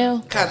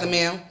 Cozumel?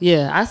 Cozumel.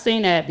 Yeah, I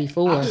seen that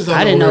before. I just don't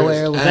I didn't know know where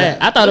where it it's was at.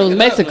 at. I thought it was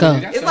Mexico.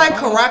 It's like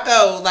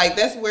Caraco, like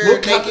that's where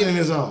What they continent can.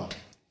 is on?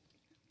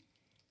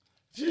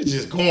 She's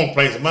just going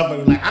places.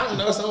 Motherfucker like, I don't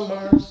know, some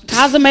bars.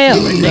 Cozumel,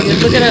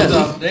 nigga, look it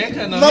up.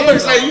 Motherfucker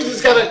say, you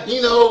just gotta,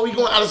 we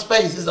going out of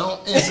space.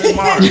 It's in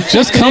Mars.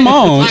 Just come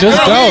on,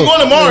 just We ain't go. going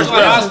to Mars, bro.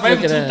 I was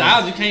for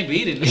 2,000. You can't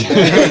beat it.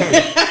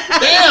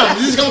 Damn,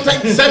 this is gonna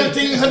take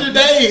 1,700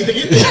 days to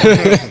get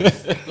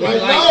there.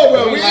 Like, no,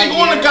 bro, we ain't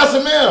going to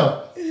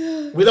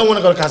Cozumel. We don't want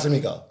to go to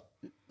Casamigo.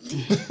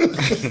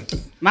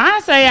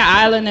 Mine say an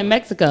island in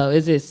Mexico.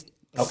 Is it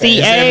Okay, it's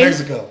in CA?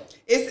 Mexico.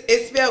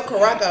 It's spelled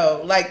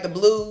Caraco, like the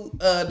blue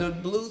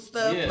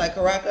stuff, Yeah. like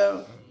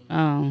Caraco.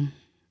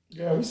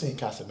 Girl, we seen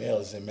Cozumel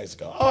is in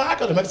Mexico. Oh, I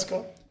go to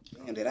Mexico.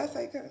 Man, did I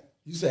say Cozumel?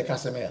 You said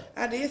Cozumel.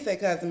 I did say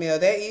Cozumel.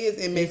 That is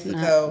in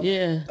Mexico.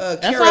 Yeah.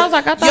 That's That's why I was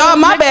like, I thought it y'all,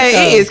 was my Mexico.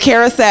 bad. It is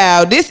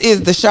Carousel. This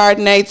is the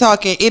Chardonnay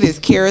talking. It is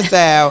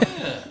Carousel,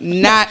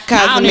 not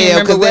I don't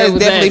even Cozumel, remember because where that's it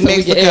was definitely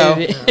at, so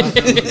we can Mexico.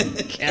 edit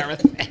it.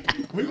 Carousel.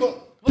 We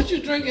go. What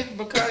you drinking?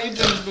 Bacardi? You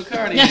drinking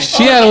Bacardi?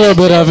 She had a little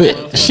bit of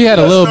it. She had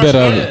a little bit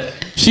of it.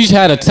 She's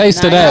had a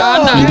taste of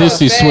that, and then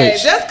she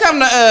switched. Just come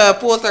to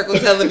Full Circle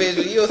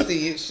Television. You'll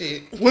see it.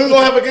 Shit. When we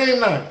gonna have a game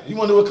night? You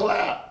want to do a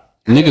collab?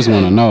 Niggas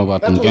want to know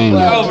about them game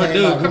nights.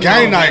 Overdue.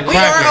 Game night We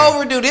cracking. are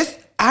overdue. This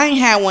I ain't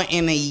had one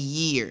in a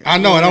year. I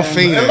know it. I'm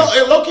fiending.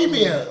 It low key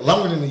me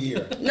longer than a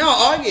year. No,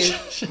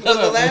 August was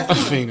the last I'm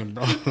one. fiending,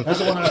 bro. That's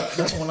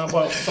the one I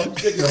bought some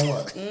ticket on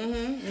what?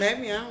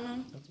 Maybe I don't know.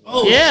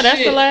 Oh, Yeah,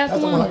 that's the last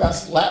That's the one I one. got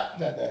slapped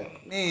that day.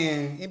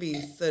 Man, it'd be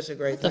such a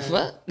great The time.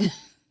 fuck?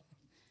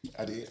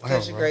 I did.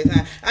 Such a great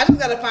time. I just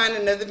gotta find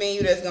another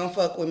venue that's gonna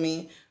fuck with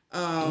me. We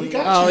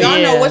got Oh, you. Y'all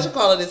yeah. know what you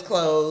call it is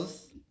closed.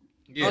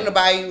 Yeah. On the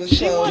bayou is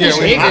closed. Yeah,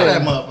 we Buy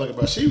that motherfucker,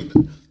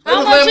 bro. How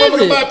was much letting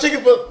is motherfucker it? buy a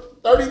ticket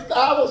for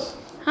 $30.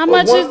 How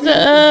much is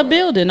the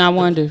building, I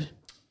wonder?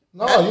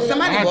 No, you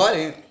Somebody bought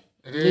it.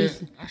 It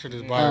is. I should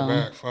just buy it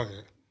back. Fuck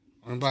it.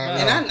 I'm buying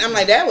it. And I'm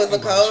like, that was a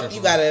code.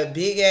 You got a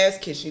big ass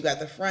kitchen. You got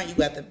the front. You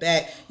got the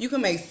back. You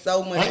can make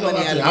so I much ain't gonna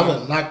money lie out to you. of I it. would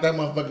have knocked that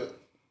motherfucker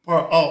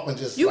part off and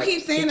just. You like,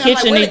 keep saying The that. I'm like,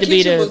 kitchen where need the to be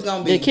kitchen was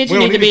gonna be. the kitchen We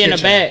don't need to need be a in the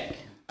kitchen. back.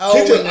 Oh,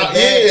 kitchen, in the back.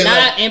 yeah,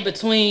 Not in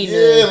between.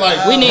 Yeah,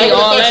 like we need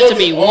all that to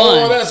be all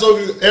one. that so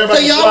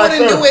everybody. So y'all can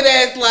wouldn't do serve. it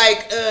as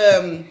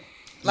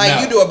like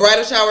No. you do a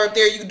bridal shower up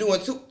there. You doing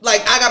two.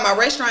 Like I got my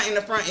restaurant in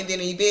the front and then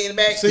you be in the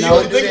back. So you No,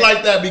 only do think that.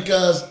 like that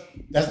because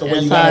that's the way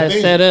That's you how gotta it's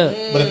think. set up.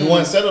 But if it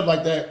wasn't set up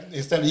like that,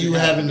 instead of you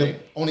having to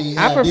only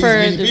I have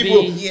prefer these it many to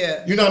people, be-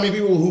 Yeah. you know how many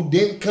people who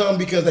didn't come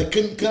because they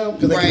couldn't come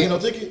because they couldn't get no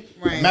ticket?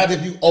 Right. Imagine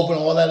if you open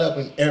all that up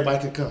and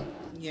everybody could come.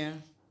 Yeah.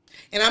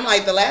 And I'm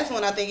like, the last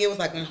one, I think it was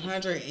like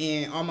 100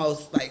 and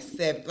almost like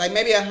 7, like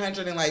maybe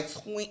 100 and like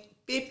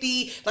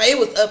 50, like it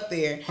was up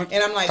there.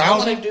 And I'm like, I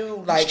want to 1,000?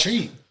 do like, It's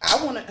cheap.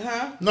 I want to,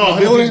 huh? No,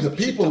 building? the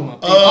people. No,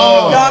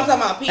 I'm talking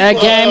about people. At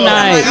game I'm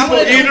night. like, I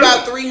want to do Eater?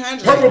 about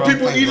 300. Purple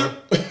people eater.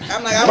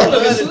 I'm like, I would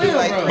love to do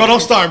like Bro, don't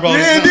start, bro.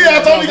 Yeah,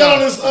 I told you got on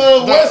this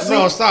west.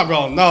 No, stop,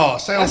 bro. No,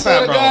 stay on I swear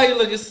fat, to God, bro.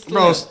 you looking slim.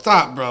 Bro,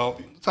 stop,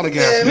 bro. Tell the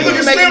gas. Yeah, man.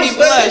 you're making me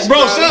blush,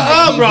 Bro, shut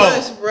up, bro.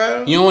 Blush,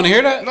 bro. You don't want to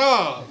hear that?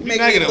 No, be Make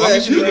me negative.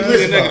 blush, I mean, you bro. can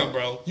be negative,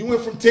 bro. You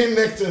went from 10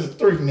 necks to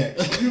 3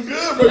 necks. You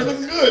good, bro. You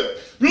looking good.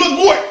 You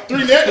look good.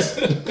 3 necks.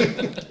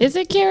 Is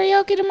it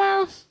karaoke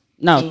tomorrow?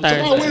 No,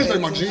 Tomorrow Thursday. Wednesday,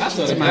 my G. I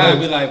swear to God,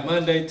 it'd be like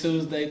Monday,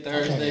 Tuesday,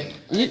 Thursday,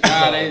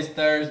 Fridays,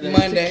 Thursday.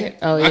 Monday.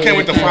 Oh, yeah. I can't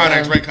wait to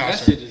Friday Drake That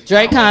concert. shit just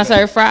Drake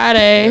concert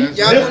Friday. Y'all This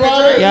going to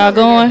Friday? Drake? Y'all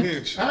going?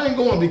 Bitch. I ain't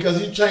going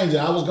because he changed it.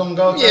 I was gonna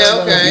go.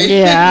 Yeah, okay.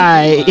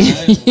 Yeah, all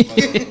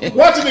right.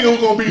 Watch a nigga who's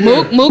gonna be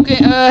Mook, there. Mook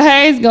and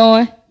Hayes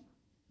going.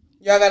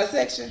 Y'all got a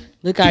section?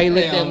 Look how you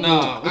looked Hell at no.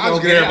 Mook. I'll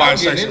just get everybody a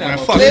section, man.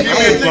 Fuck Listen. it.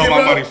 Give me blow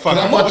my money. Fuck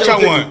How it. much What your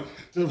y'all want?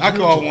 ticket? I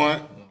call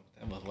one.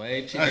 That was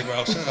way cheap. Hey,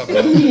 bro, shut up,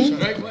 bro. Shut up.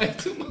 Drake way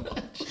too much.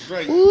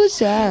 Drake. Ooh,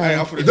 Hey,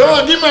 I'm child. for the dress.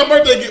 Dog, give me my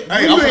birthday gift.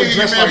 Hey, You I'm for ain't the give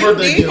dress me my like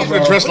birthday gift, I'm for bro.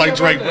 the dress like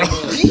Drake, bro.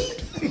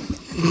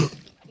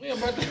 When your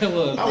birthday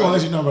was, I want to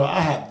let you know, bro.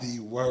 I have the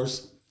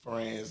worst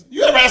friends.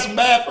 You ever had some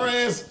bad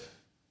friends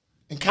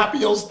and copy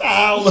your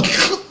style?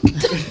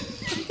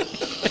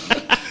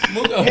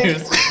 Mook over here.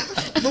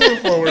 Moving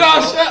forward.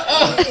 No, shut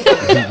up.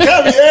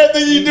 Copy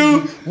everything you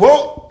do.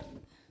 Won't.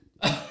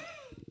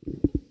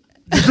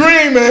 You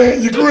green,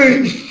 man. You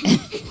green.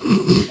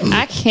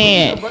 I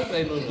can't.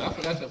 Birthday, Lulu. I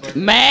forgot your birthday.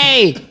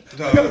 May. I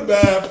got a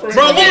bad friend.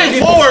 Bro,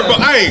 moving forward, bro.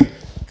 Hey,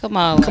 Come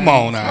on. Come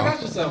on I now.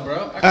 got you some, bro.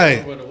 I can't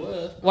Hey. remember what it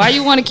was. Why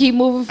you want to keep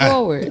moving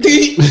forward?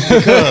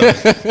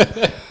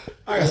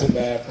 I got some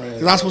bad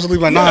friends. I'm supposed to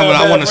leave at 9, but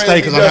I want to stay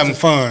because I'm having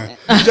fun.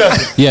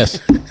 Justin, Yes,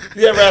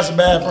 you ever had some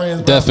bad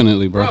friends? Bro?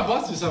 definitely, Bro, I bro.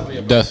 bought you something.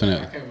 I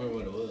Definitely. can't remember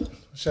what it was.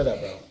 Shut up,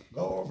 bro.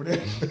 Go over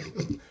there.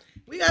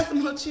 We got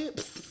some more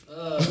chips.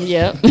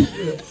 Yep.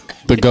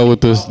 To go with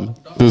this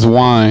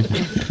wine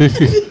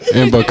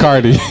and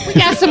Bacardi. We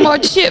got some more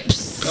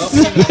chips.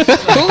 Who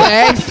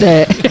asked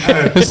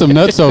that? There's some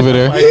nuts over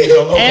there.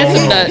 And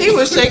some nuts. He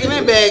was shaking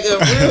that bag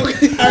up real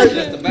good.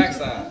 That's the back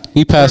side.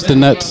 He passed the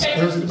nuts.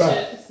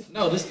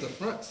 No, this is the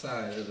front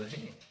side of the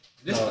hand.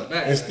 This is the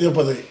back It's side. still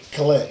for the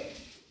collect.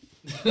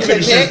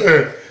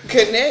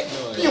 Connect.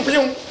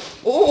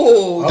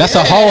 Ooh. That's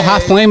a whole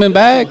hot flaming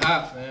bag.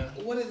 Hot, man.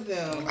 What is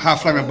them? Hot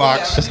flaming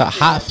box. It's a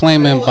hot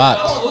flaming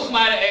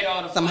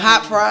box. Some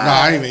hot fries. Nah,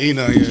 I ain't even eating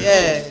none yet.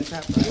 Yes.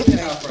 Hot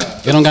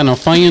fries. They don't got no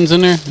funyuns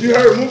in there. You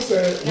heard Mook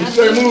say. What you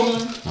say,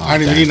 Mook? I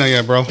ain't even eating none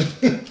yet, bro.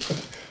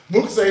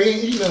 Mook say he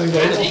ain't eating nothing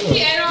yet.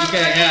 You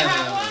can't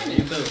have none.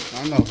 You too.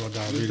 I know, bro. You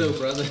Diabetes. too,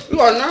 brother. You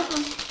want a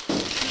napkin?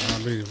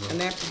 Diabetes, bro. A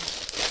napkin.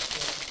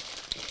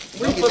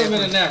 Don't put them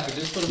in a napkin.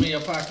 Just put them in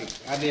your pocket.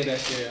 I did that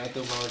shit. I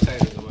threw my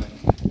retainers away.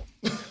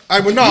 Hey,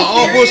 but no,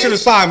 all bullshit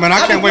aside, man.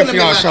 I can't wait for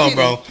y'all show,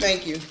 bro.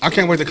 Thank you. I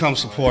can't wait to come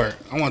support.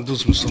 I want to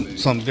do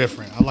something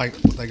different. I like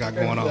what they got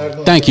going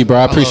on. Thank you, bro.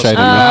 I appreciate it,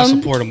 I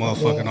man. support a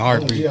motherfucker in a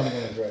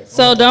heartbeat.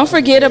 So don't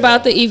forget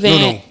about the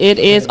event. No. It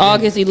is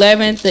August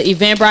 11th. The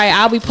Eventbrite.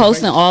 I'll be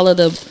posting all of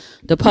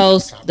the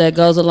posts that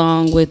goes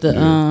along with the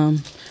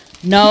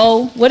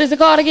no. What is it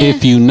called again?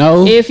 If you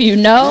know, you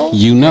know,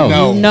 you know.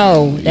 No. you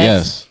know. That's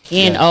Yes.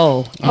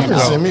 N-O.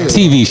 Send me a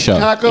TV show.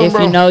 If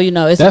you know, you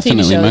know. It's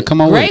Definitely, a TV show. man. Come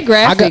on Great with it.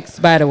 I got-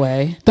 graphics, by the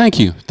way. Thank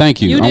you.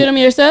 You did them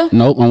yourself?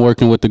 Nope, I'm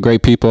working with the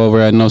great people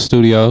over at No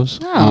Studios.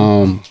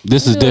 Oh.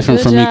 This is You do a different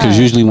good for me because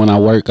job. usually when I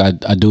work, I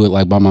do it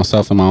like by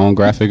myself and my own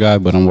graphic guy,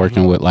 but I'm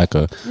working with like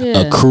a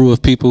crew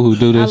of people who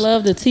do I this.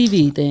 love the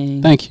TV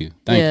thing. Thank you.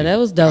 Thank you. That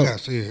was dope. gotta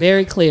see it.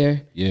 Very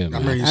clear. Yeah, man.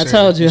 remember you I said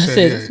told it. you. I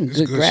said yeah, it's some it's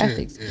good shit.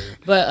 graphics. Yeah.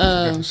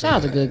 But shout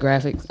out to good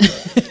graphics.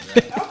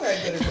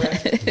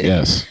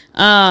 Yes.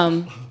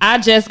 I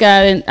just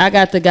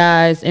got the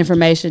guy's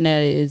information that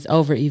is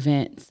over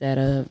events at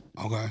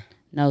Okay.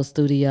 No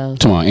Studios.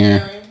 Come on,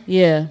 Aaron.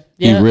 Yeah.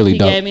 He really He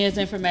dope. gave me his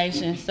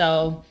information.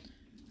 So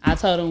I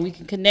told him we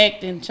can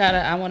connect and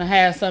I want to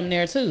have something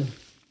there too.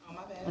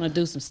 I want to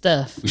do some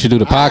stuff. We should do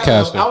the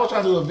podcast. I was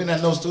trying to do an event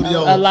at No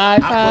Studio. A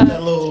live I pod? put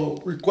that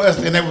little request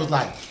and it was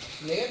like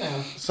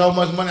so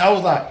much money. I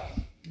was like,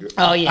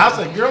 Oh yeah. I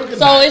said, girl, get So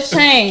that. it's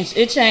changed.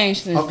 It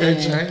changed since Okay,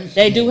 then. changed.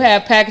 They do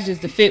have packages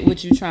to fit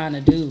what you're trying to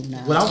do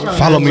now. What I'm trying to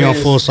Follow do me on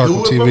is Full Circle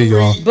do it for TV, free.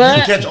 y'all. But-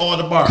 You catch all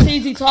the bars.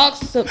 TZ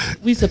Talks,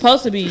 we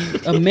supposed to be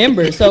a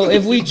member. So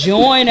if we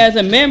join as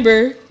a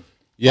member,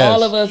 Yes.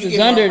 all of us is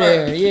under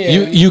there.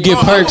 Yeah. You get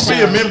perks Be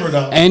a member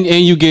though. and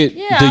you get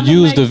Yeah, to I'm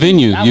use gonna the make-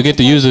 venue. I You was get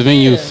to use the supposed to,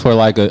 venue yeah. for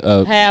like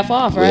a half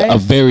off, right? a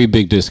very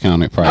big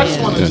discounted price. I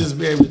just want to Yeah. just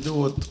be able to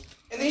do it.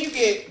 And then you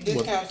get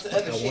discounts to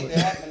other shit that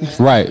happen there.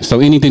 Right. So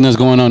anything that's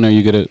going on there,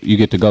 you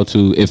get to go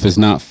to. If it's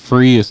not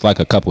free, it's like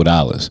a couple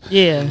 $.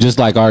 Yeah. Just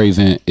like our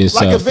event, it's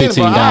Like events,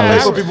 $15. but I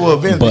pay for people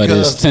events but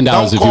because it's $10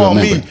 don't if you're call a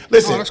me. member.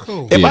 Listen, Oh, that's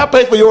cool. if Yeah. I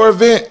pay for your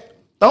event,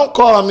 don't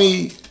call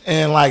me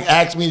and like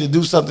ask me to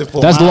do something for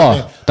That's my law.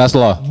 event. That's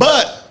law.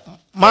 But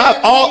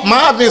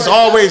my events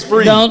always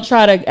free. Don't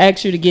try to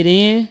ask you to get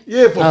in.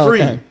 Yeah, for Oh,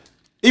 free. okay.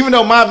 Even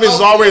though my events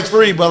is always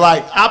free, but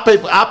like I pay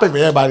for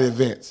everybody's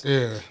events.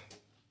 Yeah.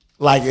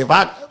 Like if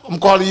I'm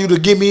calling you to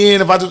get me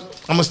in,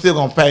 I'm still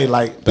gonna pay.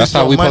 Like That's this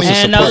how we your money. supposed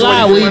to And no support.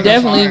 lie, we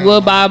definitely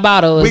will buy a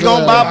bottle. We as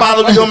gonna well. buy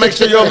bottles. We gonna make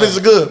sure your events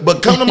are good.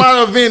 But come to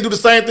my event, and do the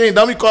same thing.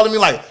 Don't be calling me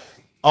like,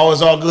 oh,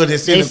 it's all good. They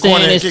sit They in the corner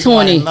saying and it's kick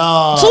 20. Like,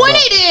 nah, 20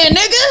 then,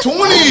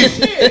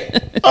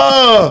 nigga.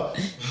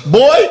 20.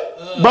 Boy,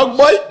 broke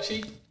boy.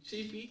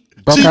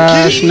 Broke Cheap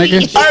ass Keith. nigga.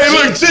 Hey,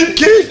 look, cheap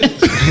Keith.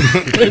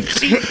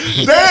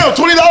 Damn,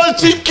 $20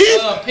 cheap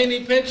Keith. Penny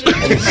pincher.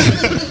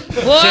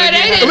 Boy, they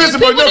didn't. Listen,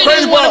 bro, People no, crazy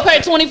didn't want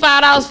part- to pay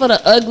 $25 for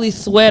the ugly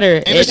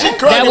sweater. And she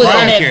cried That was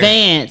about in it.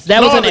 advance.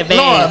 That was in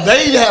advance. No,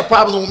 they had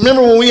problems.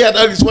 Remember when we had the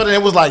ugly sweater?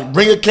 It was like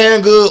bring a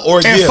canned good or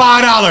a And gift.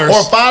 $5.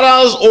 Or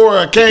 $5 or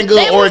a canned good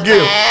They or a was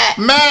gift. mad.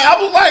 Man,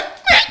 I was like,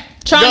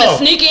 Trying Yo. to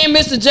sneak in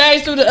Mr.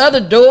 J's through the other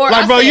door.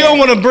 Like, I bro, said, you don't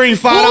want to bring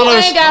 $5 Who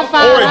ain't got or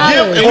a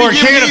gift $5? and or a we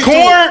give can of these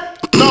corn.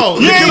 No,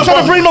 You ain't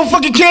trying to bring no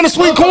fucking can of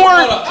sweet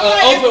corn.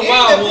 Open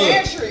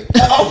wildwood.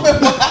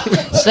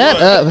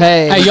 Shut up,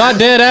 hey. Hey, y'all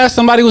dead ass.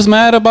 Somebody was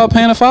mad about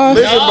paying a $5.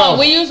 Listen, Oh,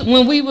 bro. it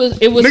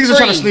was Niggas free. are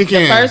trying to sneak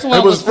the in. first one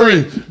It was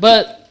free.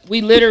 but we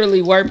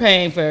literally were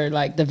paying for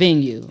like the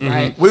venue,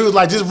 right? We was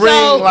like, just bring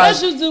So like let's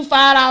just do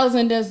 $5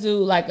 and just do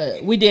like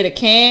we did a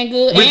canned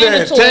good we and did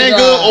a a toy canned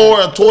good drive.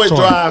 or a toy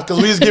drive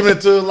because we was giving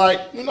it to like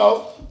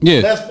Yeah.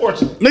 less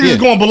fortunate. Niggas is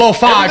going below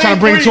 5 trying to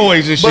bring Free.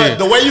 toys and But shit.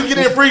 the way you get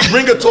in free,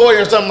 bring a toy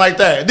or something like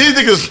that. These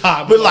niggas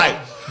but like,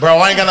 bro,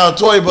 I ain't got no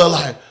toy, but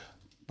like,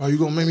 bro, you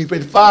gonna make me pay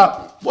the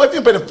 $5? Boy, if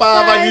you pay the $5,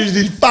 I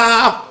usually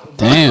 $5.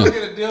 Damn.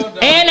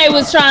 And they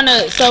was trying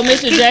to. So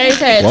Mr. J's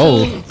had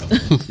Whoa. two.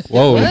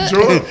 Whoa.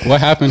 What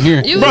happened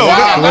here? You Bro,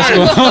 What's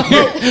going on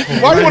here?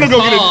 why you want to go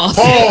get it?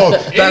 Oh,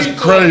 that's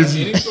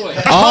crazy.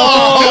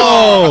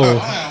 Oh.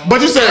 But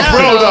you said I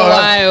bro don't know though.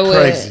 why it That's was.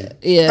 crazy.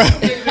 Yeah.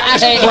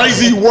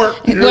 Crazy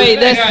work. Wait,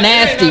 that's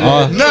nasty.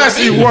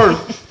 Nasty work.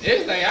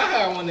 Everything, I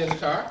had one in the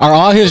car. Are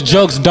all his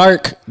jokes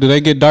dark? Do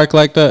they get dark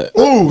like that?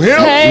 Ooh, him?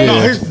 Hey. No,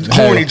 his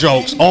horny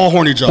jokes. All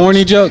horny jokes.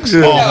 Horny jokes?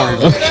 All horny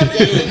jokes.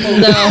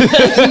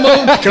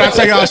 Can I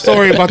tell y'all a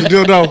story about the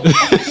dildo?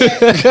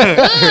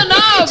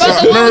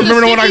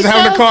 Remember the one I used to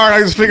have in the car? I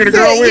used to figure the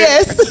girl with.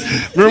 Yes.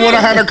 Remember when I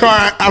had in the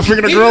car? I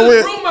figured the girl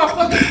with. Ruined my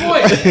fucking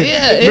point.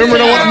 Remember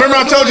the one? Remember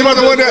I told you about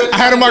the one that I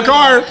had in my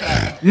car?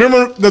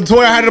 Remember the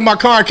toy I had in my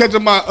car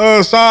catching my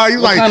side? You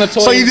like kind of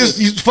toy so you is just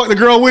you fuck the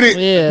girl with it?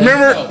 Yeah.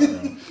 Remember?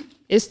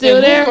 It's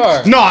still there?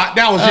 No,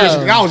 that was years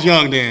ago. I was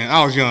young then.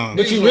 I was young.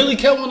 But you really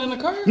kept one in the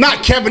car?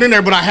 Not kept it in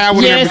there, but I had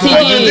one Yes, in he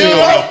there.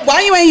 did.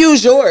 Why you ain't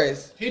use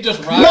yours? He just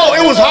ride. No,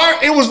 it was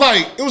hard. It was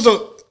like it was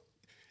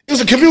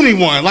a community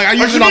one. Like I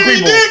used it on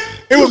community people. dick?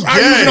 It was I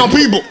used it on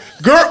people.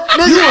 Girl,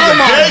 nigga, You was oh a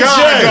my gay god,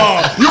 J.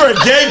 dog. You were a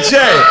gay J.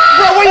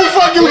 Bro, where the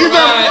fuck you get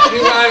that? He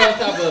ride on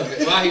top of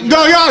it. Why he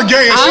No, y'all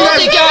gay. I don't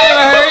think y'all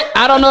ever heard.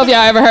 I don't know if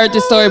y'all ever heard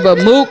this story,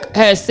 but Mook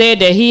has said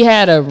that he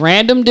had a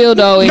random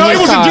dildo in No, his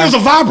it car. was a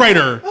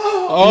vibrator.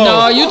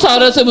 No, you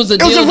told us it was a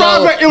It was a dildo.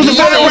 vibrator. It was a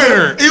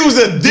vibrator. It was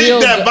a dick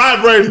that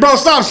vibrated. Bro,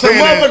 stop The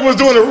saying motherfucker that. was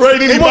doing a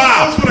rated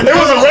bob. It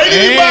was a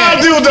rated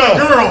bob dildo.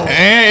 Girl.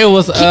 And it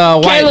was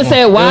white. Kayla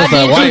said, "Why it was a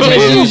didn't white you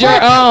just man. use your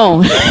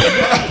own?"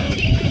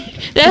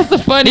 That's the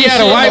funniest. He had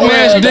a shit white in the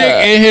man's world, dick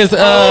though. in his It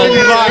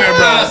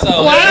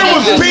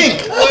was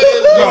pink.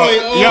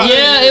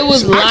 Yeah, it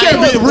was. I can't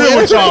light. be real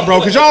with y'all, bro,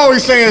 because y'all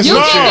always saying You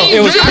some can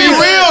shit. be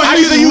real. I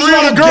used to use a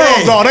lot of real girls,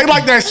 gay. though. They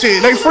like that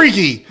shit. They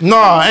freaky.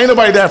 Nah, ain't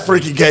nobody that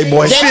freaky gay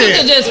boy. That you Shit.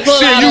 can just pull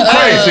Shit, out. you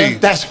crazy.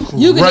 That's crazy.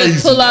 You can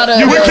just pull out a.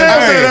 You can't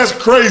say Hey, that's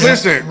crazy.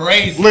 Listen,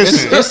 Crazy.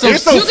 listen.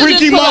 It's some You can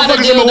freaky just pull out a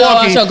motherfuckers in dildo out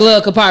Milwaukee. your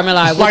glove compartment,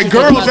 like what Like you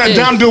think girls about that this?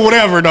 down do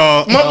whatever,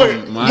 dog.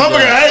 Motherfucker,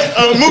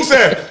 hey, Mook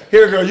said,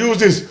 here, girl, use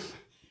this.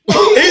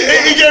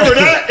 He gave her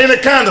that in a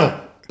condom.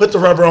 Put the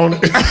rubber on it.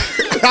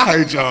 I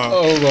hate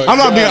y'all. I'm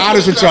not being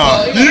honest with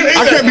y'all. He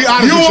I said, can't be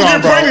honest you with won't y'all,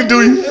 get bro. pregnant, do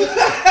you?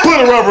 Put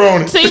a rubber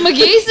on it. See,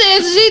 McGee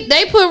says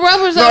they put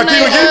rubbers No, on Keith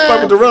McGee fuck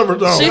with the them. rubber,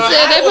 though. She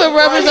said they put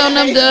rubbers on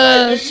them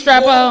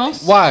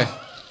strap-ons. Why?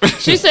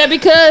 She said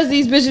because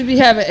these bitches be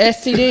having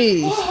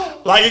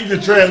STDs, Like you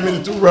can transmit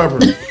it through rubber.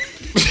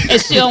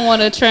 and she don't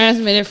want to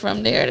transmit it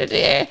from there to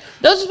there.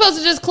 Don't you supposed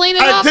to just clean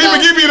it Hey, off? T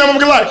McGee be in there,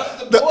 like,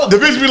 the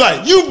bitch be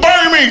like, you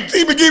burn me.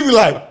 T McGee be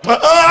like,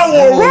 I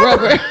wore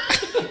rubber. Rubber.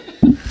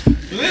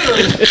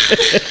 Literally. A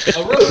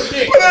rubber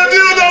dick. But that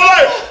dude don't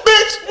like,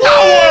 bitch, I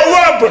wore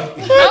rubber.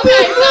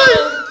 Okay,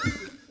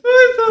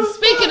 so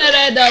speaking of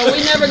that though, we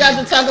never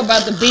got to talk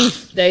about the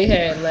beef they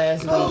had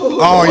last week.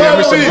 Oh,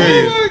 yeah,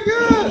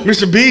 Mr. B.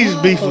 Mr. B's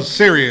beef was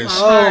serious.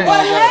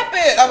 What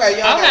happened? Okay,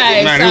 y'all.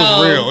 Okay, Man, so it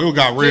was real. It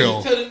got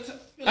real.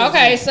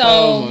 okay, so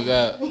Oh my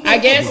god. I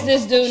guess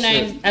this dude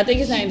named, I think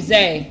his name's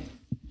Zay.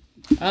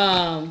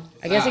 I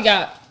guess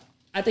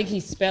I think he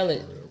spelled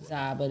it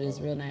Zai, but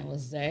his real name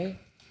was Zay.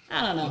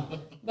 I don't know.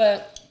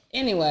 But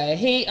anyway,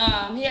 he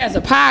has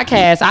a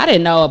podcast. I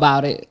didn't know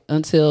about it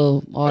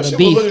until all the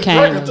beef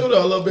came. Too,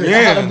 though, a little bit.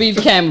 All the beef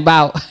came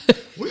about.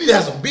 We need to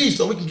have some beef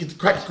so we can get the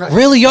crack.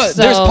 Really? Y'all,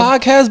 So- there's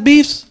podcast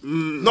beefs?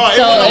 No,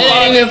 So it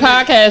ain't even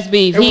podcast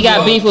beef. He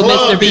got beef with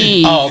club Mr.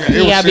 beef. B's. Oh, okay. It He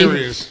was got beef.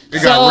 serious.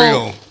 It got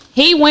real.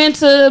 He went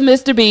to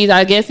Mr. B's.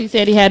 I guess he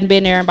said he hadn't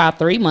been there in about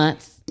 3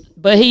 months.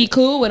 But he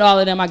cool with all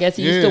of them. I guess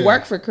he used to Yeah.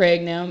 work for Craig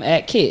and them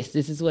at KISS.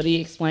 This is what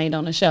he explained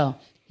on the show.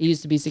 He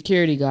used to be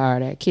security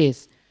guard at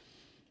KISS.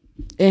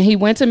 And he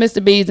went to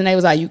Mr. B's and they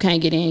was like, you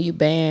can't get in, you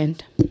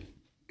banned.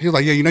 He was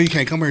like, yeah, you know you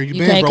can't come here. You You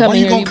banned, can't bro. come Why in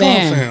you here, gonna you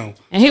come for banned. him?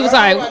 And he was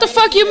like, what the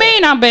fuck you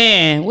mean I'm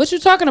banned? What you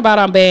talking about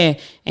I'm banned?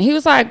 And he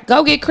was like,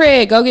 go get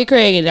Craig, go get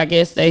Craig. And I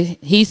guess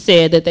he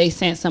said that they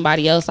sent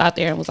somebody else out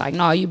there and was like,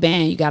 no, you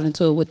banned. You got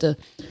into it with the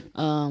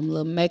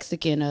little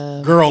Mexican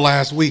Girl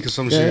last week or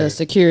some the shit.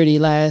 security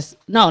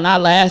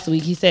not last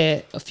week. He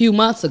said a few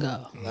months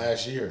ago.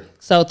 Last year.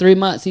 So 3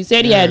 months. He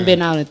said he hadn't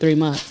been out in 3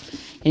 months.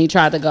 And he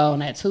tried to go on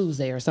that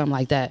Tuesday or something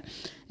like that.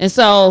 And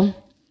so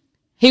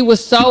he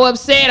was so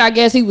upset. I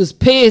guess he was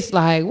pissed.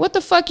 Like, what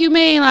the fuck you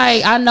mean?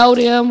 Like, I know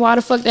them. Why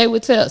the fuck they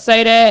would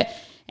say that?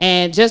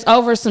 And just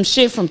over some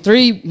shit from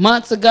 3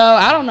 months ago.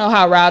 I don't know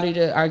how rowdy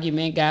the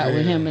argument got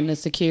with him and the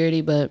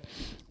security, but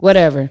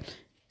whatever.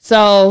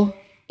 So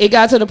it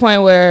got to the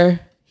point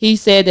where he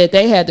said that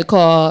they had to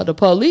call the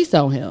police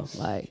on him.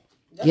 Like,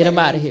 get him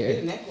out of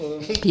here.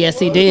 Yes,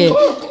 he did.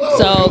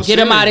 So get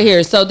him out of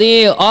here. So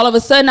then all of a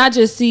sudden I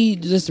just see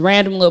just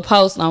random little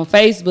posts on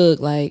Facebook.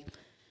 Like,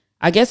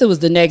 I guess it was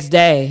the next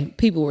day.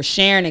 People were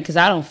sharing it because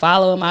I don't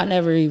follow him. I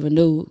never even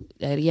knew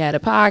that he had a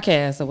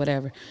podcast or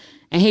whatever.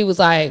 And he was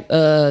like,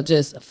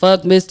 just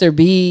fuck Mr.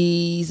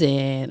 B's,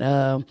 and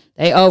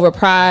they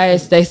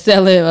overpriced. They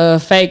selling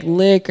fake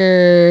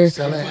liquor.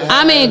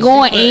 I mean,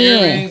 going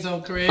in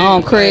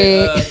on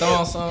Craig.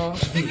 Thong song.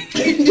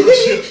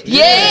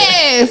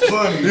 Yes.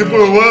 You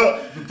put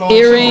what?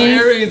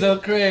 Earrings on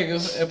Craig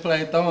and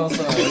play thong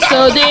song.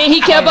 So then he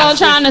kept on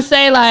trying to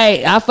say,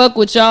 like, I fuck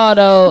with y'all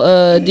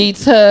though,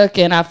 D-Tuck,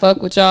 and I fuck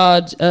with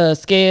y'all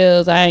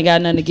Scales. I ain't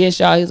got nothing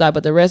against y'all. He's like,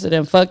 but the rest of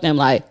them, fuck them,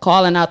 like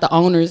calling out the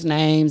owners'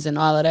 names and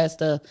all of that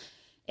stuff.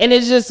 And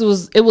it just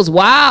was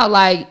wild.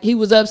 Like, he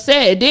was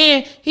upset.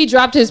 Then he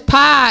dropped his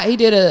pod. He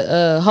did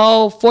a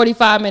whole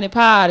 45-minute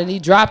pod, and he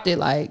dropped it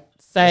like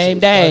same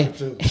day.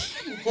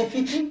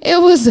 It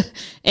was,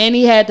 and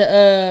he had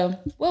the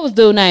what was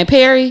dude name?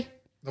 Perry.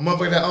 The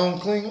motherfucker that own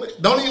Clean Lick.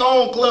 Don't he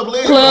own Club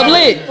Lick? Club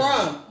Lick.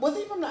 Was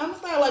he from the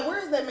Amistad? Like,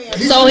 where is that man?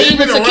 So he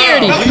was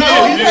security.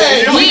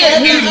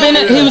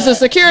 He was a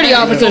security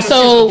officer.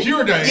 So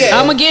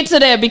I'm gonna get to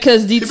that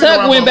because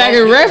D-Tuck went back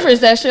and referenced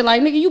that shit.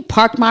 Like, nigga, you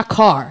parked my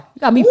car. You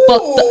got me fucked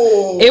up.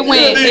 It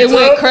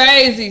went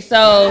crazy.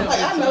 So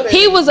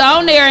he was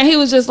on there and he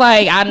was just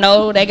like, I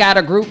know they got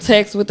a group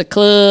text with the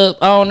club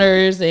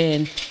owners,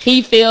 and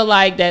he feel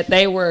like that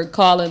they were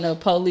calling the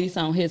police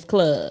on his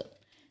club,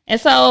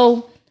 and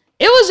so.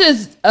 It was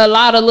just a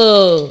lot of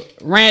little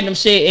random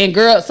shit. And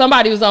girl,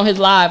 somebody was on his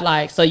live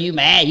like, so you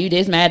mad? You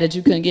this mad that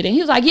you couldn't get in? He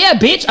was like, yeah,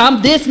 bitch,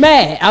 I'm this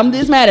mad. I'm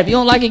this mad. If you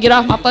don't like it, get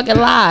off my fucking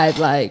live.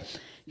 Like,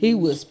 he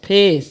was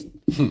pissed.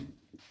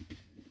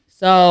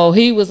 So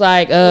he was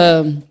like,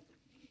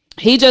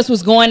 he just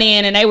was going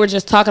in and they were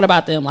just talking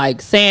about them,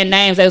 like saying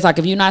names. They was like,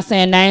 if you're not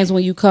saying names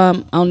when you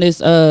come on this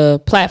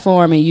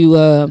platform and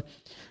you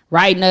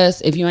writing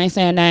us, if you ain't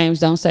saying names,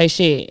 don't say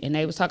shit. And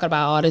they was talking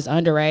about all this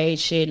underage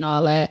shit and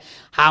all that,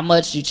 how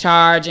much you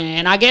charging.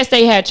 And I guess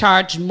they had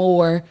charged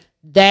more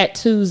that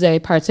Tuesday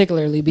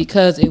particularly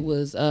because it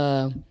was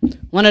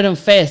one of them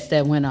fests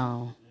that went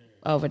on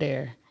over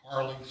there.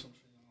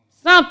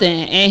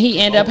 Something. And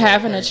he ended up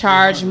having to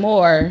charge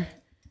more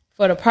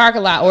for the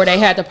parking lot, or they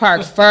had to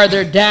park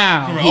further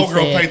down. Old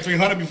girl paid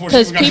 $300 before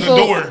she got to the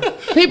door.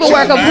 People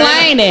were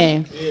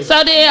complaining.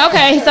 So then,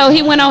 okay, so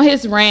he went on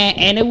his rant,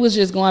 and it was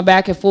just going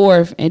back and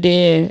forth. And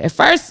then at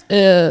first,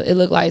 it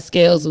looked like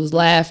Scales was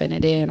laughing,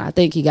 and then I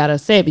think he got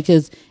upset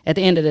because at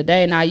the end of the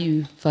day, now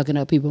you fucking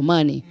up people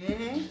money.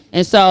 Mm-hmm.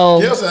 And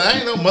so, yeah, so I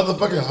ain't no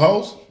motherfucking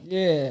host.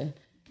 Yeah,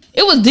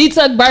 it was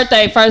D-Tuck's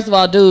birthday. First of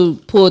all,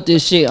 dude pulled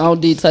this shit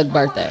on D-Tuck's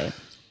birthday.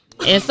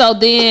 And so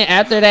then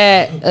after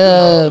that,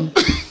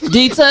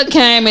 D-Tuck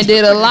came and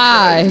did a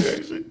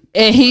live.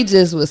 And he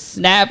just was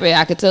snapping.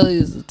 I could tell he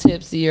was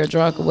tipsy or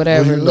drunk or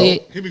whatever.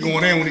 Lit. He be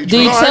going in when he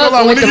D-Tuck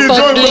went the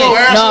fuck in.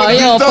 No, he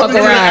don't fuck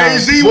around. He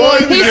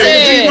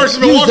said,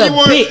 you's a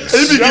bitch.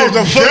 He be getting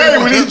the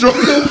when he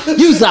drunk.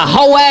 You's a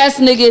hoe ass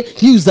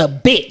nigga. You's a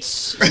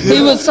bitch.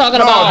 He was talking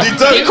about,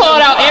 he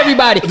called out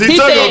everybody. He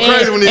said,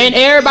 and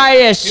everybody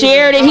that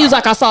shared it, he was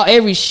like, I saw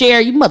every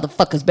share. You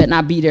motherfuckers better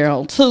not be there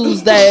on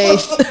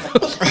Tuesdays.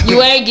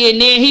 You ain't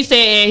getting in. He said,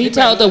 and he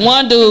told the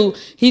one dude,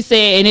 he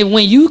said, and then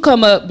when you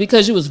come up,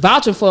 because you was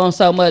vouching for him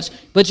so much,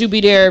 but you be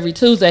there every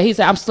Tuesday, he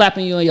said, I'm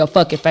slapping you in your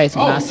fucking face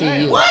when I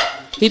see you. What?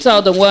 He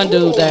told the one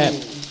dude that,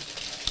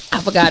 I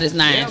forgot his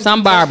name,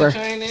 some barber.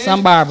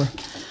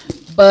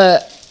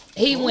 But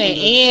he went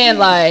in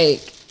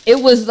like,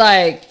 it was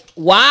like,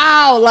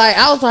 wow. Like,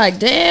 I was like,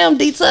 damn,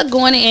 D-Tuck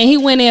going in. And he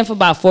went in for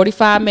about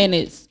 45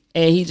 minutes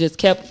and he just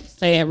kept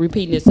saying,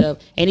 repeating himself.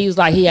 And he was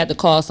like, he had to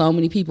call so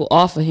many people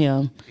off of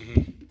him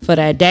for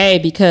that day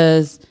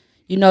because,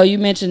 you know, you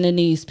mentioning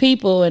these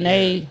people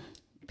and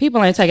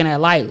people ain't taking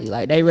that lightly.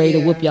 Like, they ready to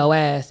whoop your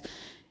ass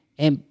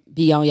and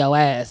be on your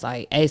ass,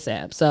 like,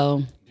 ASAP.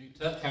 So,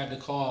 D-Tuck had to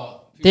call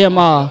them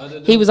all.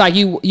 He was like,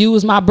 you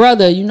was my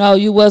brother. You know,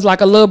 you was like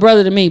a little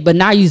brother to me, but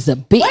now you's a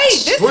bitch.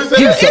 Wait,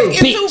 this is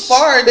too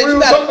far that you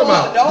got to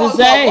about what's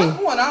going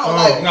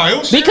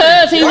on?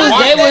 Because he was,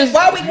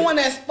 why are we going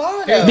that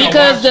far though?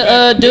 Because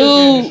the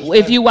dude,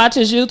 if you watch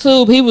his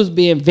YouTube, he was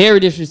being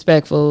very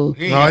disrespectful.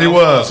 No, he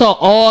was. To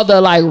all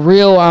the like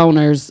real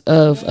owners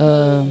of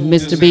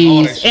Mr.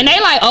 B's. And they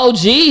like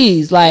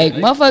OGs. Like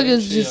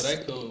motherfuckers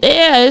just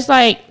yeah, it's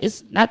like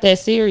it's not that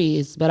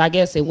serious, but I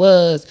guess it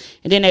was.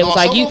 And then they was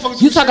like,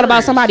 you talking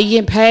about somebody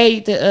getting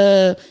paid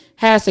to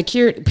have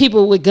security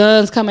people with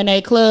guns come in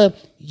their club.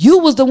 You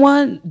was the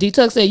one,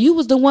 D-Tuck said, you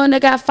was the one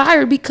that got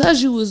fired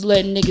because you was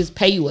letting niggas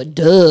pay you a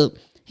dub.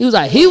 He was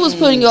like, he was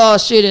putting y'all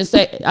shit in,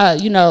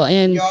 you know,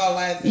 and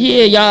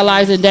y'all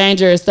lives in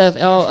danger and stuff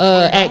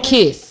at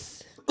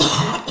Kiss.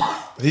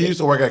 He used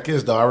to work at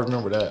Kiss, though. I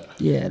remember that.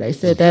 Yeah, they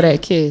said that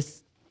at Kiss.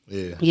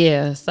 Yeah.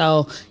 Yeah,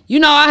 so, you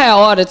know, I had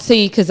all the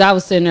tea because I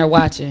was sitting there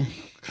watching.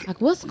 Like,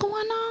 what's going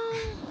on?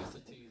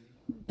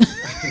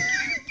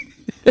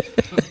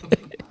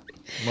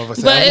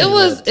 But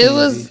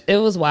it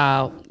was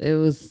wild. It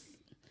was,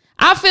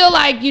 I feel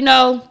like, you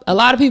know, a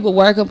lot of people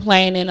were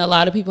complaining. A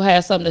lot of people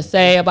had something to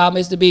say about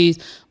Mr. B's.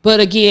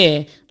 But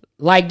again,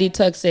 like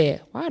D-Tuck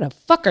said, why the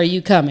fuck are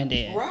you coming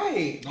then?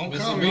 Right. Don't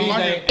come.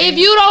 If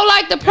you don't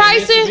like the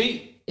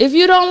pricing, if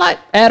you don't like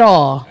at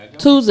all,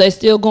 Tuesday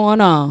still going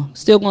on.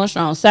 Still going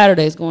strong.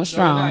 Saturday's going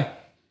strong.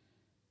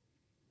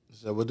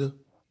 Is that what do?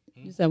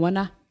 You said what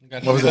now?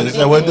 What was that? Is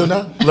that what do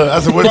now? Look, I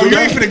said what Bro, do you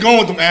now? ain't finna go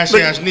with them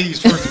ashy ass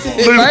knees, first of all.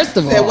 First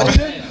of all. I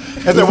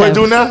said what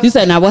do now? You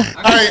said now what?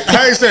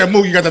 I ain't said,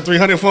 Moo, you got the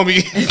 300 for me.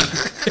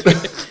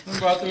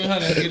 About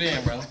 300 to get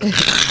in, bro. I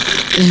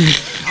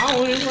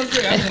don't even want to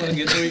drink. I just want to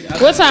get 3.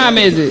 What time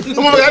is it?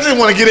 I just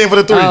want to get in for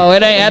the 3. Oh,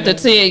 it ain't after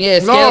 10. Yeah,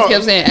 Scales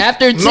kept saying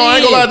after 10. No, I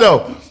ain't gonna lie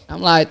though.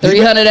 I'm like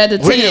 300 at the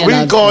 10. We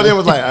can call them.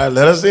 Was like, all right,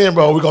 let us in,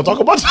 bro. We gonna talk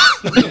about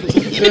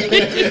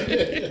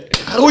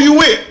who you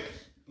with?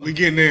 We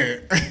getting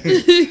there.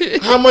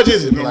 How much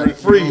is it? Like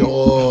free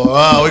or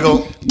we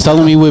go? Tell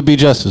him he would be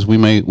justice. We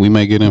may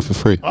get in for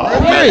free. Yeah.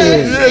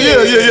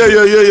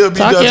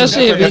 Talk your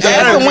shit, bitch.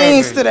 Add some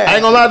wings today. I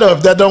ain't gonna lie though.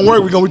 If that don't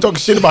work, we gonna be talking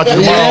shit about you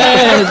tomorrow.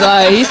 Yeah, it's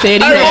like he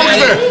said he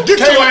had. Get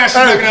your ass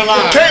back in that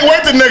line. Can't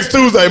wait till next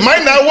Tuesday.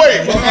 Might not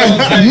wait.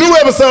 New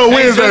episode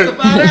Wednesday.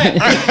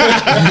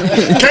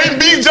 Can't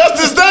be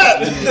justice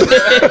that.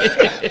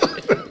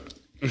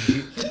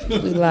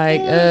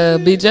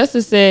 Like, B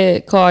Justice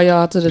said, call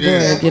y'all to the door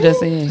and get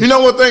us in. You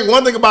know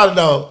one thing about it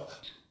though,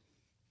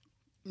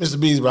 Mr.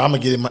 B's, bro, I'm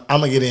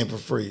gonna get in for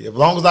free. As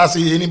long as I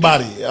see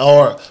anybody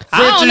or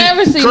I don't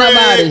ever see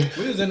nobody.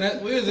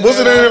 What's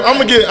it in? I'm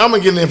gonna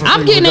get in for free.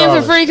 I'm getting in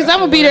for free because I'm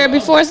gonna be there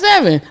before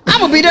 7. I'm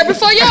gonna be there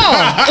before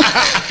y'all.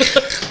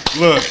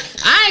 Look.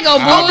 I ain't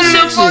gonna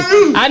bullshit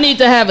you. I need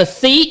to have a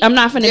seat. I'm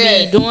not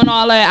finna be doing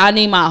all that. I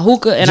need my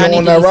hookah and I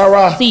need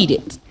to be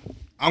seated.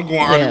 I'm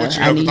going early with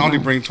you because I only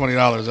bring $20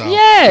 out.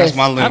 Yes, That's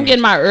my limit. I'm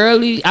getting my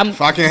early.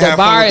 If I can't the have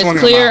bar is 20,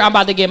 clear. I'm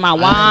about to get my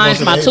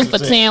wines, my 2 for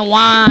 $10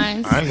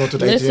 wines. I ain't going to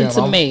the Listen ATM.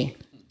 to me.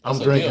 I'm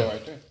drinking.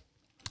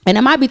 And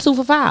it might be 2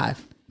 for $5.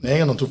 They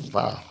ain't got no 2 for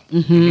 $5.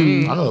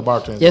 Mm-hmm. I know the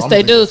bartenders. Yes,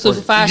 they do. 2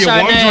 for $5 You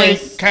get one drink,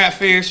 Chardonnays.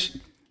 catfish,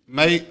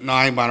 mate. No,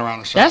 I ain't buying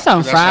around the shop. That's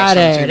on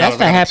Friday. That's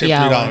the happy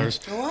hour.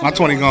 $3. My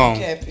 20 gone.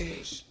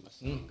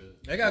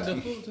 They got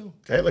good food too.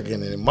 Kayla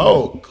getting in the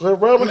mode. Quit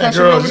rubbing that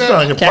girl. You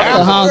trying to get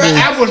Kayla hungry.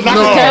 Apple's not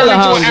Kayla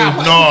going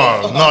hungry.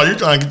 No, you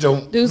trying to get your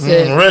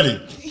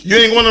ready. You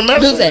ain't going to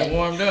match. Do that.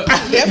 Warmed up.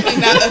 Definitely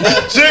not.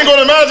 She ain't going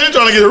to match. She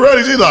trying to get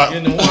ready. She like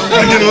getting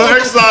a little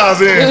exercise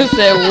in. You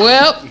said,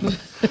 well.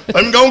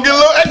 Let me go get a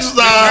little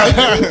exercise.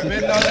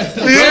 Spin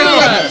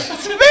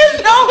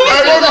on me.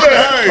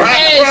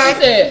 Hey, she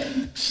said.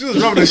 She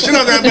was rubbing the shit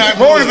out that back.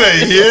 What was that?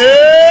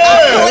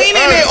 Yeah.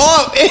 Cleaning it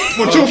off.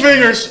 With 2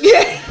 fingers.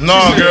 Yeah.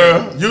 No,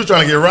 girl. You was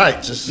trying to get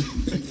right. Just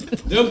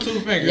Them 2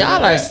 fingers.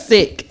 Y'all are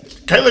sick.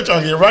 Kayla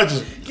trying to get right.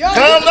 Just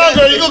calm down,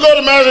 girl. You can go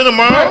to Magic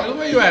tomorrow.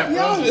 Where you at, bro?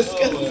 Y'all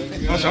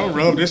disgusting. I'll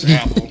rub this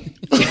apple.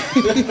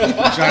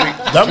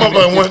 That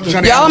motherfucker went to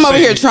Y'all, I'm over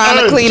here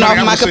trying to clean off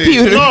my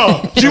computer.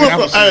 No, she went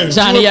from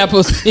Johnny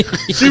Appleseed.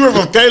 She went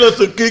from Kayla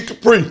to Kid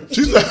Capri.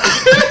 She's like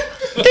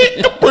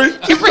Kid Capri.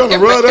 She's trying to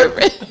rub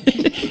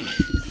that.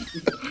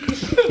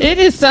 It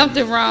is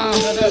something wrong.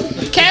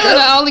 Kayla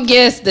the only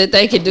guest that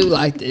they can do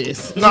like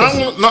this. No,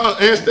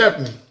 and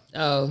Stephanie.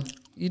 Oh,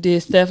 you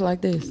did stuff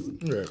like this?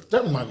 Yeah,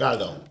 Stephanie my guy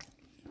though.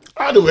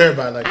 I do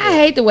everybody like that. I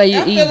hate the way you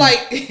I eat. feel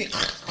like,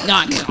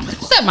 No,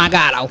 step my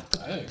God out.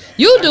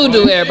 You do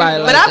everybody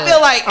like but that. I feel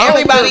like I don't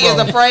everybody care is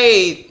about-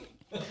 afraid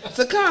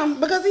to come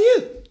because of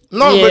you.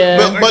 No,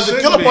 Yeah. but the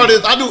killer part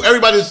is I do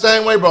everybody the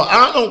same way, bro.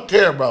 I don't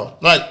care, bro.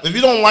 Like if you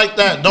don't like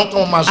that, don't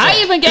come on my show. I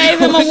even gave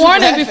him a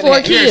warning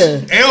before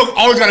Kia. L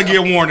always got to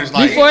get warnings.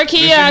 Like, Before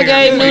Kia, I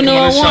gave Nunu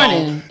a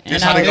warning.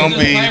 This And how they I gonna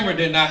This be. disclaimer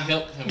did not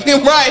help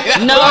him. Right.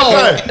 No,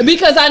 Okay.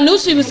 because I knew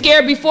she was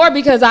scared before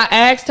because I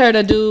asked her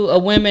to do a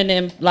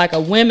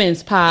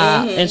women's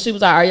pie, and she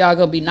was like, "Are y'all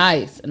gonna be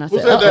nice?" And I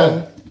said, said "Uh-oh."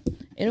 that?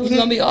 And it was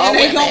gonna be all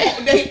And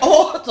women. they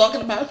all talking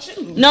about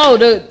you. No,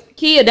 the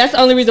Kia. That's the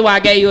only reason why I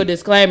gave you a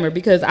disclaimer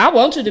because I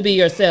want you to be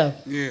yourself.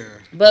 Yeah.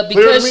 But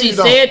Clearly because she you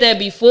don't. said that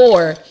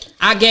before,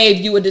 I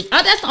gave you a.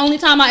 That's the only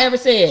time I ever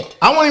said.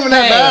 I wasn't even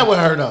that Hey. bad with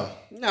her though.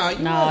 No, you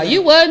No, wasn't.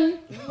 you wasn't.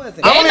 You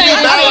wasn't. I wasn't made even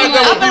it bad seem like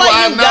that with I feel people like I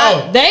you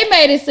got- know. They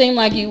made it seem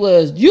like you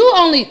was. You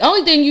only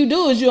thing you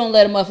do is you don't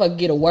let a motherfucker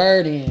get a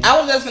word in. I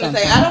was just gonna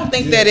say, I don't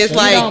think that it's You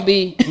don't like.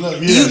 be. Look,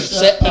 yeah,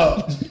 shut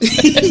up.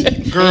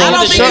 Girl, I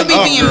don't think shut you be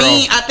up, being girl.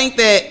 mean. I think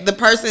that the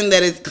person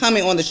that is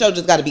coming on the show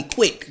just got to be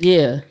quick,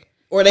 Yeah.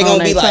 or they On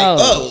gonna be their like,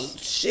 toes. "Oh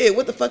shit,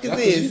 what the fuck is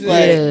this?"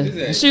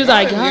 Yeah. She was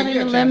like, y'all didn't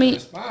even let me.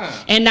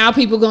 And now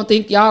people gonna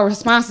think y'all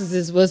responses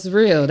is what's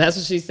real. That's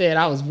what she said.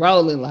 I was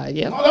rolling like,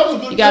 yeah. Oh, that was a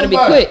good You gotta be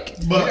advice. quick.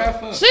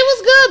 But She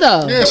was good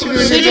though. Yeah, she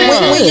did. She did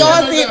When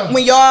good.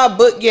 when y'all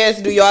book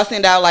guests, do y'all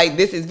send out like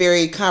this is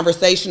very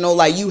conversational?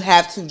 Like you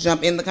have to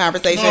jump in the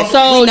conversation.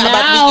 So We not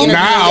about to be now- interviewing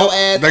Now your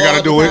ass they gotta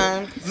all do the it.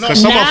 time.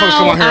 Because some motherfuckers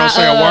come on here and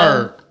say a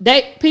word.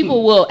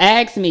 People will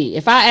ask me.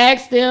 If I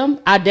ask them,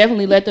 I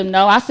definitely let them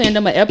know. I send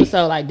them an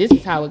episode like this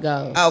is how it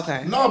goes.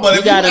 Okay. no, but You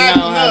if you gotta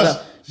asking know how us,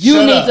 to- you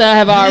shut need up. to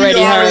have You already need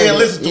to heard it.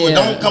 listen to it. Yeah.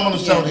 Don't come on the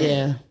show. then.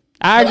 Yeah,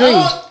 I agree.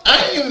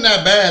 I ain't even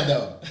that bad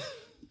though.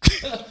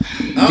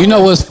 You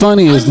know what's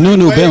funny is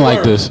Nunu been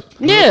like this.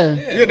 Yeah.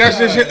 Yeah, that's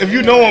just it. If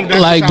you know him,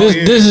 that's Like just how this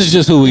he is. this is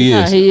just who he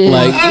That's is. how he is.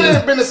 Like I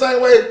never been the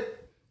same way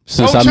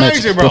Since Don't I met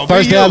change you. it, bro. The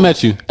first Be day I you.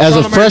 met you. As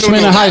a Charlamagne freshman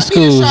Nunu. in high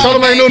school,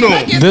 Charlamagne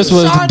Nunu. this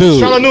was the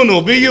dude. Charlamagne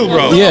Nunu, be you,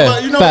 bro. Yeah,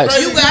 You know, facts.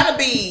 crazy? You gotta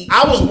be.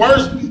 I was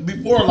worse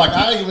before. Like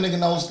I ain't even nigga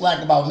no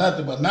slack about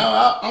nothing. But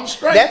now I'm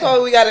straight. That's why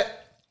we gotta.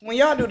 When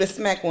y'all do the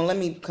smack one, let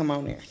me come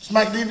on there.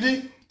 Smack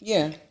DVD.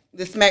 Yeah,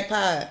 the smack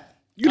pod.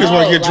 You just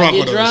want to get drunk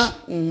Get with us.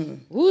 drunk?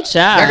 Ooh, That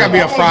child. gotta be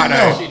a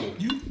Friday.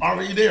 You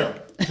already there.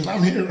 Cause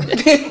I'm here.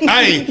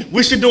 Hey,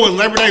 we should do a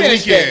Labor Day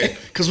weekend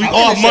because we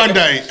off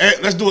Monday. Hey,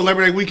 let's do a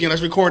Labor Day weekend.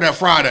 Let's record that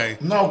Friday.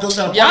 No, cause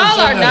Y'all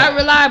are not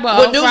reliable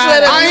Well, on do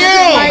Friday.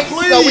 I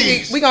am, So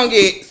please. we gonna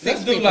get Let's 6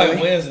 do people.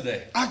 like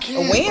Wednesday. I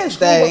can't. A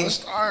Wednesday.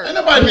 Ain't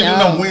nobody been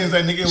no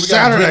Wednesday, nigga. We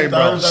Saturday,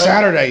 got bro.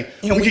 Saturday.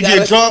 And We we could gotta-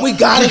 get drunk. we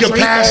gotta We could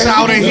drink pass Thursday.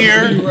 out in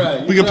here. You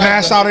right. We could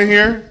pass out in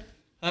here.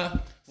 Huh?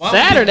 Why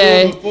Saturday. don't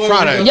we do it before we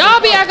Friday. go to Y'all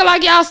the be acting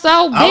like y'all so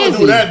I would do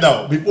busy. that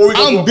though. Before we go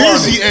to I'm a party.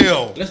 busy,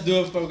 L. Let's do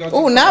it before we go to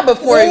Oh, not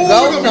before it Ooh,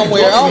 goes we gonna be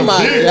somewhere. drunk Oh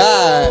my as a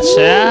god.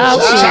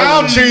 Child.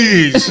 Child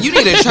cheese. You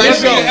need a Let's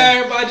church. go.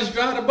 Everybody just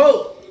drive the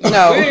boat.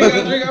 No. We ain't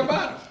gotta drink our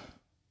bottle.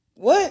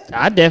 What?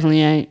 I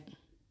definitely ain't.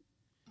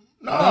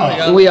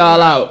 No, We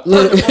all out.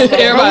 Look, Bro, we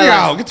everybody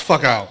out. out. Get the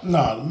fuck out.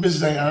 no, the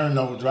bitches ain't earned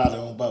no drive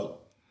their own boat.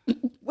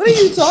 What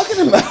are you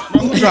talking about?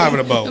 Who's driving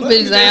the boat?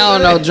 Bitches, I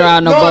don't know,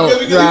 drive no because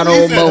boat. Drive no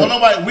he said, boat.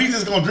 nobody, we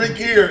just gonna drink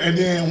here, and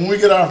then when we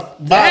get our That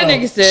bottle,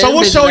 nigga said. So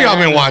what bitches show ain't y'all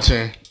been right.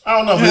 watching? I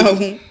don't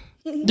know.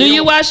 Bitch. Do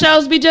you watch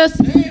shows, be just?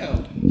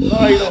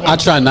 No, you don't I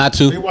try not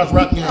They to. watch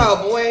Rocky.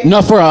 Oh boy.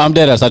 No, for real, I'm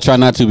dead ass. I try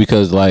not to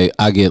because like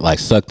I get like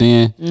sucked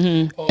in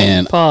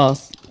and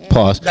Pause.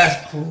 pause.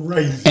 That's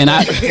crazy. And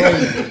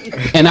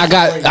I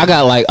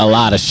got like a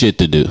lot of shit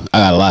to do. I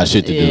got a lot of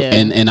shit to do. Yeah.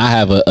 And I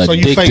have a So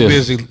you addictive. fake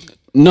busy.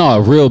 No,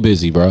 real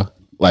busy, bro.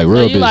 Like real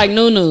So you busy. like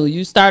Nunu.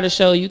 You start a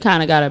show, you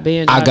kind of got to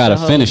binge. I watch gotta the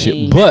whole finish it,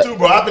 thing. but Too,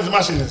 bro, I finished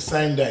my shit the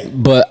same day.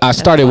 I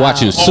started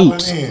watching All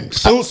Suits. in.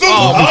 Suits?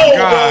 Oh Oh, my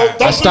God.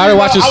 Don't I started forget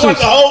watching I watched Suits.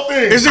 the whole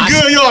thing. Is it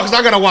good, y'all? Because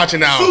I got to watch it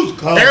now.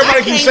 Suits, cold.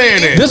 Everybody keeps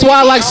saying it. This is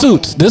why I like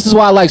Suits. This is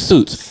why I like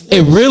Suits.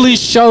 It really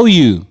show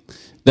you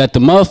that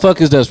the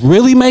motherfuckers that's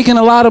really making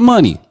a lot of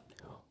money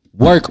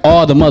work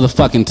all the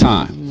motherfucking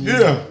time.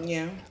 Yeah.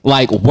 Yeah.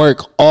 Like work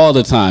all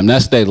the time.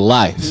 That's their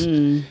life.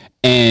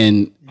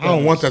 And I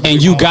don't want that to and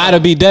be you my gotta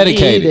life. be Me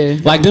dedicated.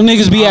 either. Like them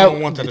niggas be I at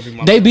don't want that to be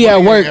my they life. be at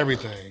Money work ain't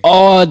everything.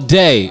 all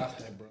day.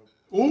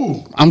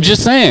 Ooh. I'm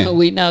just saying.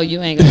 We know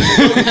you ain't gonna do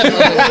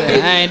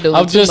it. I ain't doing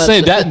I'm too just much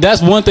saying of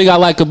that's one thing I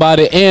like about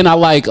it, and I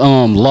like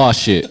law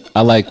shit.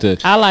 I like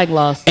the I like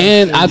Lost.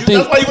 and I That's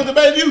think why you went to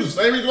Bayview.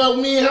 Same reason why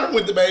me and her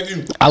went to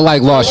Bayview. I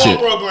like law Law shit.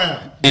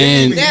 program.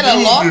 And They had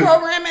a law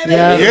program at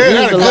Yeah. it. Yeah, It was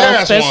that's a a law good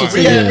ass specialty. one.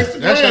 We had Yeah. Mr.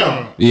 That's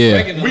Brown. yeah.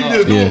 Breaking the We law.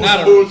 just doing Yeah.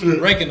 some bullshit.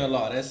 Breaking the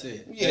law. That's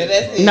it. Yeah,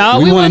 that's it. No,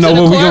 We we want went to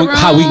know to the what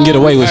how we can get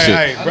away with shit.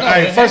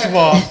 Hey, first of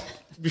all,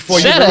 before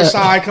you Shut go up.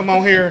 inside, come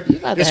on here.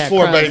 about to It's have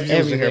 4 crumbs baby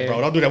views in here, everywhere.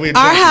 bro. Don't do that. We'll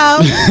Our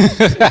jump you.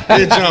 house.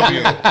 We'll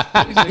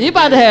jump you. You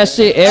about to have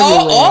shit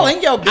everywhere. all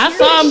in your beard. I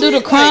saw him do the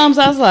shit, crumbs.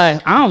 I was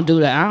like, I don't do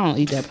that. I don't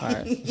eat that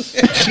part.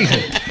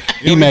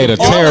 He made a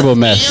terrible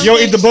mess. You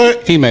don't eat the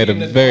butt? He made a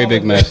very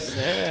big mess.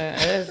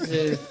 That's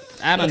just,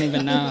 I don't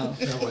even know.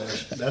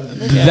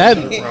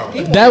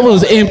 That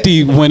was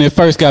empty when it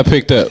first got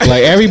picked up.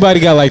 Like everybody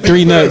got like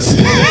 3 nuts.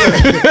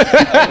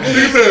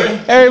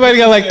 Everybody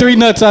got like 3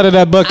 nuts out of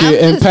that bucket I'm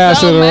and just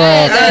passed so it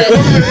mad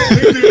around.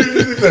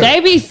 that they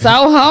be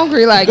so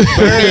hungry, like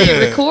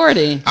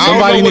recording. I don't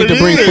Somebody know need what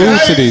to bring it food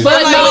is. to these.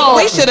 But Like, no,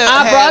 we should've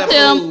I had brought a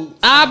them. food.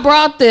 I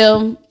brought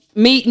them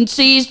meat and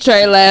cheese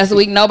tray last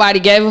week. Nobody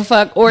gave a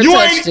fuck or You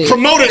touched ain't it.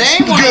 promoted They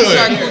ain't want good.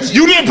 charcuterie.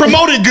 You didn't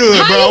promote it good,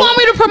 How bro. you want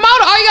me to promote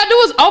it? All you gotta do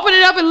is open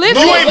it up and lift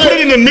You it. ain't put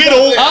it in the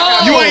middle.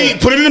 Oh. You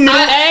ain't put it in the middle.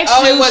 I asked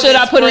Oh, it you, wasn't should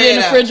I put it in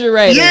the spread out.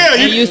 refrigerator? Yeah,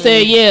 and you- you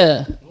said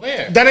yeah.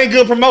 Where? That ain't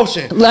good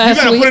promotion. Last you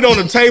gotta week. put it on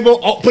the table,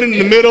 put it in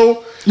the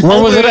middle.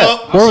 Where was open it at?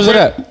 up. Where was it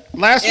at?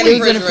 Last In week. It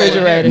was in the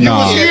refrigerator. He No.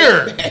 was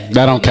here.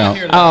 That don't count.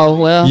 Oh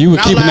well. You were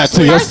Not keeping that last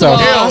to week. First of all,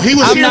 yourself. Yeah, he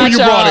was I'm here not when you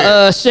your brought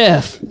it.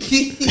 chef.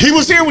 He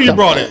was here when you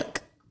brought it.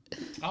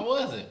 How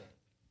was it?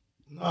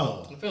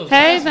 No. It feels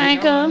Hey, last week,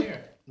 thank I wasn't him.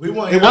 here. We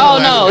went. Oh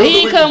no, he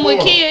ain't come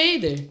with Kia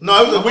either.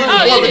 No, it was a week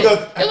Oh, before you did. because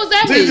It was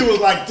that Teezy week. was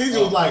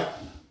like,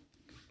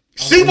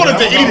 She wanted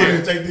to I'm eat ready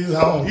it. to take these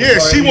home. Yeah,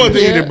 she wanted to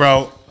eat Yeah. it,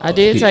 bro. I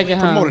did take it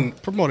home.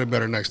 Promote it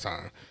better next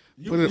time.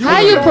 How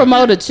you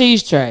promote a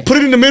cheese tray? Put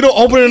it in the middle,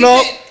 open it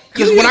up.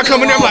 Because You when I used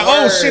come in the there, I'm like, wrong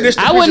oh word. shit, this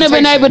the I wouldn't have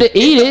been able to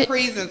eat it.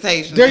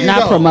 Presentation. There you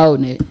Not go.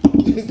 promoting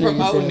it.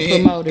 Promoting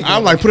it. Promote it.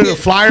 I'm like, put it in a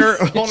flyer.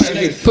 On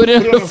that. Put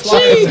it on the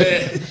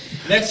flyer.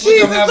 Next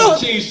week I'm having a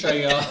cheese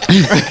tray, y'all.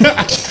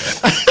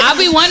 I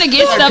be wanting to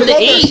get stuff to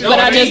eat, but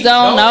I just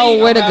don't know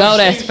where to go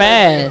that's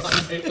fast.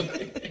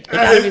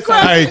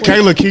 Hey,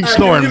 Kayla, keep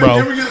snoring,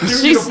 bro.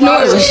 She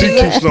snoring. She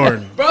keeps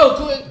snoring. Bro,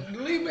 quit.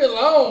 Leave me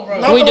alone,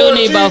 bro. We do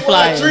need both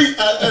flyers. A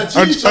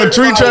treat,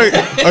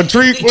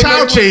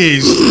 chow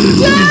cheese.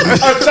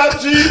 A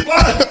chopped cheese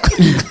flyer.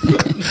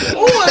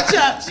 Ooh, a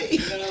chopped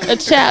cheese. A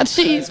chow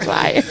cheese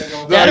flyer.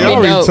 Y'all That'd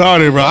be dope.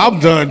 retarded, bro. I'm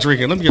done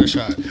drinking. Let me get a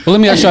shot. Well,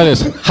 let me ask y'all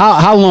this: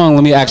 How long?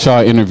 Let me ask y'all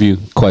an interview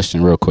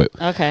question real quick.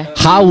 Okay.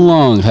 How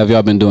long have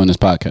y'all been doing this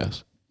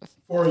podcast?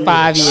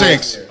 5 years.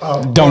 6.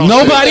 Don't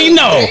nobody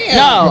know.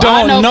 No, Don't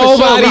I know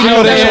nobody for sure.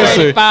 know the It's already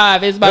answer.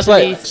 5. It's about That's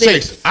to be like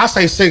 6. I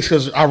say 6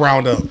 because I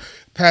round up.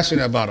 Pass me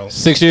that bottle.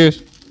 6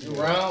 years. You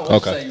round? What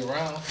Okay. you say, you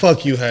round?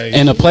 Fuck you, hey.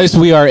 And the place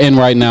we are in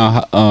right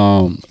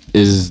now,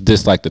 is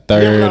this like the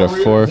third or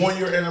fourth? 1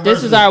 year anniversary.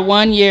 This is our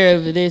 1 year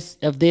of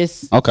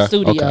this Okay,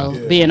 studio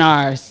okay. being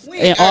ours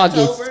in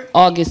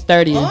August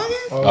 30th.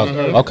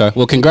 Okay.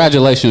 Well,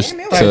 congratulations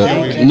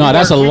to. No,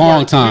 that's a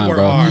long time, we work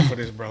bro. hard for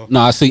this, bro.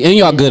 No, I see, and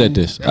y'all good at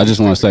this. I just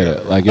want to say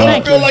that, like y'all.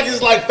 I feel like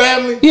it's like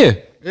family. Yeah.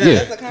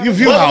 Yeah. You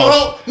view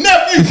house.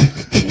 Nephew.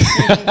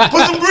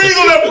 Put some grease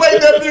on that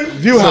plate, nephew.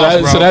 View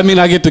house, bro. So that mean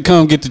I get to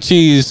come get the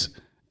cheese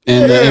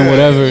and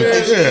whatever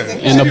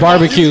and the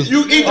barbecue.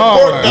 You eat the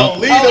pork though.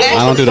 Leave the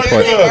I don't do the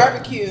pork.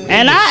 Barbecue.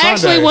 And I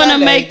actually want to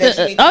make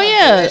the. Oh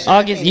yeah,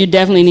 August. You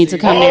definitely need to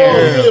come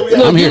there. Look, I'm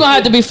you're here. gonna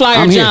have to be Flyer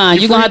I'm here. John.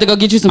 You're gonna have to go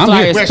get you some I'm here.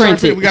 flyers West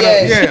printed. We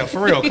gotta, yeah,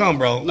 for real. Come,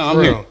 bro. No, I'm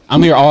For here. real.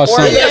 I'm here all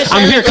Sunday. yeah,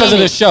 I'm here because of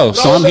the Phoenix. show,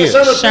 so I'm here.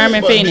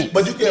 Sherman Phoenix.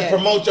 But you can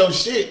promote your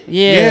shit.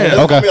 Yeah. There's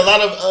Okay. gonna be a lot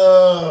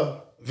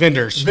of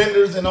Vendors.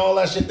 vendors and all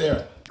that shit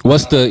there.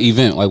 What's the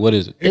event? Like, what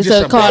is it? It's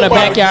just called a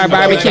barbecue. backyard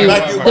barbecue.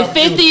 Backyard The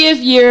barbecue.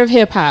 50th year of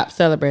hip hop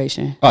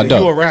celebration. Oh, You a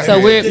dope. rap.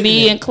 So we're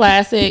me and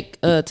Classic,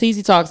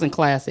 TZ Talks and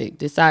Classic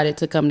decided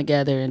to come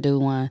together and do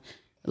one,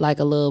 like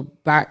a little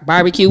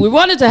barbecue. We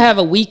wanted to have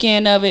a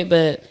weekend of it,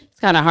 but it's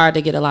kind of hard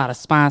to get a lot of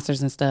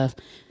sponsors and stuff,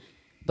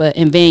 but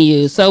in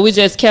venues. So we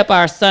just kept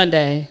our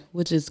Sunday,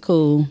 which is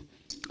cool.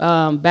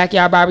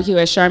 Backyard barbecue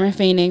at Sherman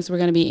Phoenix. We're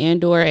gonna be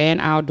indoor and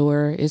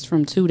outdoor. It's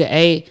from 2 to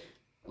 8.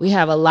 We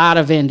have a lot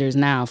of vendors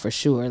now for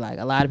sure. Like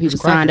a lot of people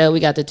signed up. We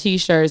got the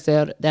T-shirts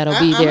that'll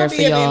be there for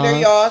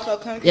y'all. So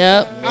come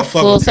Yep. I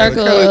fuck Full with Kayla.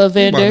 circle Kayla, of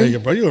you my vendor.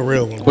 nigga, bro. You a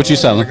real one. What you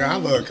selling? I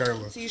love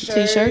Kayla.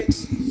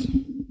 T-shirts.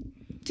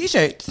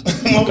 T-shirts. T-shirts.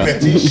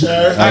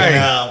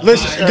 Hey,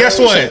 listen, guess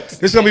what?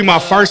 This is gonna be my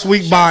first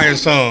week buying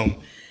some.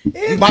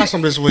 I'm buy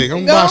some this week.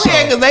 I'm Go gonna buy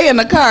ahead, some. because they in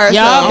the car.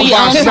 Y'all so. be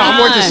on I'm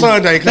time. working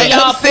Sunday. But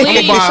y'all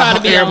please buy try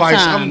to be on everybody-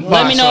 time. I'm Let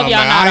buy me know if some, y'all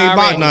man. not I ain't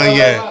bought already. none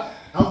yet.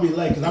 I'm gonna be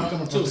late because I'm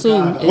coming from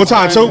 2. What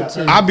time, 2?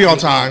 I'll be on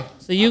time.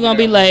 So you gonna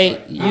be late.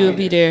 You'll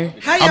be there.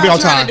 How I'll be y'all on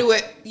trying time. to do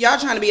it? Y'all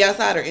trying to be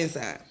outside or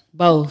inside?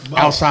 Both.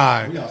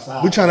 Outside.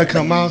 We trying to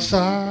come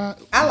outside.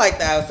 I like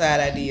the outside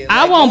idea.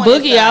 I Like, want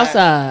going Boogie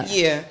outside.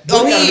 Yeah.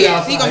 Oh, he is.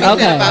 He gonna be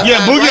Okay. sitting outside. Yeah,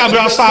 Boogie, right I'll be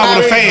with outside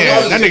with a the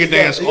fan. That nigga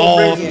dance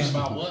all.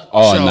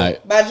 All So-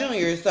 night. By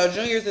juniors. So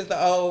juniors is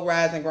the old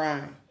rise and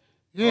grind.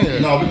 Yeah.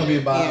 No, we're gonna be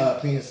by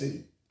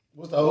PNC.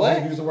 What's the old one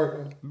you used to work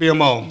with?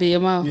 BMO.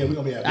 BMO. Yeah, we're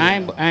gonna be at I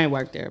ain't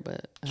worked there,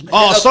 but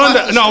Oh,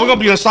 Sunday. No, we're gonna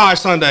be inside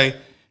Sunday.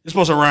 It's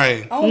supposed to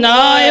rain. Oh,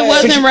 no, it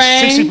wasn't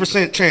rain.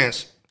 60%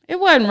 chance. It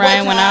wasn't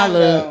rain when I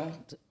looked.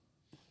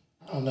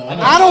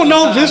 I don't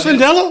know, Vince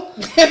Vendella.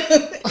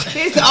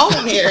 It's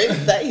on here.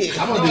 It say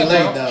it. I'm gonna be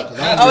late though. Cause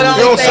Oh,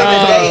 it only say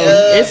the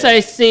day It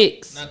say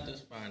 6 Not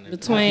this fine.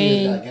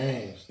 between.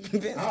 games.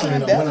 I don't even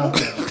know when I'm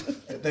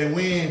if they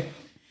win.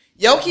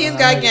 Your kids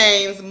got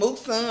games.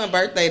 Mook's son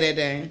birthday that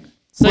day.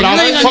 So But you I'm,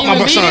 ain't fuck gonna my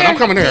even be son. there? I'm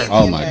coming there.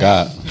 Oh my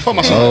god. Fuck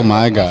my son. Oh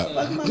my god.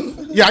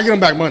 Yeah, I get him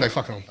back Monday.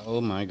 Fuck him.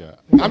 Oh my god.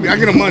 I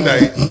get him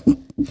Monday.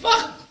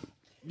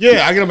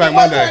 Yeah, I get him back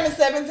What Monday. turning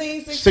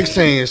 17, 16?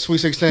 16, sweet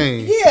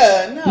 16.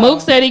 Yeah, no.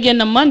 Mook said he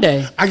getting a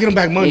Monday. I get him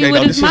back Monday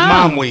with though. his This is mom.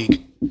 mom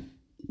week.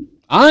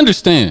 I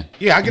understand.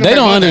 Yeah, I get him They back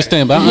don't Monday.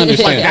 understand, but I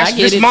understand. Yeah, I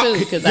get it my- too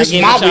because I this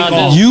get my what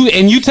y'all week do. off.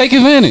 And you take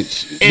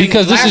advantage And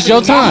because this last is your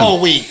week was my time. whole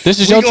week. This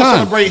is we your gonna time.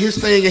 celebrate his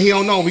thing, and he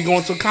don't know. We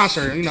going to a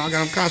concert. You know, I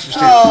got him concert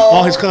still.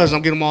 All his cousins,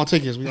 I'm getting them all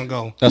tickets. We gonna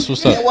go. That's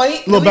what's Yeah, up. well,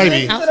 Little baby,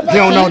 he listen to the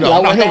don't know podcast.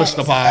 though. No, he'll listen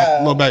to the pod.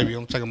 Little baby,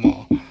 I'm taking them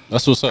all.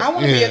 That's what's I up.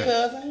 want to be Yeah. a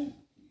cousin.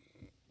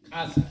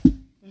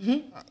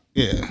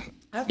 Yeah.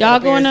 Y'all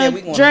going to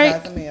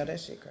Drake? That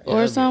shit crazy.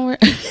 Or somewhere.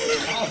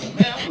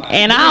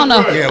 And I don't know.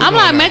 Yeah, we I'm going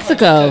like there.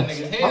 Mexico.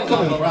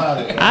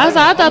 I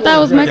thought that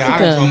was Yeah, I enjoy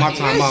Mexico. my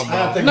time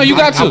out, bro. No, you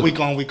got I to. week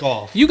on, week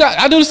off.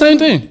 I do the same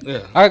thing.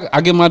 Yeah.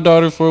 I get my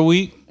daughter for a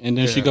week, and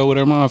then she go with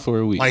her mom for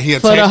a week. Like he'll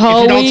For text. the If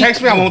whole he don't week?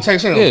 text me, I won't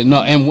text him. Yeah,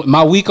 no, and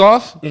my week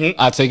off,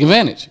 I take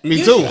advantage.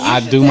 Me too.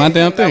 I do my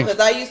damn thing. Because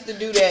I used to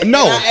do that.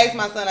 No. And I asked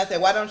my son, I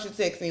said, why don't you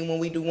text me when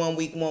we do 1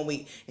 week?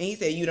 And he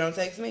said, you don't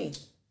text me.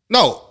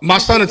 No, my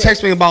son will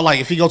text me about like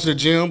if he go to the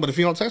gym, but if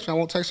he don't text me, I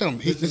won't text him.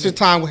 This is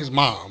time with his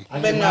mom.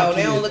 But no,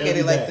 they don't look at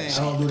it like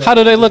that. How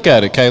do they look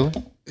at it,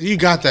 Kayla? You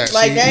got that.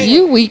 Like see? they,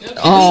 You weak he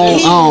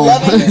on.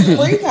 loving his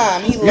free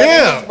time. He loving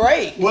Yeah. his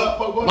break.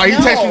 Like he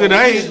texted me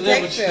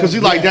today because he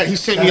like that. He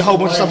sent me a whole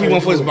bunch of stuff he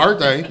want for his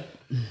birthday.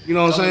 You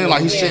know what I'm saying?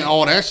 Like he sent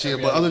all that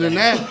shit. But other than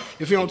that,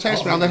 if he don't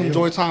text me, I let him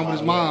enjoy time with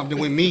his mom. Then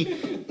with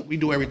me, we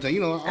do everything.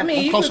 You know, I I'm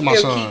mean, you close can to my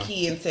still son.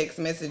 kiki and text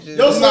messages.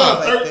 Your and son,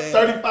 stuff like that.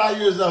 35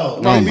 years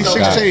old. No, Oh he be my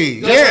God.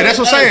 16. Yeah, that's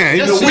what I'm saying.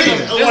 Just The send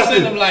week- them- just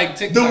send them like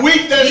TikTok. The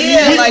week that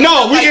Yeah, he, like no,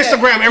 stuff we like that.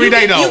 Instagram every You day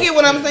get- though. You get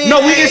what I'm saying? No,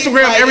 we Like,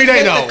 Instagram like, every it's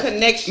day just though. a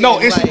connection. No,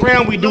 like-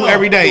 Instagram we do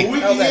every the day.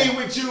 week Okay. he ain't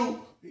with you,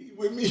 he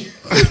with me.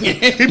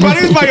 He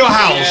probably is by your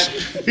house.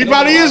 He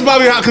probably is by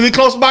your house because he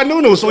close by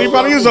Nunu, so he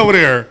probably is over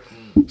there.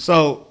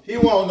 So He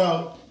won't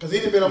know. Because he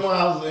didn't been on my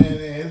house and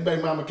his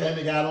baby mama came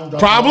and got on.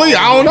 Probably,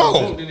 I don't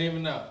know. Didn't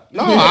even know.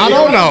 No, I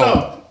don't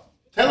know.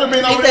 Tell him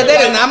been He said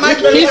that is not my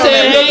kid. He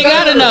said he ain't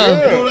gotta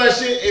know. Do that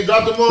shit and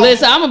drop them off.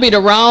 Listen, I'm gonna be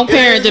the wrong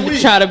parent to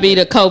try to be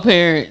the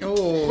co-parent.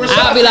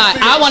 I'll be like,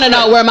 I want to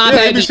know where my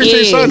baby is.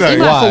 He like,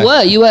 for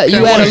what? You at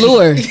a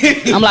lure?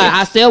 I'm like,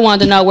 I still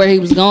wanted to know where he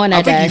was going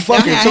that day. He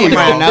fucking I too, ain't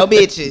around bro. no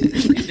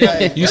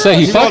bitches. You say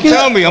he Don't fucking?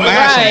 tell me. I'm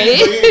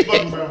asking.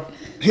 Right.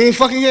 He ain't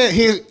fucking yet.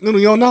 You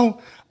don't know.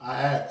 I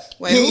asked.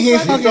 Wait, He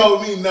ain't He fucking.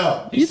 told me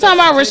no. You talking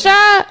about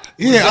Rashad?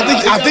 Yeah,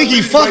 I think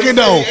he fucking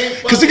though,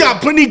 cause he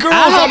got plenty girls.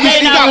 I hope Obviously,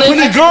 they he not got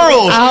plenty listen.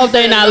 girls. I hope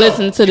they not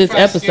listening to this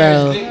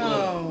episode.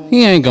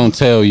 He ain't gonna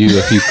tell you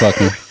if he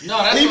fucking. No,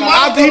 that's He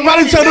what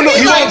might tell them. He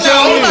He won't like,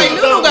 tell no, me. like,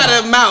 Noodle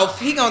got a mouth.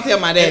 He gonna tell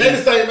my And they daddy.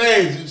 the same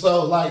age,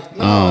 so like,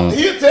 no,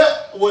 he'll tell.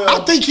 Well,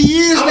 I think he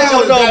is I'm now,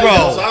 gonna though, tell his daddy,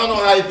 bro. So I don't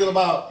know how you feel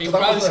about. He 'cause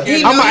I'm probably a friend.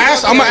 scared.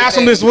 I'm gonna ask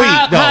him this week.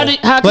 How though.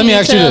 can Let me you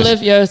ask you tell this: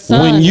 if your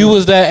son? when you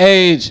was that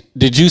age,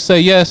 did you say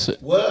yes?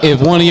 What?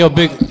 If one of your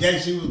big, Yeah,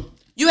 she was.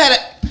 You had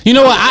a. you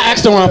know what? I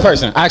asked the wrong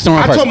person. I I told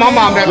my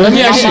mom that. Let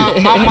me ask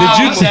you. My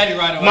Did you? Daddy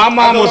right away. My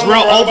mom was real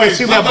open.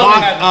 She let bowl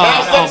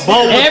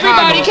of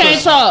Everybody condoms.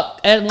 can't talk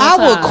at one I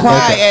would time.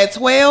 cry at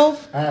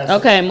 12.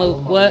 Okay,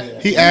 move. What?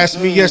 He asked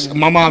me. Yes,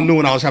 my mom knew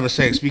when I was having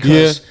sex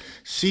because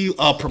she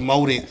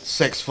promoted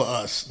sex for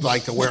us,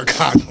 like to wear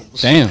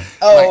condoms. Damn.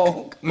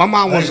 Oh, My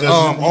mom was That's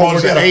just- over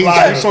she the had a AIDS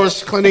flyer.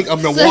 Resource Clinic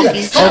of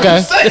Milwaukee.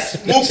 Okay.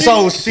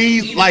 So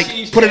she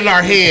like put it in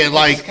our head,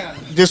 like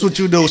this what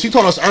you do. She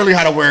told us early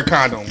how to wear a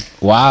condom.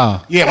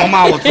 Wow. Yeah, my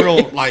mom was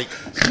real like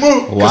because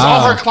all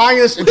Wow. her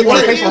clients and people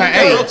in the case had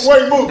AIDS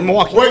in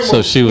Milwaukee.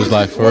 So she was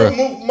like, for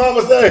real.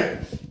 Mama say.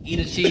 Eat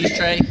a cheese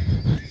tray.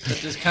 Put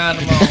this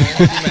condom on.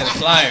 She made a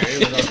flyer. It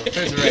was on the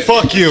refrigerator.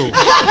 Fuck you.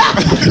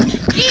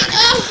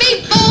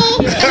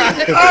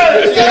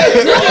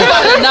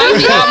 Knock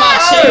me out my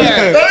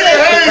chair.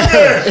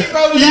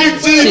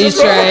 Cheese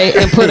tray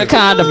and put a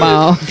condom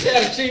on. She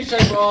had a cheese tray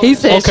for all. He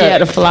said she Okay.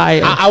 had a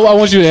flyer. I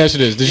want you to answer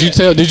this. Did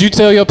you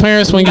tell your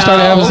parents when you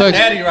started having sex?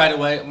 Daddy right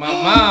away. My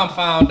mom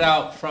found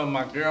out from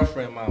my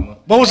girlfriend mama.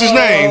 What was his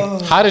name?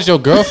 How did your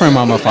girlfriend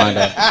mama find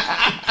out?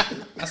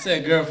 I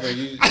said girlfriend.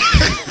 You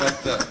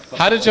fucked up.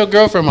 How did your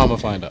girlfriend mama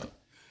find out?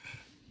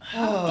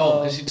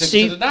 Oh, because she took her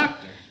to the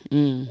doctor.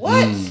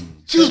 what?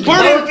 She was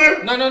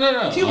burning. No.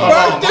 You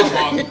birthed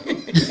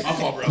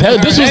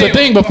him. This was a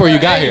thing before you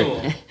got here.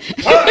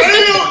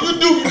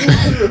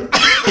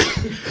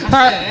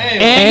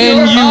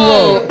 And you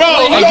were.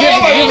 Bro,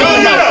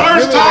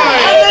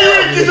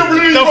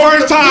 the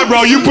first time,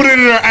 bro, you put it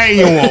in her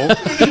annual.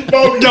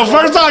 The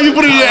first time you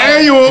put it in your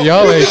annual.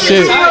 Y'all ain't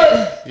shit.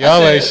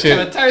 Y'all ain't Kind shit.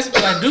 of taste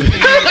smell like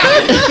duplicate.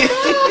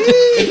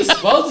 Is it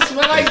supposed to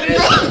smell like this?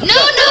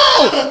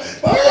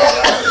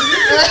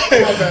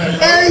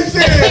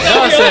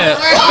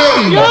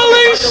 Y'all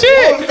ain't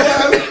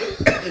shit.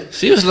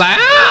 She was like,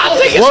 I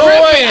think it's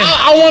Wait.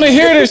 I want to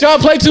hear this. Y'all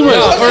play too much.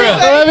 No, for real.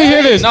 Let me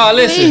hear this. No,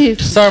 listen.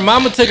 Please. So her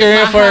mama took her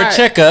in for a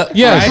checkup.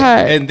 Yes.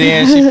 Right? And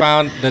then she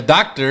found the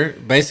doctor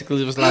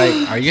basically was like,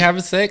 are you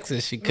having sex?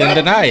 And she couldn't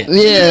deny it.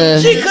 Yeah.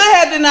 She could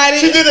have denied it.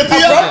 She did a A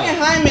broken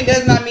hymen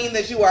does not mean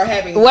that you are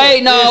having.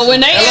 Wait, no. When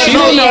they asked She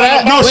didn't me, know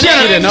that. No, when she they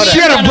had asked she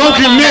me had a in front of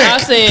broken my mama, neck. I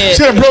said,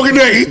 She had a broken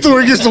neck. He threw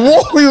her against the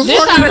wall. He was this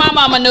fucking how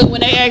my mama knew when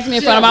they asked me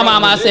in front of my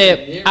mama. I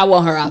said, I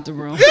want her out the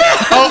room.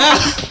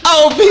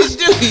 Oh, bitch,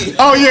 do you?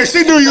 Oh yeah,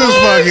 she knew you was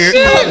fucking.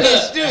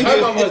 Bitch, do Her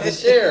you? mama was the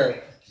sheriff.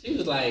 She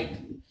was like,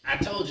 I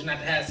told you not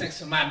to have sex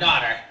with my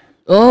daughter.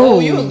 Oh,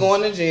 you was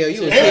going to jail.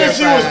 You was And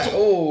she was. terrified.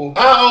 Oh,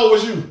 How old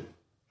was you?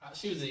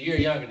 She was a year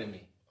younger than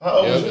me. How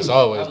old was It's you? I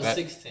always was that.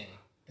 16.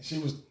 She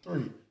was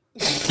 3.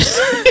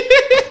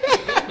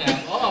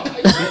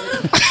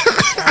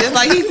 just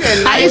like he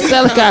said. I used to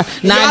sell a car.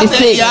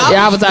 96. y'all-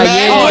 Yeah, I was like,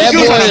 yeah, Oh, that she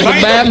boy was is a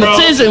like, bad bro.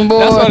 magician, boy.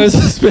 That's why they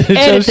suspended your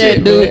Edit shit,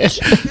 that dude. man.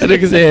 That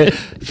nigga said,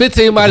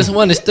 15 minus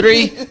 1 is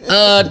 3.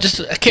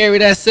 Just carry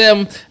that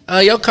 7.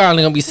 Your car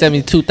only gonna be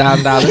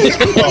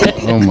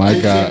 $72,000. Oh my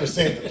God.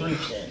 10% to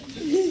 3%.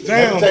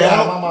 Damn, Let me tell you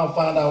how bro. my mom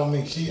found out with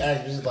me. She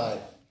asked me, she's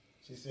like,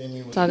 she seen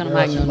me with Talking the to girl.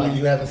 Mike, She was no, like, no.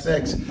 you having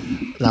sex?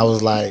 And I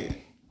was like,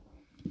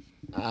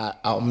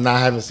 I'm not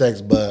having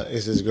sex, but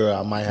it's this girl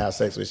I might have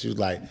sex with. She was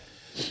like,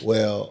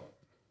 well,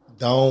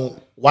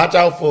 don't watch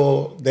out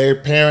for their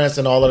parents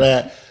and all of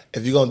that.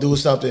 If you're gonna do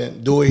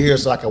something, do it here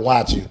so I can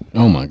watch you.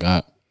 Oh my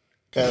God.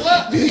 'Cause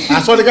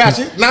I swear to God,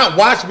 she not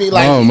watch me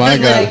like. Oh, my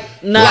God.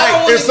 No.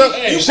 Like, it's some,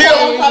 she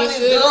don't. this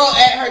girl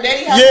at her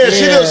daddy house. Yeah,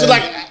 she does. She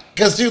like,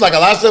 cause she was like a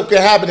lot of stuff could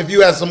happen if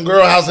you had some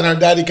girl house and her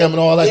daddy coming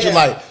and all that. She Yeah.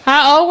 like,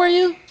 How old were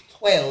you?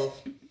 12.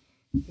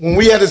 when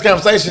we had this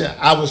conversation,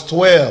 I was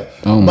 12,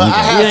 Oh, my but I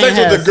God. had You sex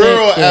ain't with the had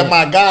girl sex at yet.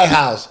 my guy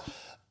house,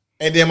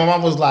 and then my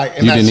mom was like,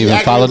 and You like, didn't she even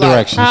actually follow was like-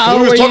 directions. How we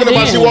old was were talking you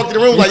about. She then? walked in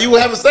the room like, "You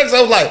having sex?"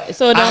 I was like,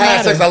 So it "I don't had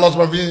matter. sex. I lost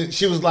my virginity."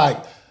 She was like,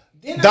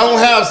 "Don't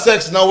have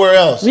sex nowhere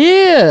else."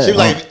 Yeah. She was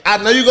like, "I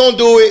know you're gonna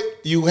do it.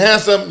 You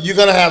handsome. You're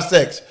gonna have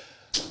sex."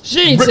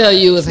 She didn't tell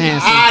you it was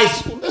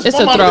handsome. It's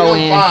a throw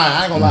in. Fine,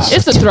 I ain't gonna lie.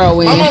 It's a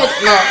throw in. My mama,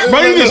 no, Bro,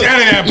 you just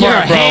added that You're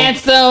part, bro.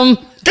 handsome.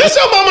 Guess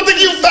your mama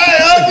think you fat,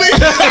 ugly.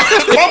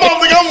 My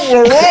mama think I'm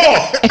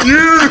raw.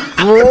 You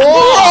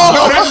raw.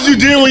 No, that's what you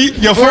did when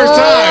your first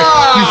time.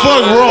 You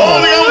fuck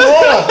raw.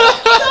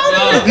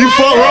 You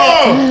fuck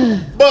raw.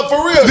 But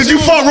for real, Did you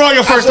fuck raw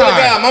your first time?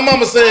 God, my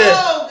mama said,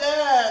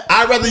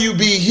 I'd rather you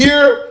be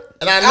here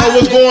and I know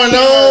what's going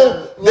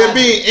on than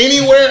being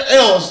anywhere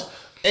else.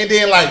 And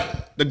then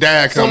like the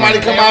dad somebody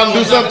come out and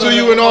do something to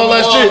you and all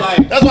that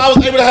shit. That's why I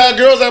was able to have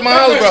girls at my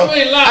house, bro.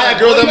 I had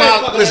girls at my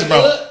house. Listen,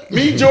 bro.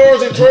 Me,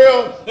 George, and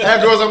Trail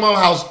had girls at my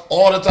house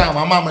all the time.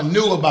 My mama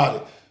knew about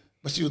it.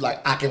 But she was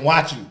like, I can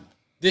watch you.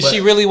 Did she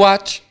really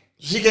watch?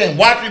 She can't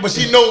watch me, but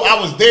she know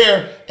I was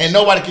there and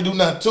nobody can do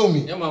nothing to me.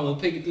 Your mama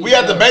pick it through We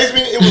at the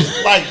basement. It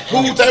was like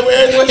pool table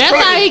area. That's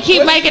how he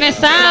keep making it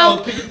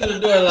sound. Pick it through the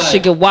door like.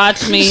 She could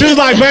watch me. She was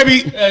like,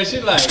 baby,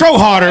 She like. stroke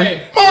harder.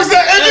 Hey. Mama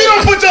said, if you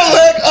don't put your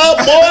leg up,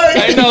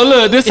 boy. Hey, no,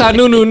 look, this how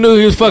Nunu knew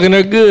he was fucking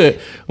her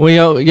good.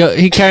 When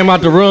he came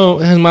out the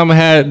room, his mama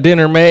had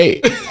dinner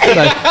made. She's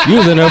like, you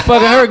was in there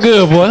fucking her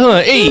good, boy,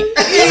 huh? Eat.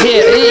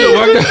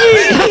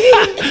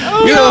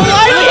 You know,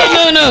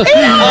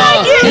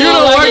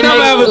 worked up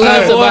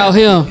appetite, boy. About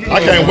him. I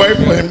can't wait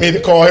for me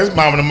to call his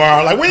mama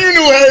tomorrow. Like, when you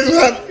knew Hayes was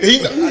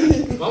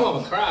happening, My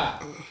mama cried.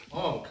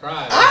 My mama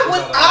cried.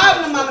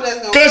 I'm the mama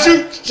that's gonna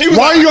Cause she was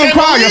Why like, you I gonna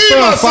can't cry? Your believe son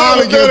my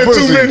finally was get done in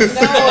pussy. 2 minutes.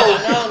 No.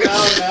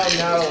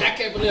 I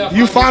can't believe I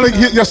You finally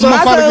get your son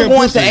My finally son get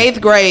going to pussy.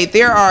 8th grade.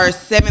 There are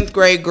 7th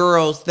grade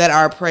girls that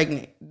are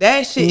pregnant.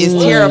 That shit is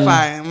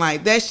terrifying.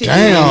 Like that shit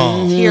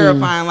Damn. is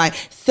terrifying. Like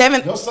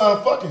 7th. Your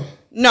son fucking.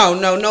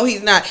 No,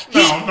 he's not.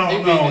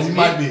 No, he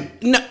might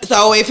be. No,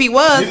 so if he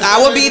was,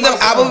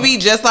 I would be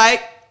just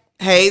like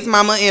Hayes'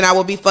 mama, and I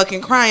would be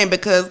fucking crying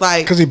because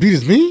like. Cause he beat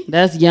his meat?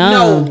 That's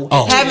young.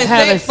 No, having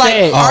sex.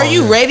 Like, are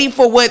you ready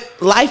for what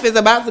life is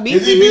about to be?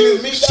 Is he beating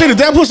his meat? Shit, if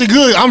that pussy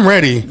good, I'm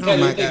ready. Oh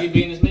my God. You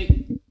beating his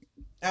meat?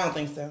 I don't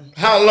think so.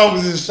 How long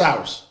is his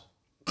showers?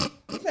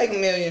 You take a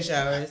million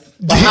showers.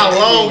 But how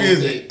long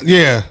is it?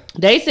 Yeah.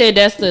 They said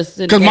that's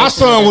the. Cause my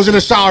son was in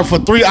the shower for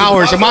 3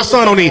 hours, and my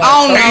son only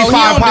Oh, no, he 85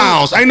 don't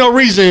pounds. Ain't no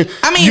reason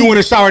you in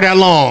the shower that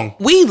long.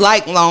 We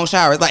like long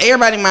showers. Like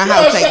everybody in my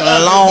house take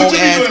long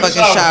ass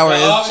fucking showers.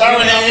 Shower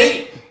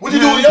head? What you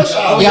do with your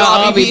shower?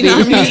 Y'all be beating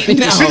her meat. She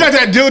got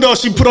that dildo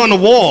she put on the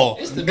wall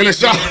in the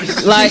shower.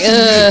 Like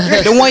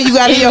the one you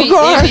got in your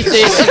car.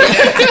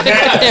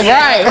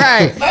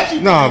 Right.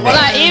 No, bro.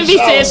 Like Envy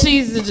said, she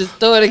used to just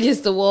throw it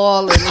against the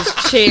wall in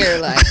this chair,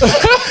 like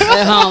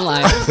at home.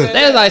 Like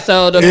they was like,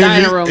 so the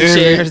dining room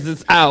chairs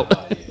is out.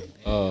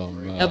 Oh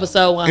man.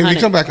 Episode If you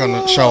 100. come back on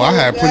the show, I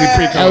had pretty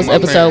pre. That was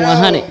episode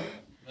 100.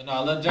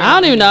 I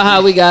don't even know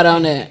how we got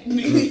on that.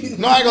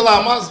 No, I ain't gonna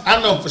lie.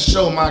 I know for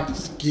sure my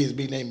kids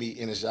beat their meat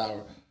in the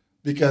shower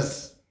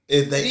because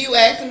if they. Do you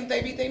ask them if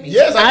they beat their meat?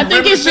 Yes, I can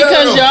think remember it's the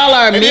because show. y'all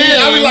are And men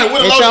then I be like,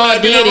 what that lotion y'all I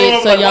be in did that it,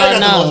 room? so Like, why y'all you got the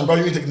know. lotion, bro?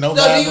 You ain't take no So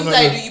do bath you or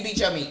say, nothing. do you beat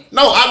your meat?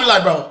 No, I be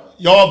like, bro,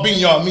 y'all beating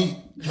y'all meat.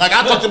 Like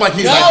I talk to my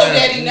kids No, like that.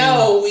 daddy,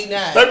 no, we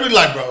not. They be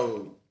like,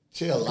 bro,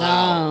 chill out.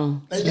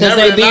 Oh, They because never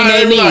they beating deny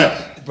their it. Be meat.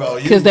 like, bro,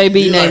 you- 'Cause they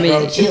beating you their like, bro,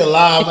 meat. chill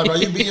out. I'm like, bro,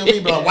 you beating your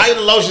meat, bro. Why you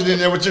the lotion in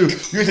there with you?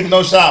 You take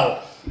no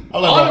shower.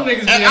 I'm like, All bro. them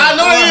niggas And be I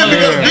know on it is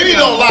because Pornhub. Diddy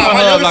don't lie. My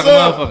Pornhub youngest like a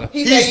son, motherfucker.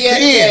 he's He said,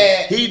 10.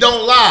 yes, He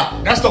don't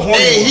lie. That's the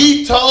horny And one.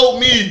 he told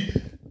me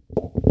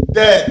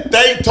that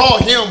they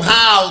taught him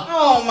how.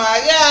 Oh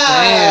my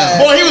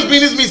god. Boy, he was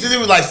beating his meat since he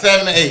was like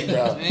 7 or 8,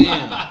 bro.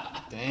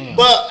 Damn.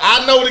 But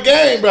I know the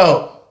game,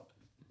 bro.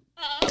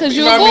 Because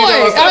You you a know boy. what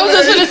I mean? I was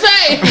just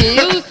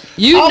gonna say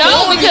you I'm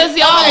know only- because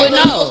y'all Okay, would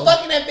so you was know.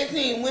 fucking at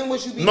 15. When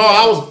was you beating? No,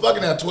 I was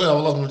fucking at 12. I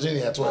lost my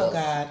virginity at 12. Oh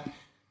god.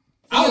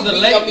 I was a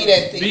beat your meat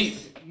at late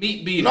 6.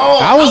 meat beater. No,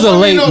 I was a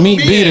wasn't late no meat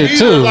beater,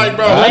 too. Like,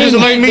 bro, I was a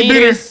late meat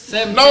beater.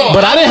 17. No,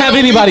 But I didn't have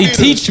anybody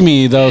teach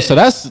me though, so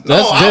that's No, I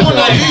was different.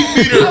 a meat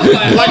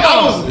beater. Like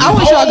I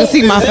wish y'all could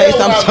see my face.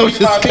 I'm so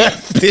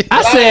disgusted.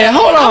 I said,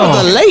 hold I was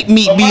a on. late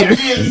meat beater.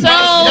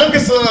 My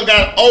youngest son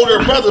got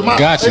older brother. My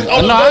Got you. his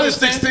older No, I brother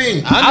is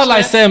understand. 16. I was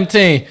like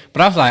 17,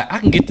 but I was like, I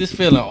can get this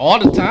feeling all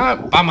the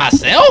time by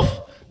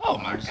myself. Oh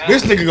my god.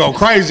 This nigga go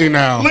crazy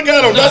now. Look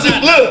at him. That's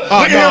it. Look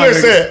Oh, at no, him and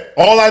nigga. said,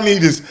 all I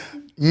need is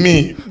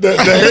me. The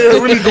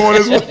hair really going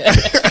this way.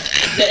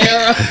 The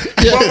era.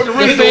 Motherfucker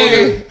really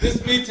going this.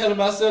 This me telling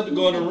myself to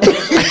go in the room. So I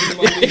can get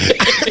my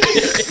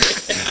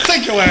meat.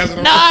 Take your ass in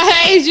the No,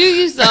 Hayes, you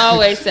used to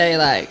always say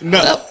like, No,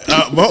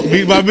 well,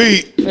 beat by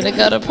beat. finna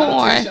go to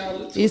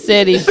porn. He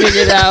said he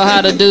figured out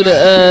how to do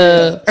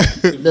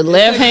the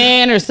left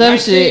hand or some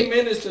 19 shit.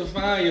 minutes to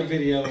find your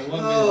video. 1 minute.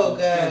 Oh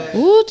god.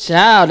 Ooh,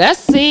 child,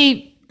 that's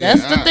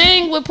the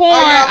thing with porn.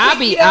 I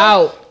be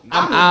out.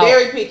 I'm out.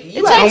 Very picky. It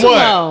You takes gotta, too what?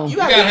 long. you You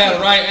gotta gotta have the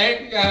right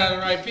angle. You gotta have the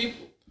right people.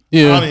 I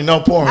don't Yeah. need no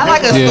porn. I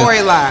like a Yeah.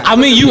 storyline. I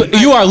mean,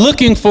 you are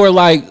looking for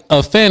like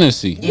a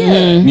fantasy.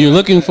 Yeah. You're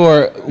looking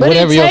for But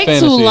whatever it your takes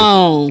fantasy too is.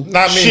 long.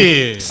 Not me.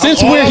 Shit.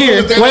 Since All we're I'm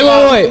here, thinking wait.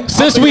 about-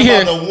 Since I'm we thinking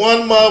here, about the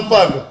one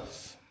motherfucker.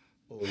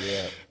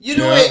 You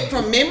do it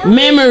from memory.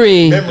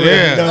 Memory. Remember,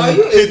 Yeah. done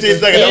 15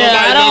 seconds.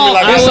 Yeah, I don't.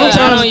 Like, I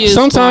sometimes- don't use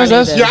sometimes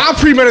porn that's- either. Yeah, I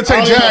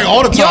premeditate jag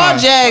all the Y'all time.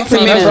 jag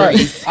from That's memory.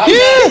 right. I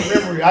got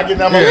memory. I get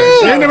that Yeah.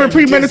 You ain't never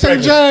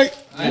premeditated jag?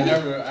 I ain't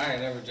never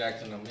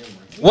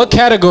What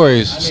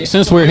categories?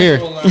 Since we're here,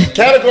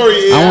 Category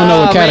is. I want to know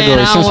what categories. man,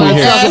 I Since don't we're wanna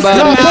here, talk about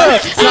no,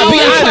 it. be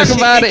honest.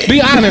 about it.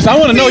 Be honest. I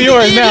want to know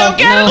yours now.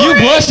 You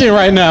blushing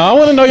right now. I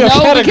want to know your No,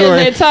 because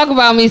category. they talk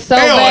about me so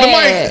Hell,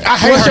 bad. I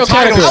hate What's her your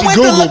titles. category? She I went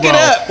to Google, look bro. it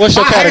up. What's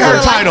your I hate her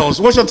category?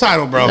 titles. What's your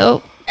title, bro?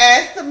 Nope.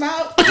 Ass to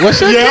mouth.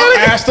 What's your Yeah,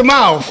 category? ass to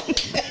mouth.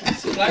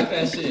 Like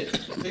that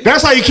shit.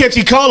 That's how you catch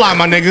E. coli,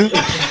 my nigga.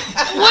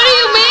 What do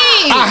you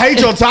mean? I hate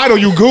your title.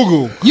 You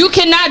Google. You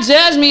cannot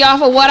judge me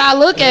off of what I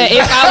look at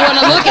if I want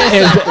to look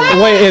at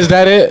something. Wait, is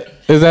that it?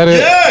 Is that it?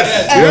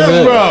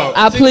 Yes, bro.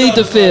 I plead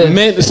the fifth.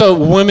 Men, so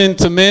women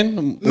to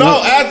men?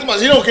 No, ass to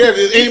mouth. You don't care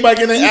if anybody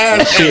getting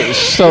their ass.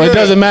 So it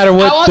doesn't matter I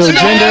what want the them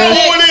to gender have is?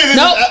 Who it sex. is?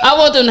 Nope. I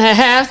want them to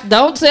have.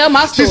 Don't tell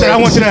my She story. said, I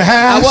want you to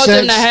have I want sex.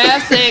 them to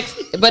have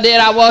sex, but then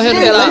I want him to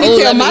be Let like, me "Oh,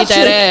 tell let me my eat that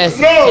shit. ass."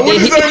 No, what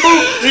did you say,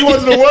 Mook? He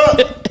wants to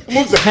what?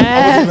 Mook said,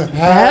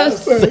 Have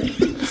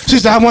sex. She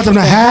said, I want them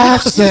to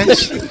have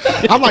sex.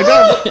 I'm like,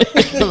 damn.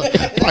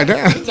 I'm like,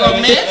 damn.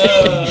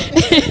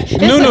 It's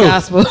Nunu. the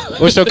gospel.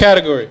 What's your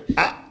category?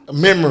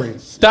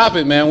 memories. Stop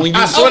it, man. When you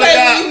I swear to Okay,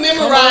 God, when you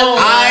memorize.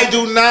 I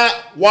do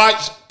not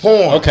watch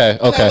porn. okay.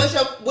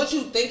 What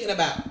you thinking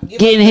about? Give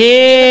Getting us-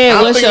 head.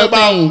 I'm What's thinking your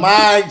about thing?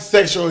 my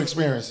sexual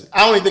experiences.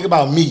 I only think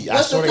about me. I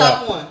What's swear the to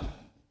top God. one?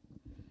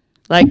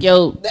 Like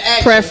your The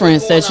action,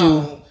 preference what's that you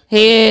going on?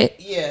 head.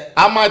 Yeah.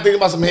 I might think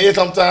about some head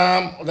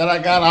sometime that I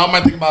got. I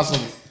might think about some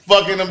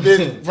fucking them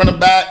bitch from the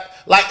back.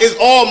 Like, it's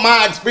all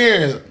my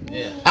experience.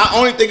 Yeah. I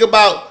only think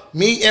about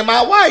me and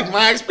my wife,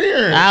 my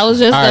experience. I was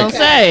just All gonna right.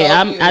 say.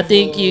 So I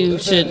think you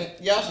beautiful. should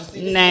Y'all should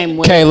see this. name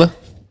one. Kayla.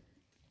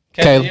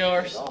 Kayla. Kayla.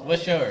 Yours?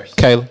 What's yours?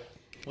 Kayla.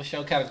 What's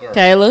your category?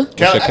 Kayla.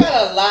 I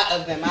got a lot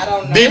of them. I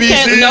don't know.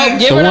 BBC. No,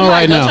 give The her the one mic.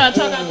 right Don't now. try to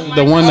talk out the mic.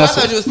 The one Oh, I that's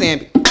thought you was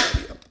saying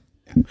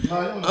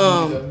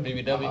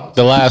BBW.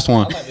 the last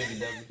one.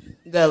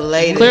 the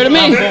lady. Clear to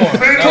me. Not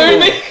porn. Clear to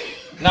me.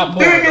 Not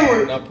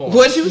porn. Not porn.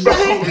 What you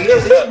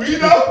say? You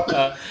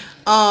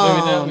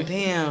know?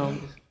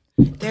 Damn.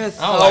 There's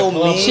I don't so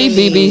like many. She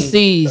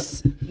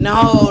BBC's.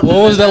 No. What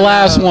was the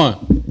last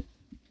one?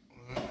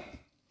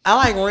 I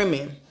like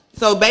Remy.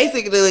 So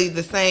basically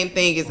the same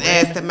thing as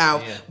ass to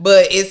mouth,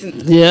 but it's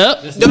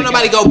Yep. don't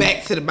nobody go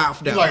back to the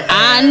mouth though.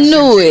 I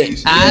knew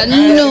it. I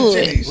knew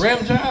it.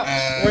 Rim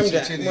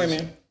job.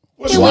 Women.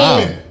 What's Wow.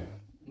 women?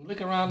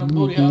 Look around the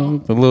booty hole.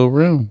 The little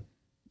room.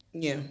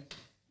 Yeah.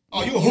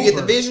 Oh, you a You hooper. get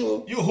the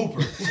visual? You a hooper.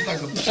 Like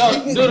Do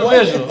the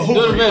visual. Do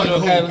the visual,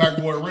 Kayla.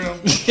 Backboard rim.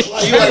 You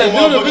like a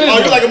motherfucker.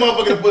 Oh, you like a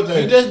motherfucker to put You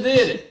there. just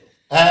did it.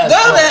 Go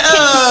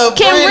to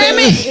Can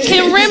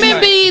Brandon. Remy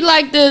be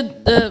like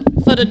the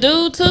for the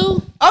dude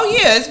too? Oh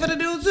yeah, it's for the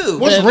dude too.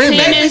 What's The rim?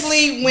 penis.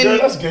 Basically when Girl,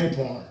 that's gay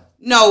porn.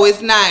 no,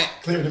 it's not.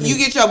 Clear to me. You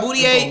get your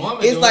booty ate. woman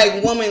It's doing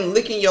like woman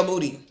licking your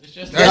booty. It's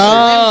just That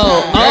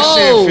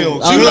shit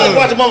feel So you good. like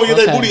watch a motherfucker get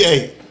their Okay. booty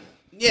ate.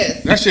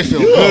 Yes. That shit feel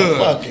You good.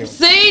 fucking.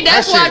 See,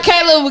 that's That why shit-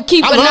 Kayla would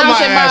keep I love my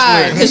announcing ass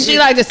mine lick. because she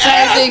like the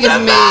same thing as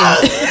me.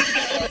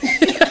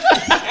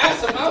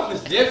 ass and mouth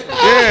is different.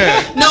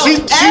 Yeah. No,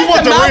 she ass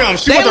want to the mouth, rim.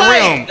 She they want the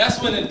like- rim.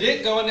 That's when the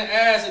dick go in the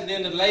ass and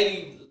then the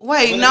lady.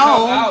 Wait, when it no.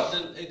 come out,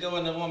 then it go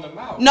in the woman's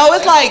mouth. No,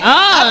 it's like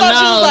I thought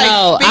she was like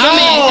no. speaking- I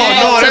mean, No,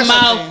 ass to that's-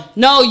 mouth.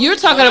 No, you're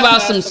talking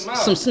about ass to mouth.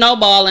 some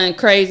snowballing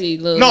crazy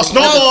little. No,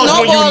 snowball is when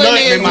you snowballing nut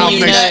is in when mouth you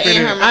next nut in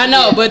spinning. her mouth. I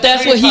know, but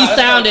that's what he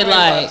sounded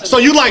like. So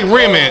you like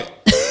rimming.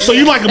 So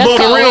you like That's above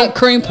the called rim. what?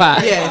 Cream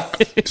pie.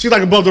 Yes. She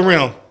like above the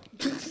rim.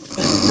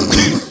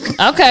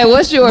 Okay,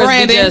 what's yours,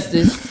 Brandon.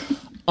 Justice?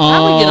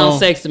 How we get on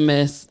Sex and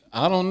Mess?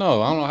 I don't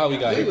know. I don't know how we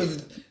got here.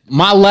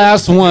 My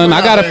last one.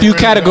 I got a few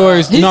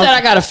categories. He said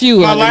I got a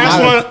few. My of them.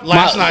 last one,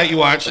 last night you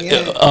watched. We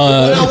don't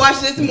watch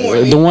this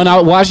morning. The one I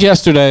watched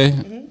yesterday.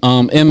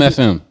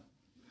 MFM.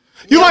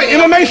 You like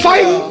MMA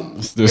fighting?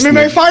 This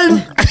MMA nigga. fighting?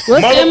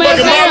 What's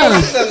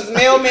MFM? Some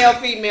male,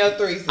 female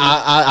threesome.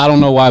 I don't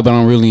know why, but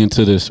I'm really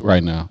into this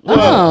right now.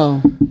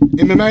 Oh,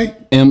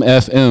 MMA?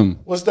 MFM.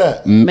 What's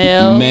that?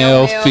 male,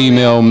 Male,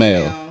 female,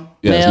 male.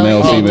 Yes, Male,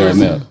 male, female,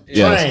 female. male.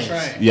 Yes.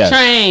 Trains. Yes.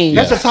 train.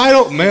 That's the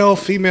title? Male,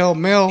 female,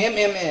 male.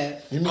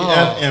 MMF. You mean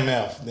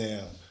FMF?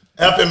 Damn.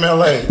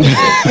 FMLA.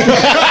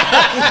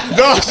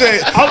 Dog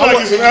said, I'm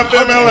like some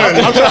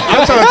FMLA.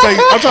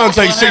 I'm trying to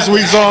take 6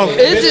 weeks off.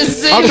 It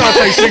just I'm seems trying to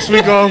take 6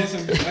 weeks off.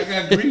 I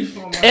got grief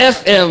on my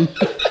FM.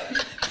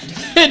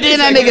 And then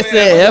that nigga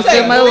said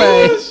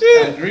FMLA.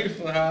 I got grief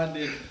for how I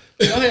did.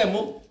 Go ahead,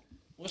 Mook.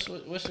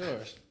 What's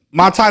yours?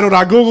 My title that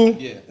I Google,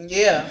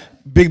 Yeah.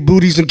 Big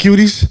Booties and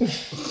Cuties.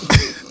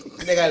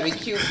 They gotta be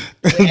cute.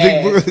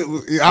 Big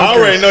booties. I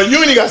already know. You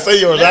ain't even got to say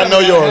yours. I know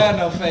I yours. have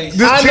no face.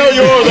 I know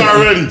yours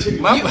already.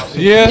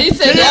 Yeah. He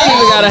said they don't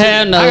even gotta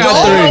have no.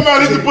 All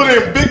about is to put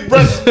in big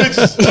breast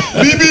bitches.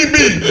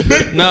 BBB.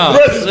 Big No,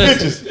 breast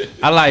listen. bitches.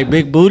 I like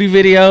big booty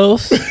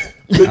videos.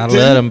 I love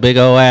them big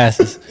old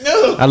asses.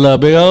 I love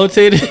big old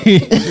titties.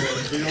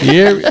 You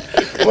hear me?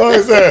 What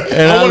is that?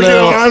 And I want to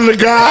get on the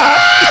guy.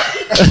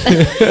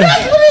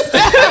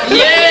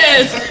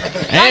 Yes.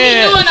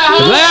 And doing a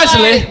whole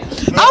lastly,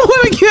 I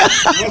wanna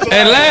get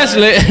and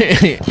lastly,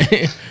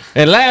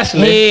 and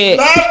lastly, Head.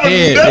 Last but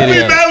Head definitely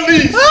video. not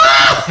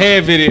least.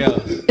 head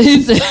videos.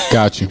 He said,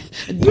 Got you.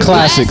 Lastly,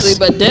 Classics.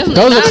 but definitely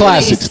Those are not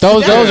classics.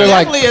 Those are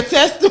like Definitely a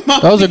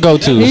testimony. those are go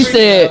He tos.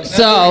 said,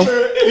 so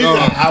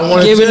I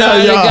want to Give it tell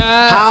up to y'all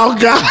God. how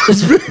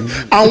God's been.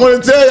 I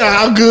want to tell y'all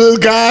how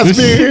good God's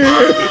been.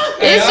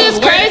 it's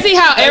just crazy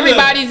how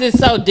everybody's is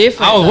so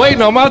different. I was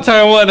waiting on my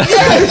turn.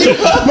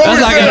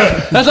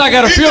 That's like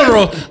at a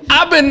funeral.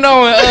 I've been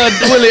knowing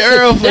Willie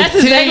Earl for That's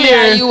 10 exactly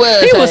years. how you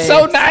was. He was Hayes.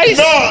 so nice.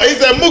 No, he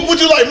said, Mook, what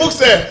you like? Mook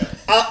said,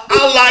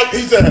 I like,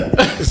 he said,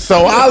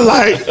 so I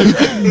like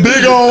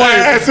big old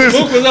asses.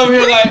 Luke was over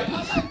here like,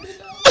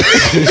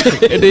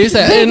 and then he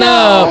said, and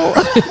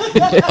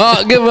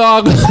give all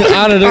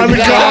honor to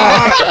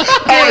God,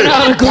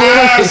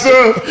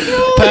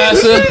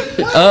 pastor,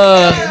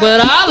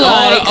 But I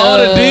like all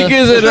the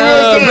deacons and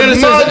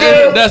ministers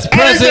mother, that's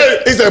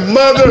present, he said,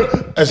 mother,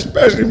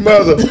 especially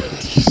mother,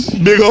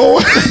 big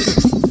old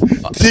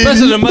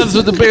especially the mothers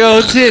with the big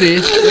old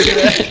titties.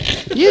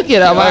 you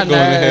get on my I'm going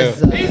to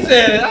nerves. He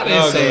said it. I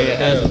didn't say it.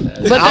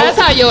 But that's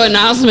how your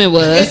announcement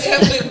was.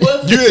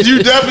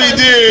 You definitely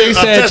did. He a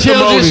said testimony.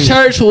 Children's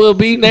Church will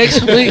be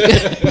next week.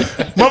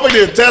 Motherfucker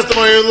did a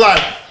testimony. It was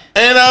like,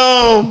 and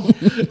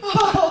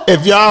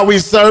if y'all we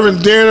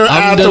serving dinner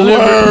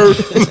afterwards,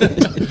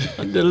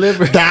 I'm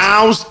delivered.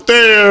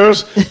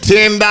 downstairs,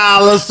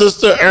 $10,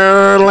 Sister If you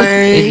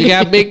Erling.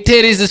 got big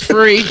titties, it's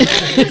free.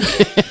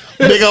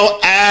 Big old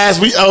ass,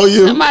 we owe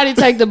you. Somebody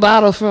take the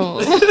bottle from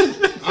him.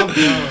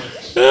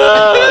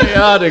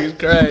 Y'all niggas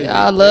crazy.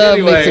 Y'all love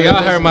Anyway, mixing y'all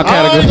with heard my I ain't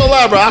category. gonna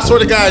lie, bro. I swear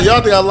to God,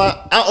 y'all think I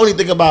lie. I only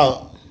think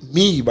about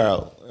me,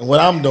 bro, and what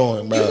I'm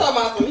doing, You bro.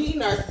 talking about some he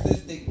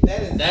narcissistic?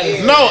 That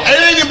is No,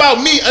 it ain't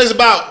about me. It's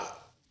about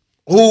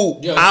who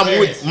Your I'm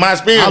experience. with. My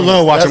experience. I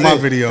love watching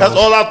That's my it. videos. That's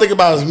all I think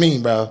about is me,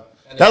 bro.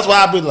 That's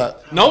why I be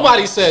like,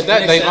 Nobody said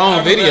that they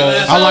own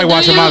videos. I like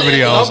watching my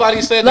videos.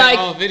 Nobody said Like,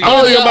 they own videos.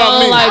 oh, think your about own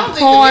me. like I don't think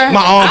porn.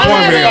 My own I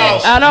porn haven't-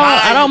 videos. I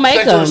don't make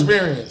sexual them.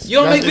 experience. You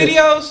don't make That's it.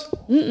 videos?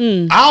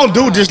 I don't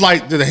do just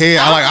like the head.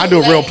 I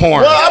do real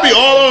porn. Well, I be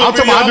all on. I'm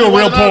talking about I do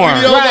real porn.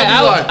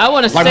 Right, I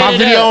want to Like set my it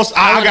videos, up.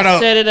 I wanna gotta-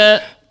 set it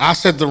up. I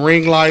set the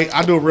ring light.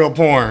 I do real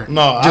porn.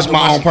 No, I just do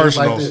my own shit just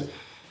like personals. this.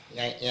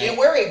 And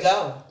where it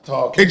go?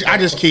 Talk. I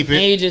just keep it.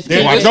 And you just Then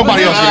keep watch. it.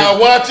 Nobody else. I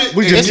watch it.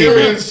 We and just get keep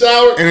in it. the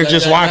shower. And then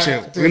just watch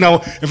it. You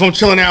know, if I'm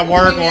chilling at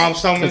work or I'm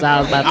something, 'Cause I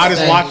was about to I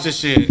just say. watch the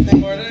shit.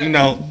 You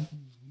know,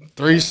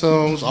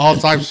 threesomes, all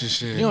types of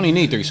shit. You only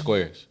need 3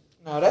 squares.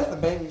 No, that's the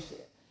baby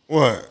shit.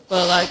 What?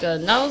 But like a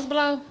nose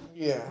blow,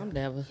 Yeah. I'm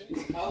never.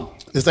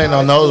 This ain't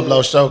no nose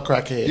blow show,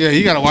 crackhead. Yeah,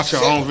 you gotta watch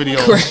your own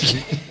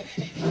videos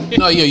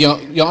No,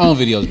 your own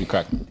videos be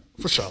cracking.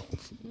 for sure.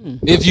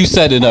 If you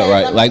set it up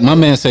right. Like my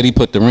man said he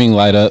put the ring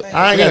light up.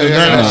 I ain't got to do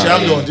none of that shit.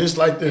 I'm Yeah. doing just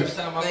like this.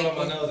 Every time I blow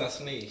my nose, I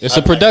sneeze. It's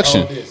a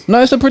production.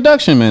 No, it's a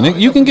production, man.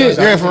 You can get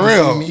Yeah, for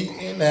real. Me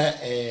in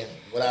that and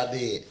what I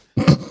did.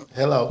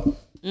 Hello.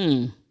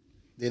 Did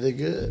it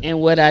good. And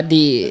what I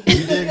did.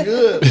 You did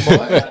good,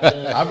 boy.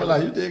 I be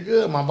like, you did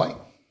good, my boy.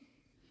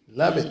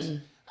 Love it.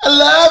 I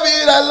love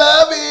it. I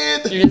love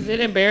it. Is it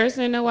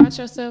embarrassing to watch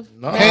yourself?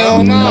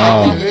 Hell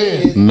no.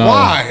 no.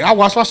 Why? I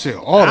watch my shit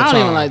all the I don't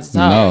time. even like to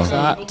talk. No.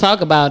 So I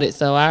talk about it,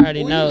 so I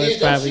already know it's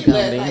probably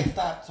gonna be.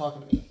 Stop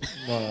talking to me.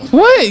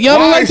 What? Y'all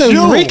don't Why like the is you?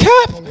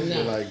 recap?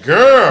 You're like,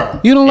 girl.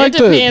 You don't It like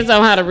the depends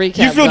on how the recap.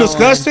 You feel going.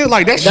 disgusted?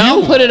 Like that's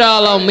Don't you. put it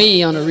all on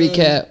me on the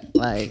recap.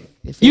 Like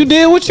if You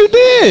did what you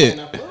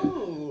did.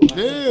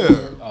 Yeah.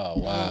 Oh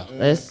wow.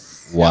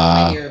 Let's.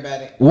 Wow. Hear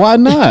about it. Why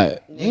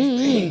not?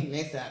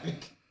 Next time.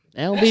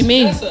 That'll be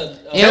me. It'll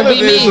Kayla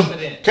be me.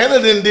 Kayla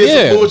didn't did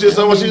Yeah. some bullshit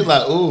so much. She was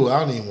like, ooh, I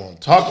don't even want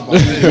to talk about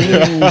this.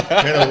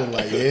 Kayla was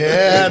like,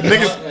 yeah,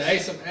 niggas.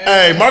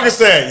 Hey, Marcus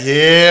said,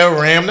 yeah,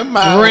 ram the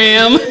mouth.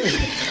 Ram.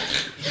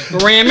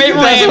 Ram it.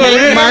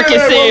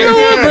 Marcus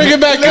said. Bring it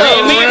back up.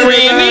 Ram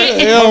it.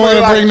 They don't want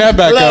to bring that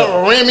back up.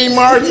 Little Remy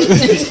Martin.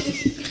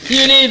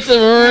 You need to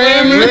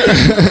ram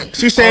it.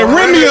 She said,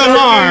 "Remy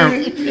alarm."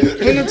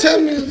 When the tell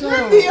me is on.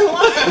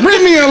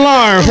 Remy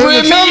alarm.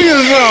 When the tell me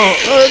is on.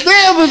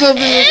 Damn, was that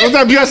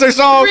Beyonce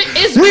song?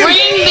 It's ring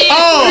the.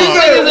 Oh,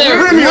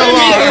 Remy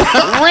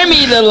alarm.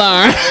 Remy the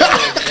alarm.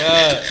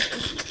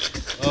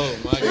 Oh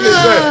my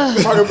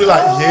god. Martin be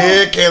like,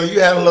 yeah, Kayla, you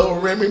had a little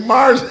Remy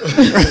Martin.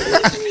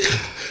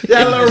 You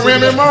had a little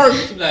Remy Martin.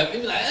 He be like,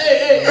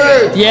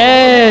 hey.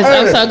 Yes,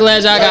 I'm so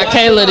glad y'all got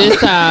Kayla this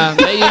time.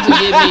 They used to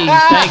get me.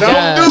 Thank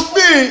God. Don't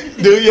do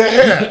me. Do your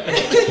hair.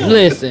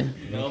 Listen.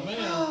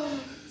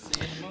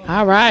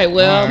 All right,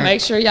 well,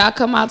 make sure y'all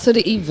come out to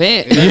the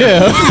event.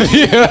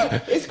 Yeah.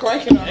 It's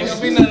cracking on. Ain't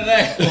gonna be none of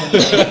that.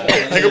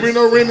 Ain't gonna be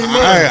no Remy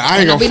Martin. I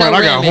ain't gonna be front. no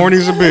I got Remy. horny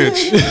as a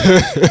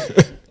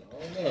bitch.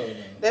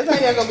 That's how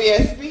y'all gonna be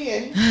at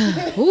spin.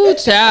 Ooh,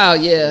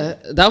 child, yeah.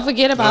 Don't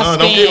forget about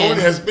Don't get horny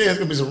spin. as spin. It's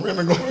gonna be some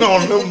Remy going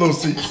on in them little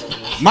seats.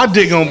 My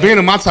dick gonna be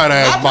in my tight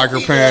ass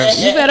biker pants.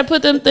 You better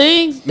put them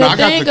things. No, The I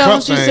got thing the on,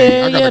 cup she thing.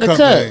 said, I got yeah, the the cup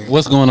cup. thing.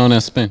 What's going on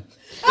at Spin?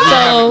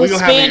 So we gonna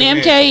have Spin an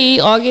event. MKE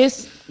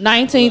August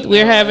 19th.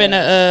 We're having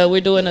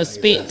we're doing a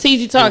Spin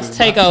TZ Talks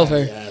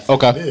takeover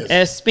Okay.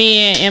 at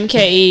Spin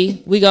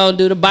MKE. We gonna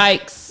do the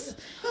bikes.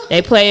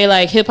 They play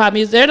like hip hop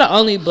music. They're the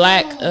only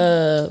black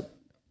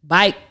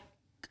bike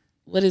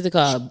what is it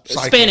called?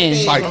 Cycling. Spinning.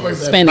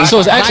 Cycling. So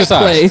it's Bike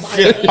exercise.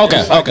 place.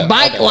 Okay.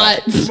 Bike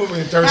lots. How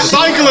many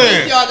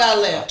Cycling. y'all got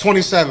left?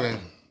 27.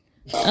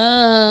 They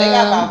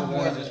got about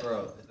 4.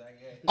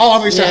 Oh,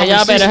 I think Yeah,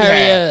 y'all better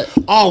hurry up.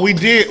 Oh, we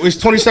did. It's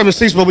 27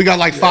 seats, but we got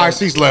like 5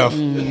 seats left.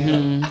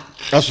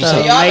 That's what's So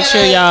up. Y'all make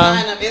sure better y'all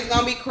sign up. It's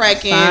gonna be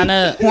cracking. sign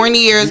up.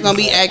 Horny ear is gonna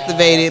be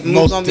activated. Moose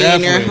Most gonna be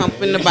in there definitely.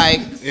 humping the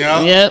bikes.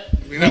 Yeah. Yep.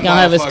 He That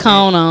gonna have his motherfucker.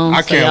 cone on.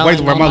 I so can't y'all wait to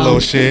ain't wear my gonna know. little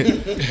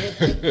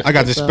shit. I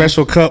got this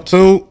special cup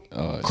too.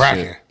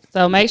 Cracking.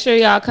 So make sure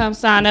y'all come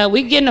sign up.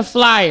 We getting a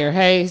flyer.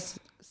 Hayes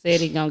said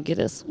he gonna get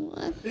us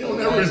one He don't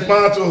never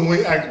respond to him when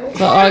he act.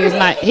 for August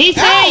 9th. He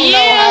said,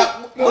 yeah.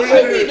 What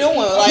you be doing?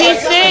 Like, He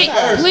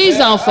said, please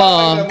don't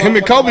fall. Him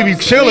and Kobe be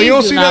chilling. You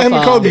don't Please see do that? not Him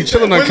and fall. Kobe be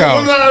chilling on the When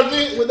couch. our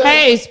event? When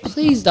Hayes,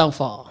 please don't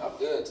fall. our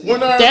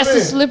That's a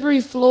event?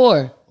 slippery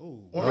floor.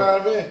 When our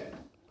event?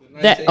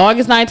 That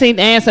August 19th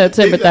and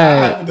September He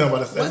said, 3rd. I'm done by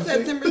the What's 17th.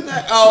 September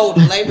 3rd? Oh,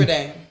 the Labor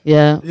Day.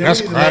 Yeah. Yeah,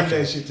 That's we need to cracking. do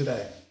that shit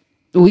today.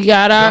 We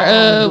got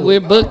our we're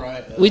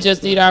booked. We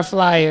just need our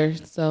flyer.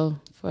 So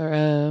for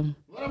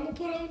What I'm gonna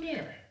put on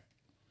there?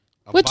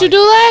 what you do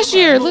last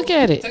year? Look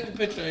at it. Take a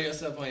picture of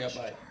yourself on your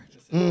bike.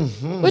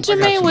 What you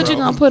mean? What you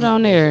gonna put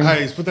on there?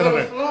 Hey, put that on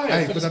there. flyer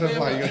Hey, for put the that on the spin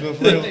flyer. You bike. gotta do it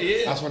for real.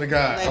 Yeah. I swear to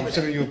God, I'm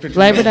sending you a picture.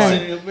 Labor of my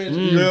Day. bike.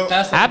 You will?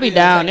 I be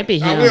down. It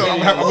be I him. will. I'm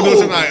gonna do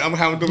it tonight. I'm gonna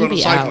have him do it You on a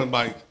be cycling out.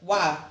 bike.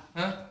 Why?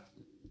 Huh?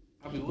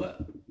 I'll be what?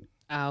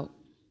 Out.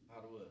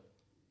 Out of what?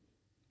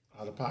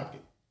 Out of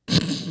pocket.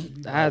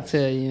 I'll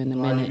tell you in a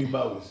Why you be minute.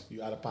 bogus?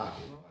 You out of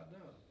pocket.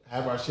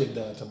 Have our shit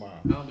done tomorrow.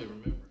 I don't be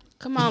remembering.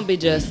 Come on, be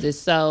justice.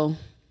 So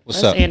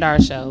What's let's up? end our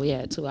show. We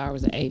had 2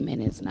 hours and 8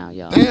 minutes now,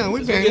 y'all. Damn,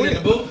 we Get been. in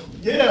the booth.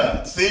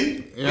 Yeah,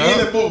 see? We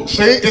in the booth.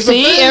 See, it's a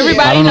See, thing.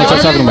 everybody I don't know what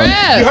knows you're talking the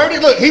about. You rap. heard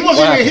it? Look, he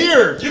wasn't even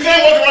here. You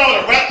can't walk around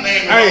with a rap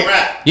name and Hey. no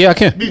rap. Yeah, I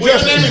can. Be Well, your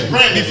justice. name is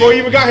Brandon. Before you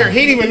even got here, he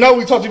didn't even know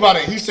we talked about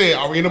it. He said,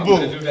 "Are we in the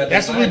gonna do booth?" that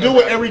That's what we designer do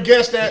with rap. every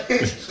guest that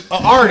an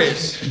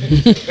artist,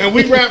 and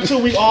we rap too.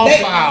 We all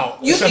foul.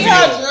 You see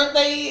how drunk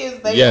they is?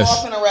 They Yes.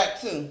 off in a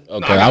rap too.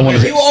 Okay, I want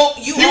You to. you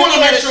He want only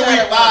to had make a sure shot we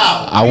of rum.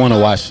 foul. I want to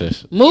watch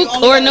this.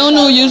 Mook or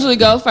Nunu usually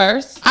go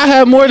first. I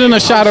had more than a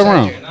shot of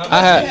rum.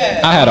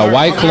 I had a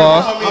White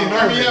Claw. I'm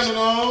nervous.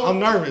 I'm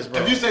nervous,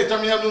 bro. If you say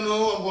turn me up,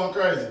 no, I'm going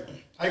crazy.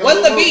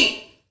 What's the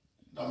beat?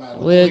 Don't matter.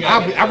 Well,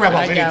 I rap off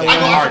I got anything. one. I I'm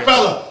go an artist.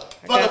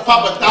 acapella. Fucking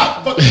Papa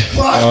Doc. Fucking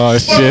Clock. Oh,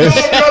 shit.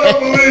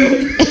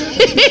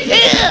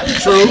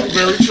 True,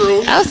 very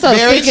true. I'm so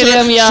sick of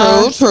them,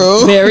 y'all.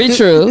 True. Very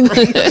true.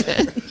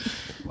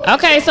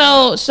 Okay,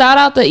 so shout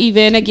out the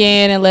event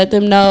again and let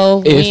them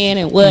know when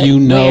and what. You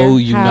know, where,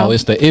 you how. know.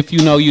 It's the If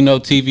You Know, You Know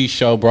TV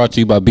show brought to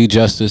you by Be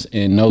Justice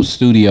and No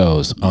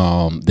Studios.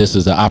 This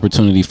is an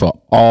opportunity for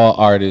all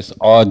artists,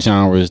 all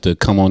genres to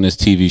come on this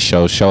TV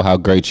show how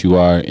great you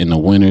are, and the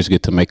winners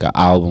get to make an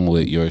album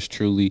with yours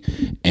truly.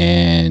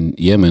 And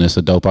yeah, man, it's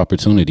a dope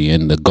opportunity.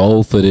 And the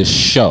goal for this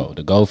show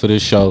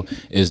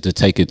is to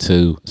take it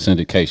to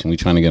syndication. We're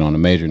trying to get on a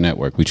major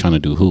network. We're trying to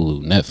do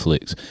Hulu,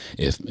 Netflix,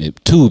 if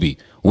Tubi.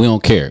 We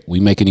don't care. We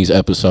making these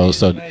episodes,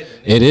 so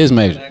it is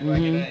major.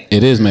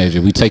 It is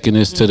major. We taking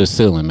this to the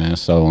ceiling, man.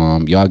 So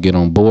y'all get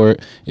on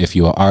board. If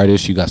you're an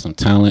artist, you got some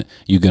talent,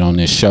 you get on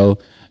this show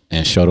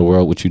and show the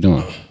world what you're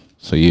doing.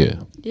 So yeah.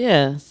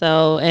 Yeah.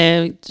 So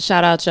and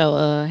shout out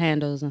your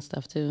handles and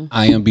stuff too.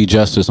 I am Be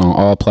Justice on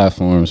all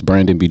platforms.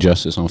 Brandon Be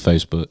Justice on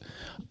Facebook.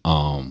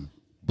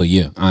 But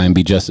yeah,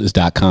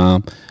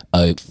 IamBeJustice.com.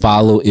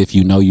 Follow If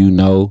You Know You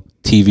Know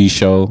TV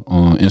show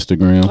on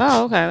Instagram.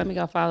 Oh, okay. Let me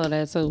go follow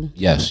that too.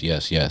 Yes.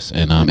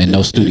 And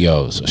No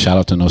Studios. Shout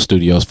out to No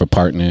Studios for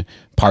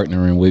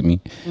partnering with me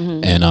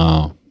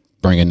and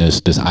bringing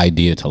this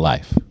idea to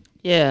life.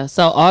 Yeah.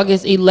 So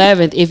August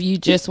 11th, if you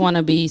just want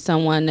to be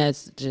someone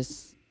that's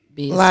just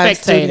be a Live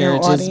spectator,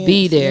 studio just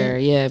be audience, there.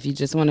 Yeah. If you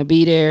just want to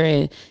be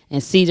there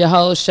and see the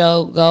whole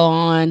show go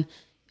on,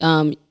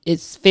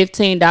 it's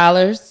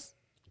 $15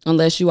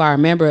 unless you are a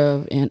member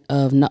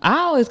of No. I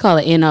always call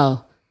it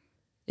NO.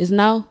 Is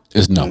No?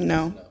 It's no.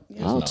 No.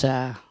 Oh,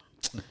 child.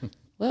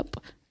 Well,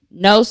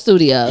 No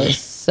Studios.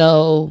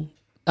 So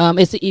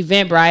it's an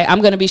Eventbrite. I'm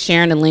going to be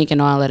sharing the link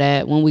and all of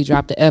that when we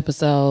drop the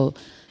episode.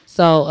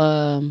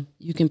 So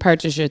you can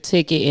purchase your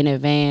ticket in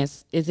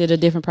advance. Is it a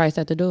different price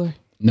at the door?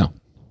 No.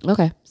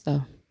 Okay.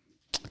 So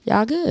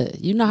y'all good.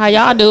 You know how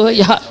y'all do it.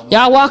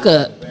 Y'all walk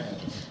up.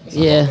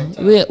 Yeah.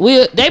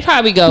 They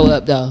probably go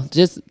up though.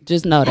 Just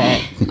know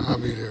that. I'll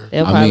be there.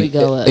 They'll probably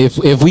go up.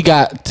 If we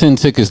got 10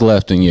 tickets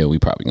left, then yeah, we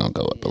probably gonna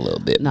go up a little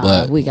bit. No,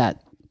 but we got.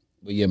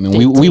 But yeah, man,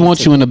 we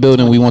want you in the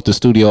building. We want the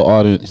studio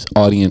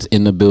audience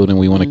in the building.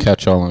 We want to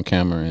catch y'all on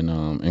camera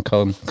and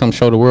come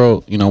show the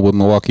world, what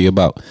Milwaukee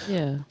about.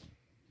 Yeah.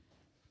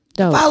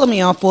 Dope. Follow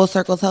me on Full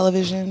Circle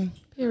Television.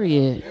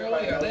 Period.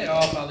 They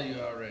all follow you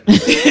already.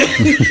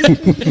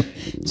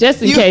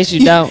 Just in case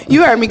you don't.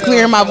 You heard me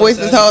clearing my voice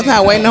this whole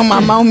time, waiting on my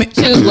moment.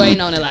 She was waiting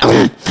on it like.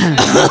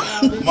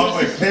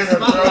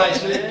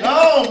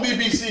 No,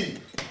 BBC.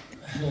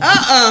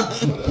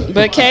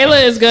 But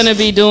Kayla is gonna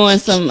be doing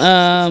some.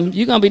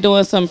 You're gonna be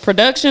doing some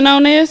production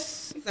on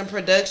this. some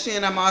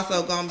production. I'm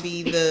also gonna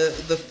be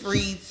the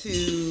free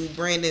to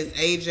Brandon's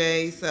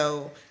AJ.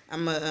 So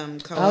I'm a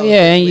co-host. Oh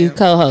yeah, and you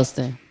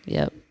co-hosting.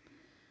 Yep.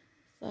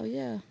 So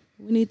yeah,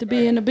 we need to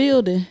be in the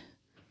building.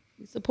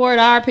 We support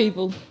our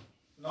people.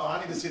 No,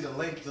 I need to see the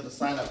link to the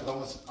sign up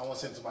because I want to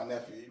send it to my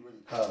nephew. He really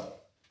cold.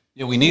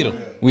 Yeah, we need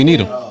them. We need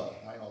them.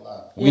 I ain't gonna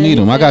lie. We need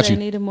them. I got you.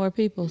 They needed more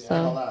people. I ain't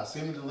gonna So lie.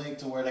 Send me the link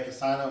to where they can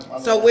sign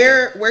up. So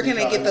where can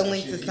they get the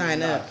link to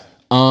sign up?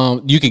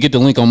 You can get the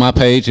link on my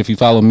page if you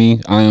follow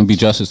me. I am Be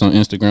Justice on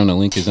Instagram. The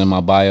link is in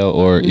my bio.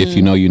 Or if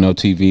you know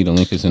TV, the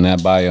link is in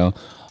that bio.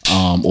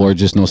 Or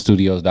just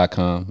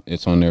nostudios.com.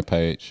 It's on their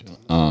page.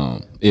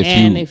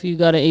 If you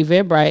go to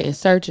Eventbrite and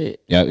search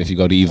it. Yeah, if you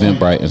go to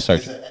Eventbrite and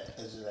search it.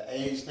 Is it an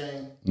age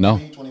thing? No.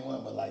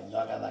 21, but like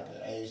y'all got like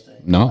an age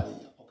thing? No.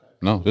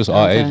 No, it's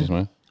all ages,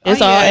 man.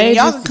 It's all ages.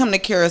 Y'all can come to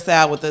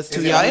Carousel with us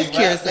too, y'all. It's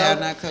Carousel,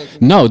 not Coaching.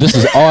 No, this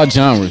is all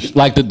genres.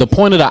 Like the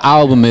point of the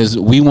album is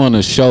we want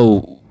to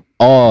show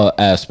all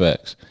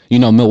aspects. You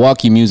know,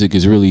 Milwaukee music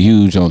is really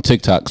huge on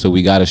TikTok, so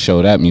we got to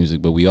show that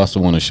music, but we also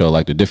want to show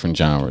like the different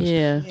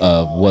genres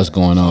of what's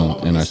going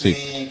on in our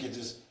city.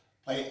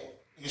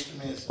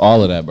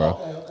 All of that, bro.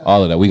 Okay.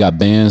 All of that. We got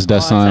bands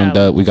that signed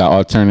up. We got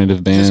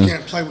alternative bands. Just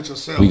can't play with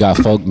yourself. We got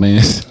folk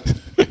bands.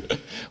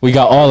 We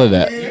got all of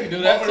that. You can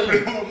do that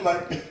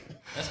too.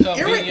 That's called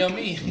being your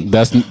me.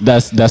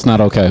 That's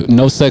not okay.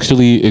 No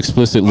sexually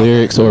explicit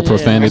lyrics or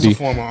profanity.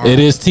 It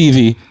is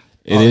TV.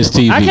 It is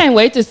TV. I can't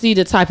wait to see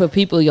the type of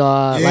people y'all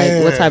are.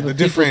 Like what type of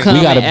people come.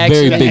 We got a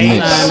very big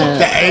mix.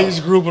 The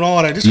age group and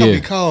all that. This gonna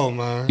be cold,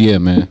 man. Yeah,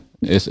 man.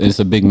 It's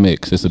a big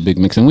mix. It's a big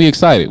mix, and we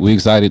excited. We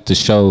excited to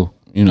show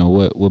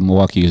what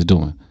Milwaukee is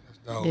doing.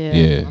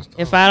 Yeah.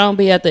 If I don't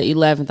be at the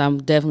 11th, I'm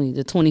definitely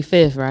the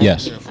 25th, right?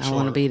 Yes. I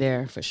want to be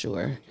there for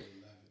sure.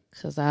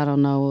 Cause I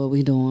don't know what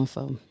we doing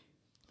for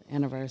the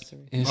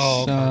anniversary. Hey,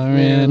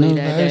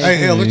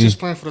 let's just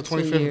plan for the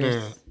 25th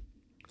then.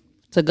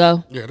 To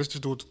go? Yeah, let's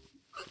just do it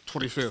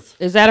 25th.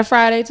 Is that a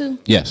Friday too?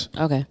 Yes.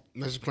 Okay.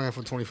 Let's just plan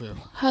for the 25th.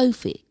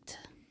 Perfect.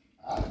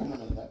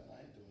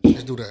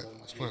 Let's do that.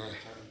 Let's plan.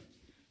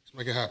 Let's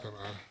make it happen,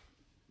 man.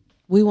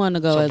 We want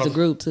to go as a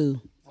group too.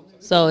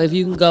 So if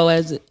you can go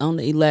as on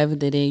the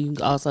 11th, and then you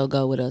can also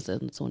go with us on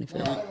the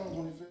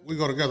 25th. We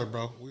go together,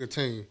 bro. We a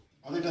team.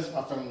 I think that's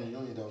my family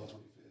reunion though.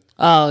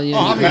 Oh yeah.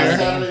 I'll be there.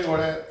 Saturday or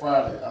that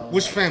Friday.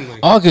 Which family?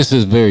 August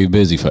is very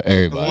busy for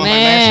everybody.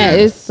 Man,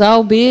 it's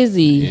so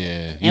busy.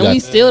 Yeah. And we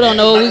still don't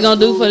know what we're gonna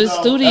do for the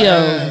studio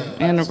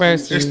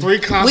anniversary. There's 3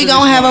 concerts. We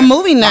gonna have a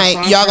movie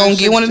night. Y'all gonna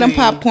get one of them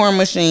popcorn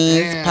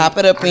machines, pop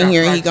it up in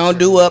here. He gonna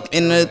do up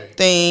in the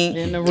thing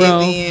in the room,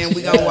 and then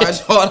we gonna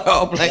watch all the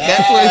old. Like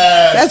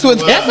that's what.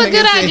 That's a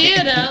good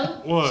idea though.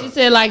 What? She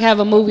said like have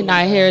a movie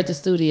night here at the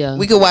studio.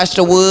 We could watch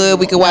The Wood.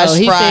 We could watch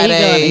Friday.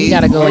 Said he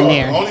gotta go in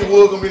there. Only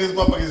Wood gonna be this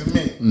motherfucker is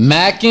me.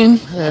 Mackin.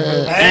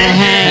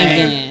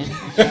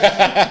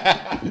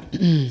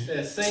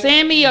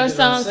 Send me your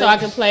song so I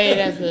can play it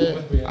as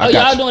a. Oh,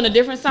 y'all doing a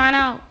different sign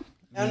out?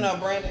 No,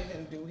 Brandon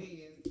can do his.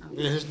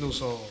 Yeah, his new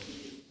song.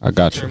 I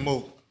got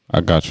you.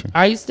 I got you.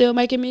 Are you still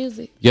making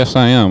music? Yes,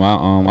 I am.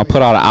 I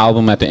put out an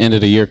album at the end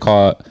of the year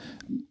called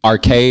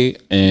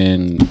Arcade,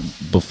 and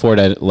before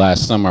that,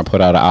 last summer, I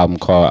put out an album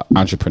called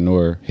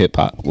Entrepreneur Hip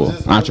Hop. Well,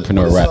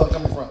 Entrepreneur Rap.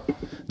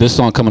 This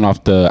song coming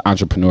off the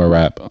Entrepreneur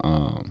Rap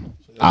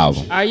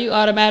album. Are you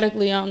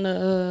automatically on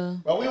the?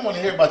 But we don't want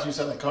to hear about you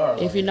selling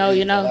cars. If you know,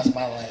 you know. That's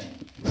my lane.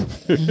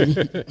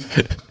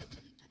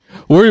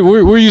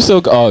 Where you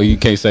so? Oh, you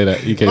can't say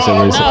that. You can't say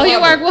where you No, he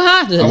work with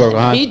Honda. I work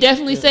with Honda. He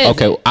definitely said.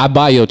 Okay, I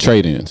buy your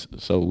trade-ins,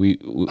 so we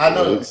I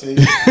know. See,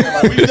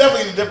 like, we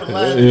definitely in a different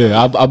lane.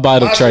 Yeah, I buy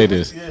the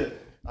trade-ins. Yeah,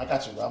 I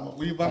got you.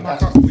 Will you buy my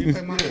car? Will you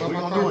pay my car? We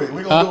gonna do it.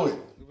 We gonna do it.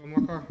 You buy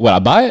my car? Would I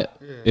buy it?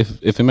 Yeah.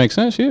 If it makes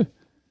sense, yeah.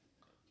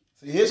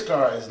 See, his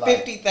car is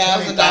like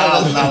 $50,000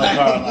 car.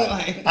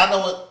 Like,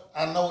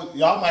 I know.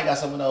 Y'all might got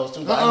some of those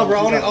too. Bro,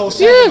 only owe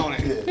 7 on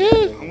it.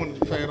 Yeah. I wanted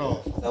to pay it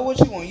off. So what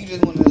you want? You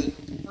just want to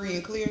free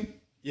and clear?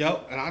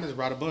 Yep, and I just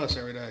ride a bus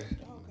every day.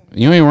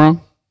 You ain't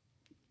wrong.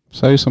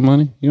 Save some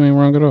money. You ain't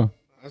wrong at all.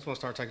 I just want to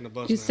start taking the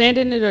bus. You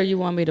sending it or you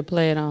want me to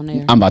play it on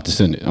there? I'm about to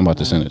send it. I'm about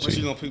to send it to When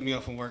you. you gonna pick me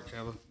up from work,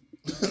 Kayla?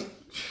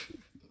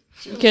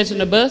 You catching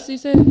the bus, you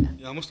said?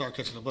 Yeah, I'm gonna start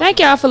catching the bus. Thank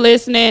y'all for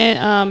listening.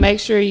 Make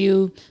sure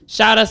you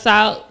shout us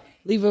out.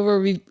 Leave a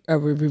review.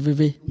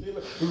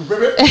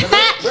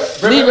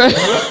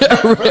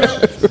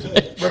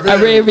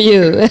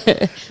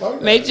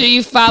 Make sure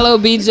you follow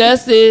Be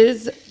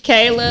Justice,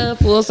 Kayla,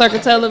 Full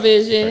Circle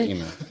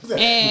Television.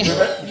 And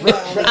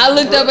I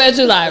looked up at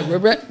you like,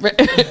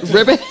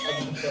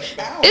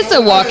 it's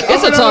a walk.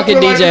 It's a talking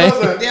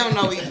DJ. They don't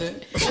know either.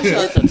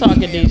 It's a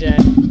talking DJ.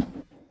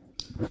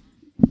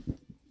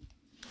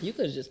 You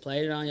could have just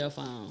played it on your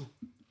phone.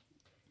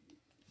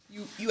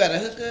 You had a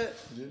hookup?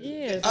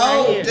 Yeah.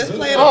 Oh, just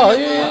play it on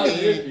your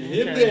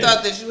phone. We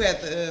thought that you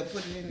had to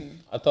put it in there.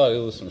 I thought it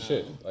was some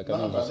shit. Like I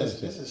never said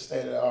This is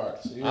state of the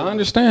art. So I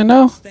understand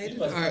though. State of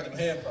the art.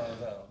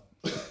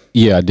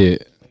 Yeah, I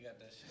did.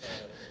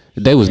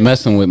 They was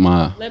messing with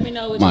my Let me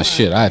know my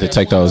shit. I had to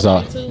take those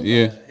off.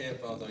 Yeah.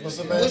 Which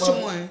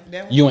one?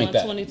 You ain't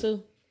that.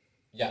 122.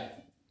 Yeah.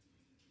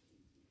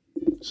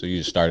 So you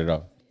just started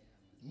off.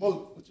 What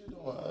you doing?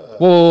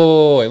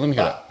 Whoa, wait, let me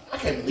hear that. I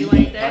can't believe You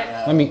ain't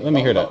that? Let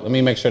me hear that. Let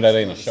me make sure that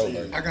ain't a show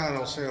version. I got it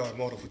on sale at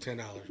Motor for $10.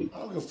 I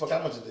don't give a fuck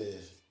how much it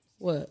is.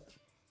 What?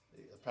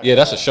 Yeah,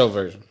 that's a show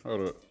version.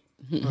 Hold up.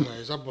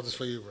 Nice. I bought this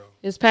for you, bro.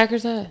 It's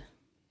Packers high.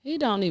 He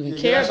don't even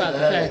care about the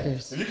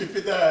Packers. If you can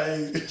fit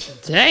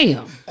that,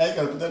 Damn. I ain't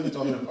gonna put that bitch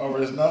on over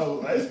his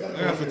nose. I I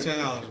got it for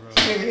 $10, bro.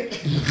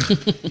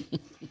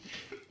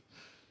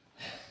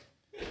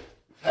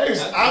 Hey, you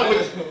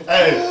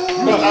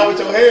was out with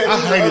your head.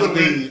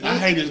 I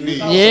hate his knee.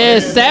 Yeah,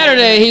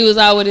 Saturday he was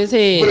out with his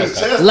head. With his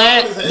chest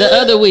out with his The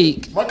head. other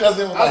week My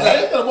cousin was like,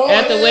 hey,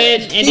 at the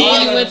wedding, and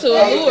then you went to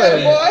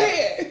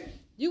Allure.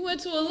 You went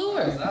to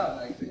Allure.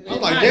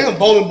 I'm like, damn,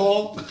 bowling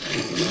ball.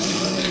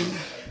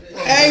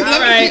 Hey, All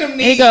let me see them right,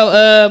 knees. here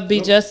go.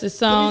 Be Justice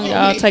song.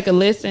 Y'all take a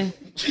listen.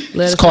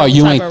 Let us called know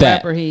You what Ain't type of That.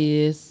 rapper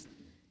he is.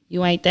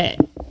 You ain't that.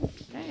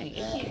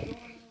 Dang.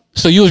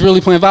 So you was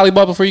really playing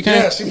volleyball before you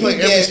came? Yeah, she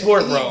played every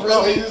sport, bro.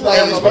 Every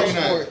sport you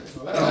know.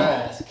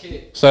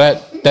 So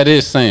that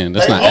is saying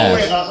that's They not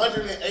only ass.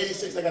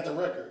 186. They got the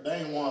record. They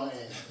ain't won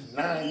in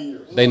 9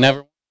 years. They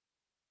never.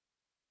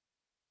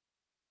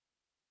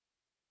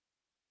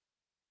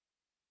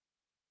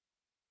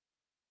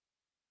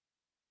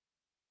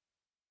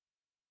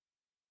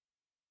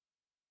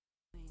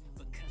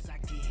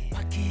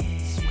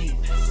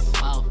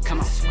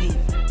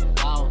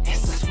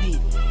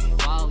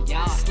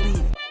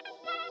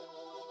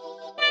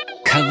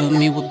 Cover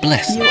me with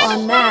blessings. You are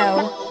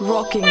now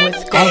rocking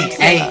with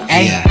Godzilla.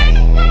 Hey.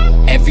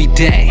 Every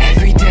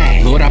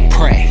day, Lord, I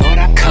pray.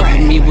 Cover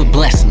me with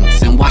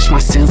blessings and wash my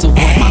sins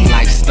away. My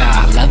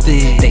lifestyle, love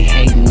it. They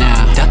hate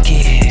now, duck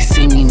it. They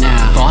see me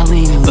now,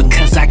 falling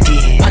because I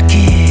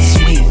get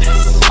sweet.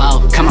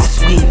 Wow, come on,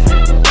 sweet.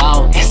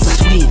 Wow, it's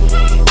so sweet.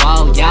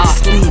 Wow, y'all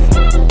sleep.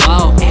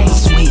 Wow,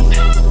 sweet.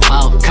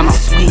 Wow, come on,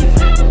 sweet.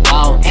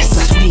 Wow, it's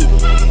so sweet.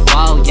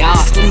 Wow, y'all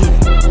sleep.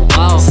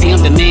 Wow, see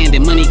I'm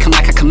demanding money come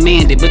like I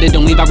commanded, but it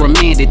don't leave I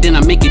remanded. Then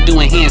I make it do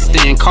a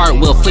handstand,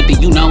 cartwheel, flip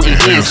it,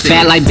 enhance it.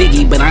 Bad like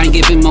Biggie, but I ain't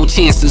giving more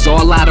chances. Or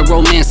a lot of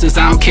romances.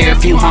 I don't care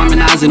if you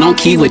harmonizing on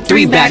key with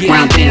 3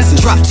 background dances.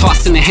 Drop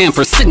tossed in the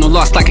hamper, signal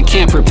lost like a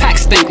camper, pack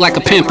stink like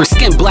a pamper,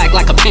 skin black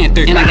like a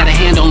panther. And I got a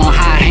handle on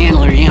how I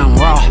handle her, yeah I'm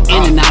raw.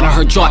 In and out of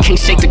her jaw, can't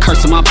shake the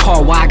curse of my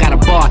paw. Why I got a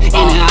bar in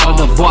and out of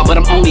the vault, but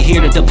I'm only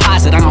here to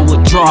deposit, I don't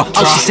withdraw.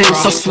 Oh, she said I'm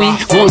so sweet,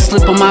 won't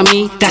slip on my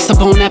meat. That's a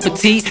bon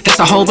appetit. That's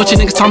a whole bunch of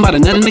niggas talking about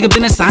another nigga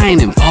business. I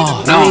ain't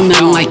involved. I ain't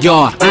nothing like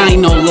y'all. I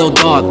ain't no little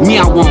dog. Me,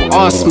 I want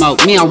all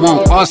smoke. Me, I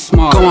want all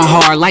small. Going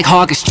hard like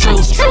hog is true.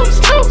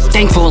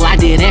 Thankful I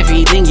did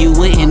everything you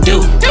wouldn't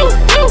do.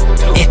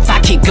 If I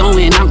keep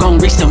going, I'm gon'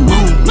 reach the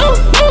moon.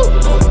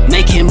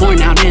 Making more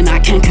now than I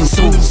can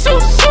consume.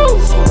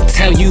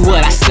 Tell you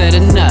what, I said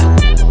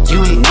enough.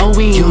 You ain't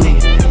knowing. You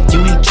ain't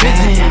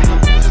driven.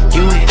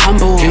 You ain't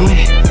humble. You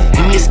ain't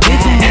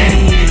giving.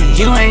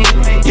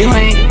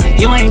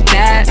 You ain't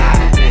that.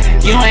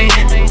 You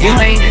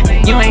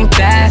ain't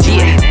that.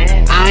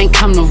 Yeah. I ain't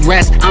come to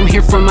rest, I'm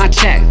here for my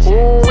check.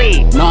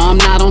 No, I'm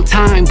not on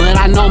time, but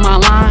I know my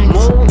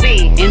lines.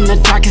 In the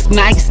darkest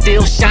night,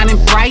 still shining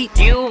bright.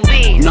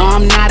 No,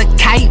 I'm not a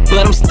kite,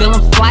 but I'm still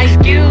in flight.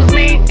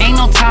 Ain't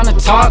no time to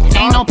talk,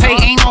 ain't no pay,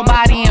 ain't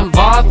nobody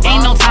involved.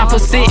 Ain't no time for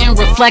sitting,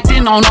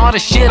 reflecting on all the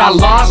shit I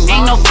lost.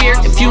 Ain't no fear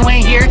if you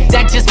ain't here,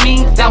 that just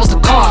means that was the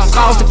cost.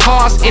 Cause the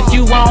cost, if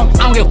you won't,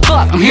 I don't give a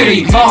fuck, I'm here to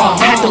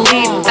evolve. I had to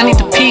leave, I need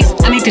the peace,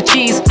 I need the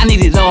cheese, I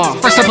need it all.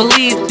 First I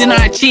believe, then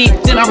I achieve,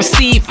 then I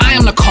receive, I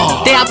am the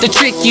call. They out to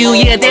trick you,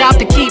 yeah, they out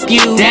to keep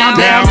you down.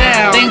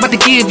 They ain't about to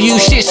give you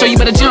shit, so you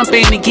better jump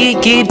in and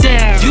get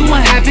down. You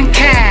ain't having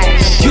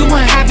cash, you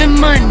ain't having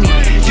money,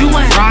 you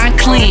ain't riding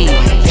clean,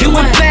 you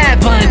ain't bad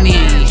bunny,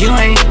 you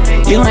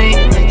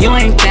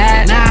ain't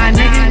that.